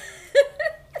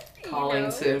 Calling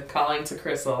to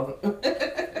Crystal.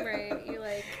 Right. You're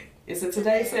like... Is it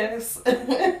today, sis?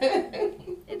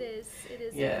 It is.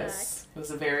 Yes. It was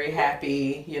a very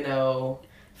happy, you know,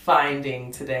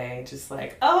 finding today. Just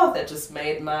like, oh, that just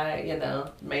made my, you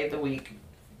know, made the week.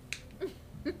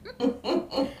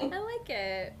 I like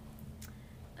it.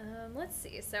 Let's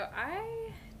see. So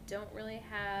I don't really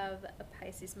have a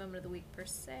Pisces moment of the week per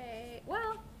se.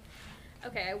 Well,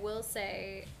 okay, I will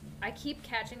say I keep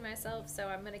catching myself, so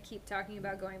I'm going to keep talking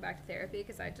about going back to therapy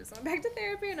because I just went back to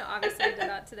therapy and obviously I did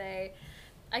that today.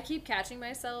 I keep catching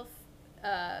myself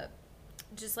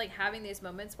just like having these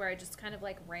moments where I just kind of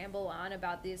like ramble on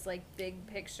about these like big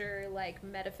picture like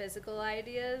metaphysical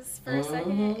ideas for a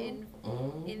second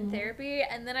in therapy,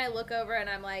 and then I look over and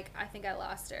I'm like, I think I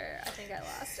lost her.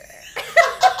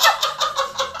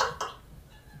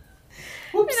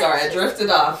 Oops, sorry, I drifted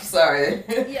off. Sorry.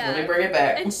 Yeah. Let me bring it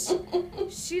back. And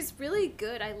she's really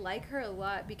good. I like her a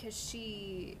lot because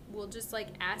she will just like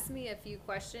ask me a few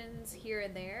questions here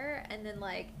and there, and then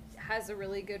like has a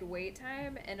really good wait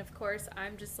time. And of course,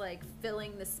 I'm just like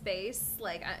filling the space,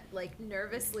 like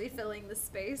nervously filling the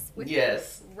space with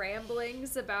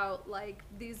ramblings about like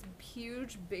these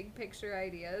huge big picture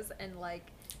ideas, and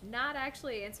like not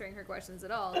actually answering her questions at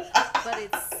all, but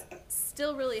it's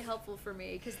still really helpful for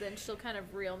me because then she'll kind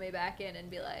of reel me back in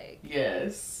and be like,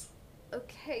 yes,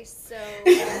 okay, so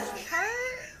which part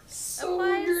so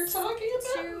you're talking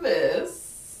about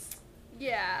this?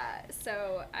 Yeah,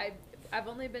 so I've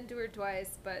only been to her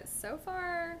twice, but so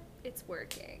far it's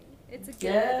working. It's a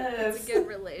good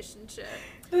relationship.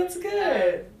 That's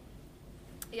good.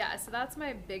 Yeah, so that's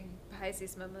my big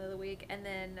Pisces moment of the week. And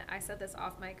then I said this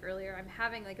off mic earlier. I'm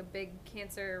having like a big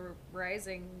Cancer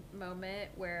rising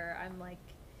moment where I'm like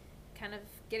kind of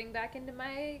getting back into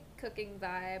my cooking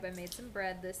vibe. I made some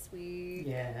bread this week.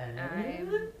 Yeah.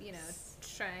 I'm, you know,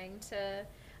 trying to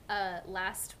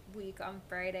last week on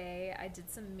Friday I did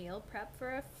some meal prep for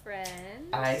a friend.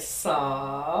 I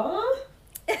saw.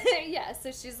 Yeah,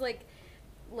 so she's like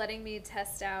letting me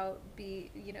test out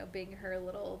being her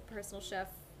little personal chef,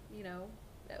 you know,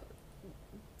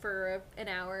 for an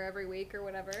hour every week or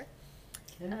whatever.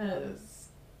 Yes.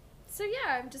 So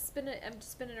yeah, I'm just been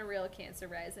in a real Cancer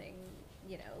rising,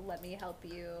 you know, let me help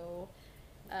you.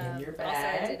 In your bag. Also,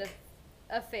 I did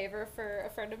a favor for a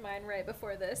friend of mine right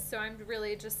before this, so I'm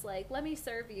really just like, let me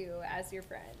serve you as your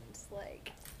friend,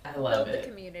 like I love build it. The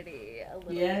community a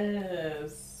little.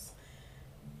 Yes.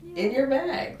 Yeah. In your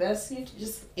bag. That's you,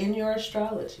 just in your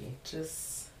astrology.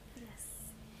 Just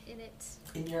in it.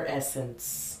 In your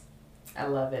essence. I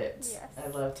love it. Yes. I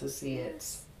love to see it.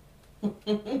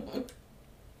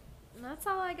 That's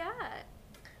all I got.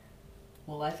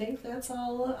 Well, I think that's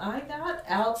all I got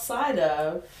outside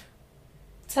of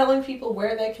telling people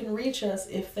where they can reach us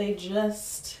if they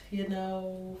just, you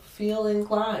know, feel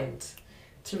inclined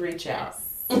to reach out.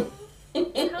 Yes.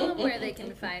 Tell them where they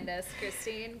can find us,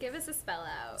 Christine. Give us a spell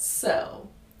out. So,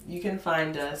 you can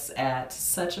find us at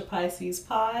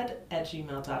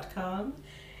suchapiscespod@gmail.com,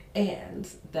 and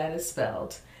that is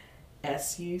spelled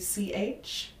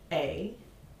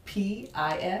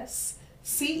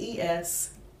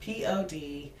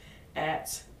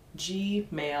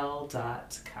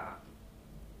SuchaPiscespod@gmail.com.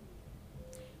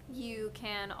 You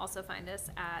can also find us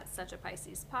at Such a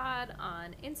Pisces Pod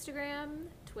on Instagram,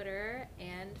 Twitter,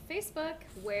 and Facebook,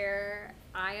 where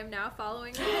I am now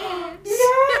following the page.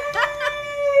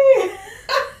 Yay!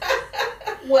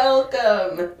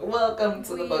 Welcome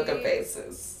to the Book of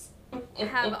Faces.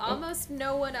 Have almost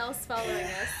no one else following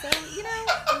us, so, you know,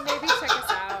 maybe check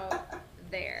us out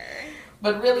there.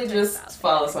 But really just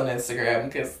follow us on Instagram,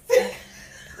 because...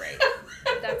 Right.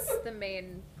 That's the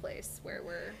main place where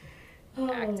we're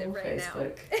active right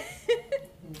Facebook. now.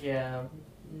 Yeah.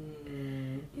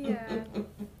 Yeah.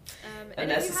 A And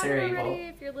necessary if you haven't evil. already,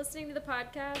 if you're listening to the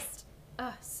podcast,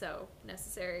 so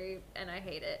necessary, and I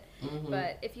hate it. Mm-hmm.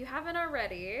 But if you haven't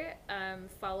already,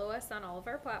 follow us on all of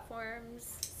our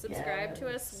platforms. Subscribe to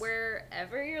us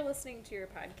wherever you're listening to your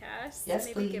podcast. Yes,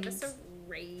 Maybe please. give us a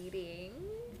rating.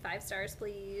 5 stars,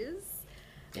 please.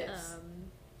 Yes.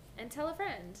 And tell a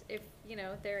friend. If, you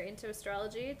know, they're into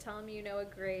astrology, tell them you know a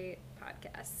great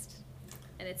podcast.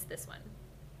 And it's this one.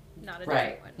 Not a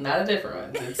different one. Not a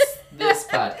different one. It's this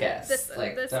podcast. This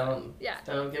don't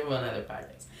give them another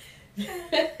podcast.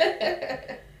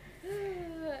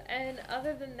 And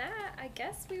other than that, I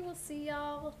guess we will see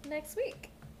y'all next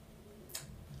week.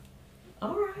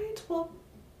 All right. Well,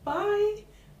 bye.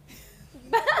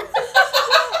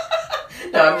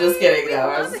 No, I'm just kidding.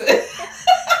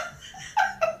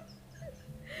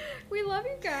 We love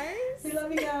you guys. We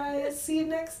love you guys. See you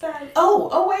next time.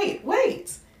 Oh,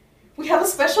 wait. We have a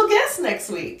special guest next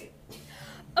week.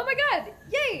 Oh my god.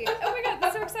 Yay. Oh my god,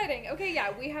 that's so exciting. Okay,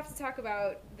 yeah, we have to talk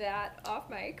about that off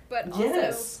mic, but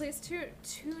also please tune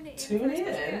in for a special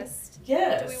guest.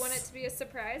 Yes. Do we want it to be a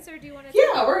surprise, or do you want it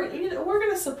to we're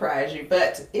going to surprise you,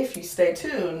 but if you stay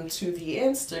tuned to the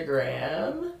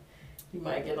Instagram, you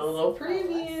might get a little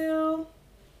preview.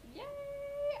 Yay!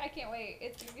 I can't wait.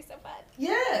 It's going to be so fun.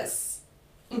 Yes.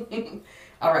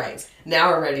 All right. Now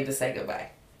we're ready to say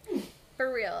goodbye.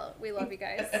 For real. We love you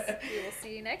guys. We will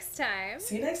see you next time.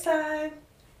 See you next time.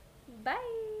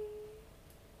 Bye.